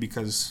Miami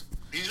because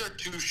These are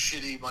 2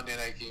 shitty Monday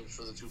night games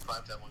for the 2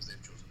 primetime ones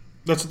they've chosen.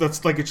 that's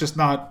it's just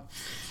not.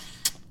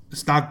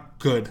 It's not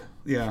good.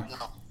 Yeah.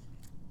 No.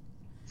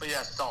 But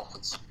yes,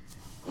 Dolphins.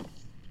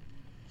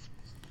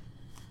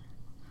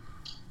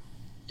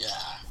 Yeah.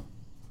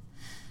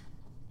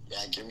 Yeah,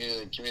 give me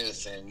the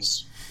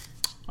thins.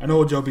 I know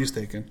what Joe B's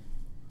taking.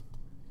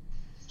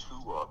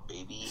 Tua,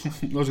 baby.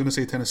 I was going to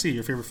say Tennessee,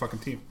 your favorite fucking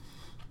team.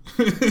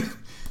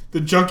 The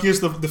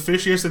junkiest, the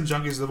fishiest and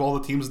junkiest of all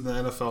the teams in the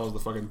NFL is the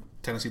fucking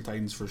Tennessee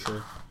Titans for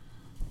sure.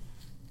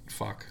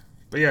 Fuck.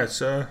 But yeah,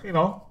 it's it's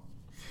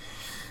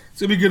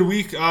gonna be a good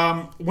week.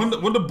 When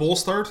the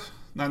Bulls start?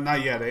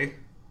 Not yet, eh?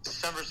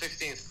 December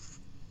 16th.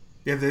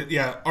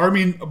 Yeah,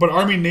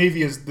 Army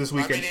Navy is this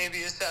weekend. Army Navy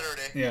is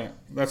Saturday. Yeah,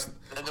 that's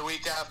And the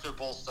week after,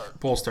 Bulls start.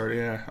 Bulls start.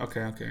 Yeah,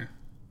 okay.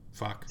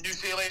 Fuck.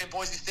 UCLA and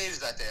Boise State is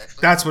that day,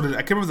 actually. That's what it is. I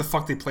can't remember the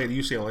fuck they played at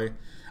UCLA.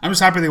 I'm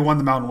just happy they won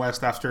the Mountain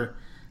West after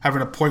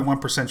having a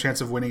 0.1%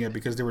 chance of winning it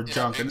because they were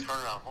junk. Big And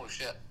turnaround. Holy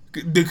shit.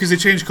 because they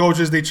changed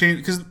coaches. They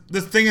changed because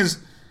the thing is,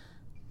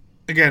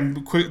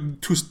 again, quick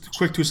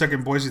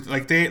 2-second boys.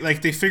 Like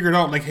they figured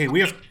out like, hey, we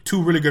have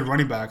two really good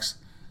running backs.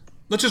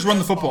 Let's just run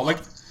the football. Like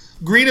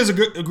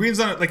Green's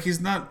not like he's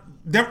not.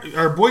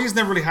 Our Boise's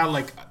never really had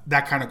like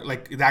that kind of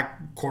like that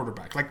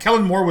quarterback. Like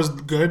Kellen Moore was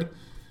good,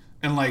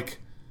 and like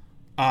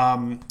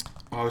I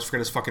always forget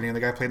his fucking name. The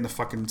guy played in the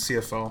fucking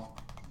CFL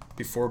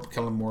before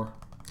Kellen Moore.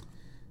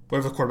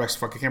 Whatever the quarterback's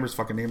fucking, I can't remember his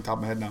fucking name top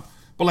of my head now.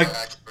 But like,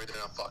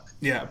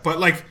 yeah, but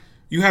like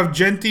you have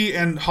Genty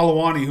and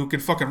Halawani who can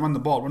fucking run the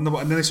ball, and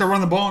then they start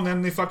running the ball, and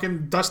then they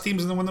fucking dust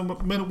teams and then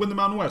win the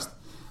Mountain West.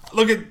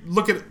 Look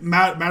at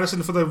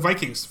Madison for the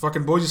Vikings,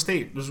 fucking Boise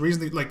State. There's a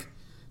reason they like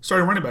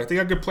starting running back. They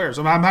got good players.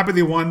 I'm happy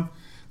they won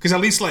because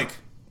at least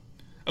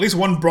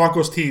one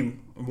Broncos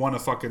team won a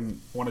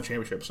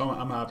championship. So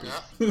I'm happy.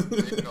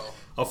 Yeah,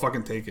 I'll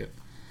fucking take it.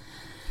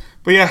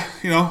 But yeah,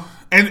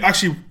 and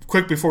actually,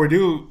 quick before we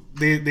do,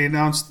 they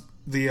announced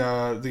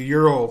the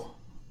Euro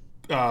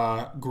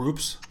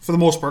groups for the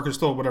most part. Cause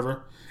still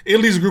whatever.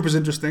 Italy's group is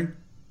interesting.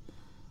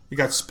 We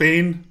got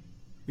Spain,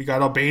 we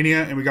got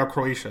Albania, and we got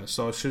Croatia.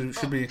 So it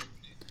should be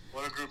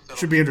what a group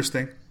should be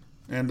interesting.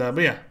 And but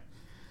yeah,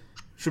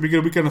 should be a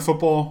good weekend of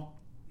football.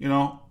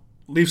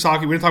 Leafs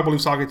hockey. We didn't talk about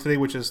Leafs hockey today,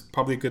 which is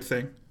probably a good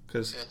thing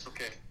because it's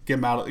okay.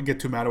 Get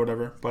too mad or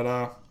whatever.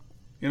 But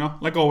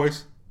like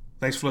always,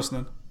 thanks for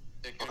listening.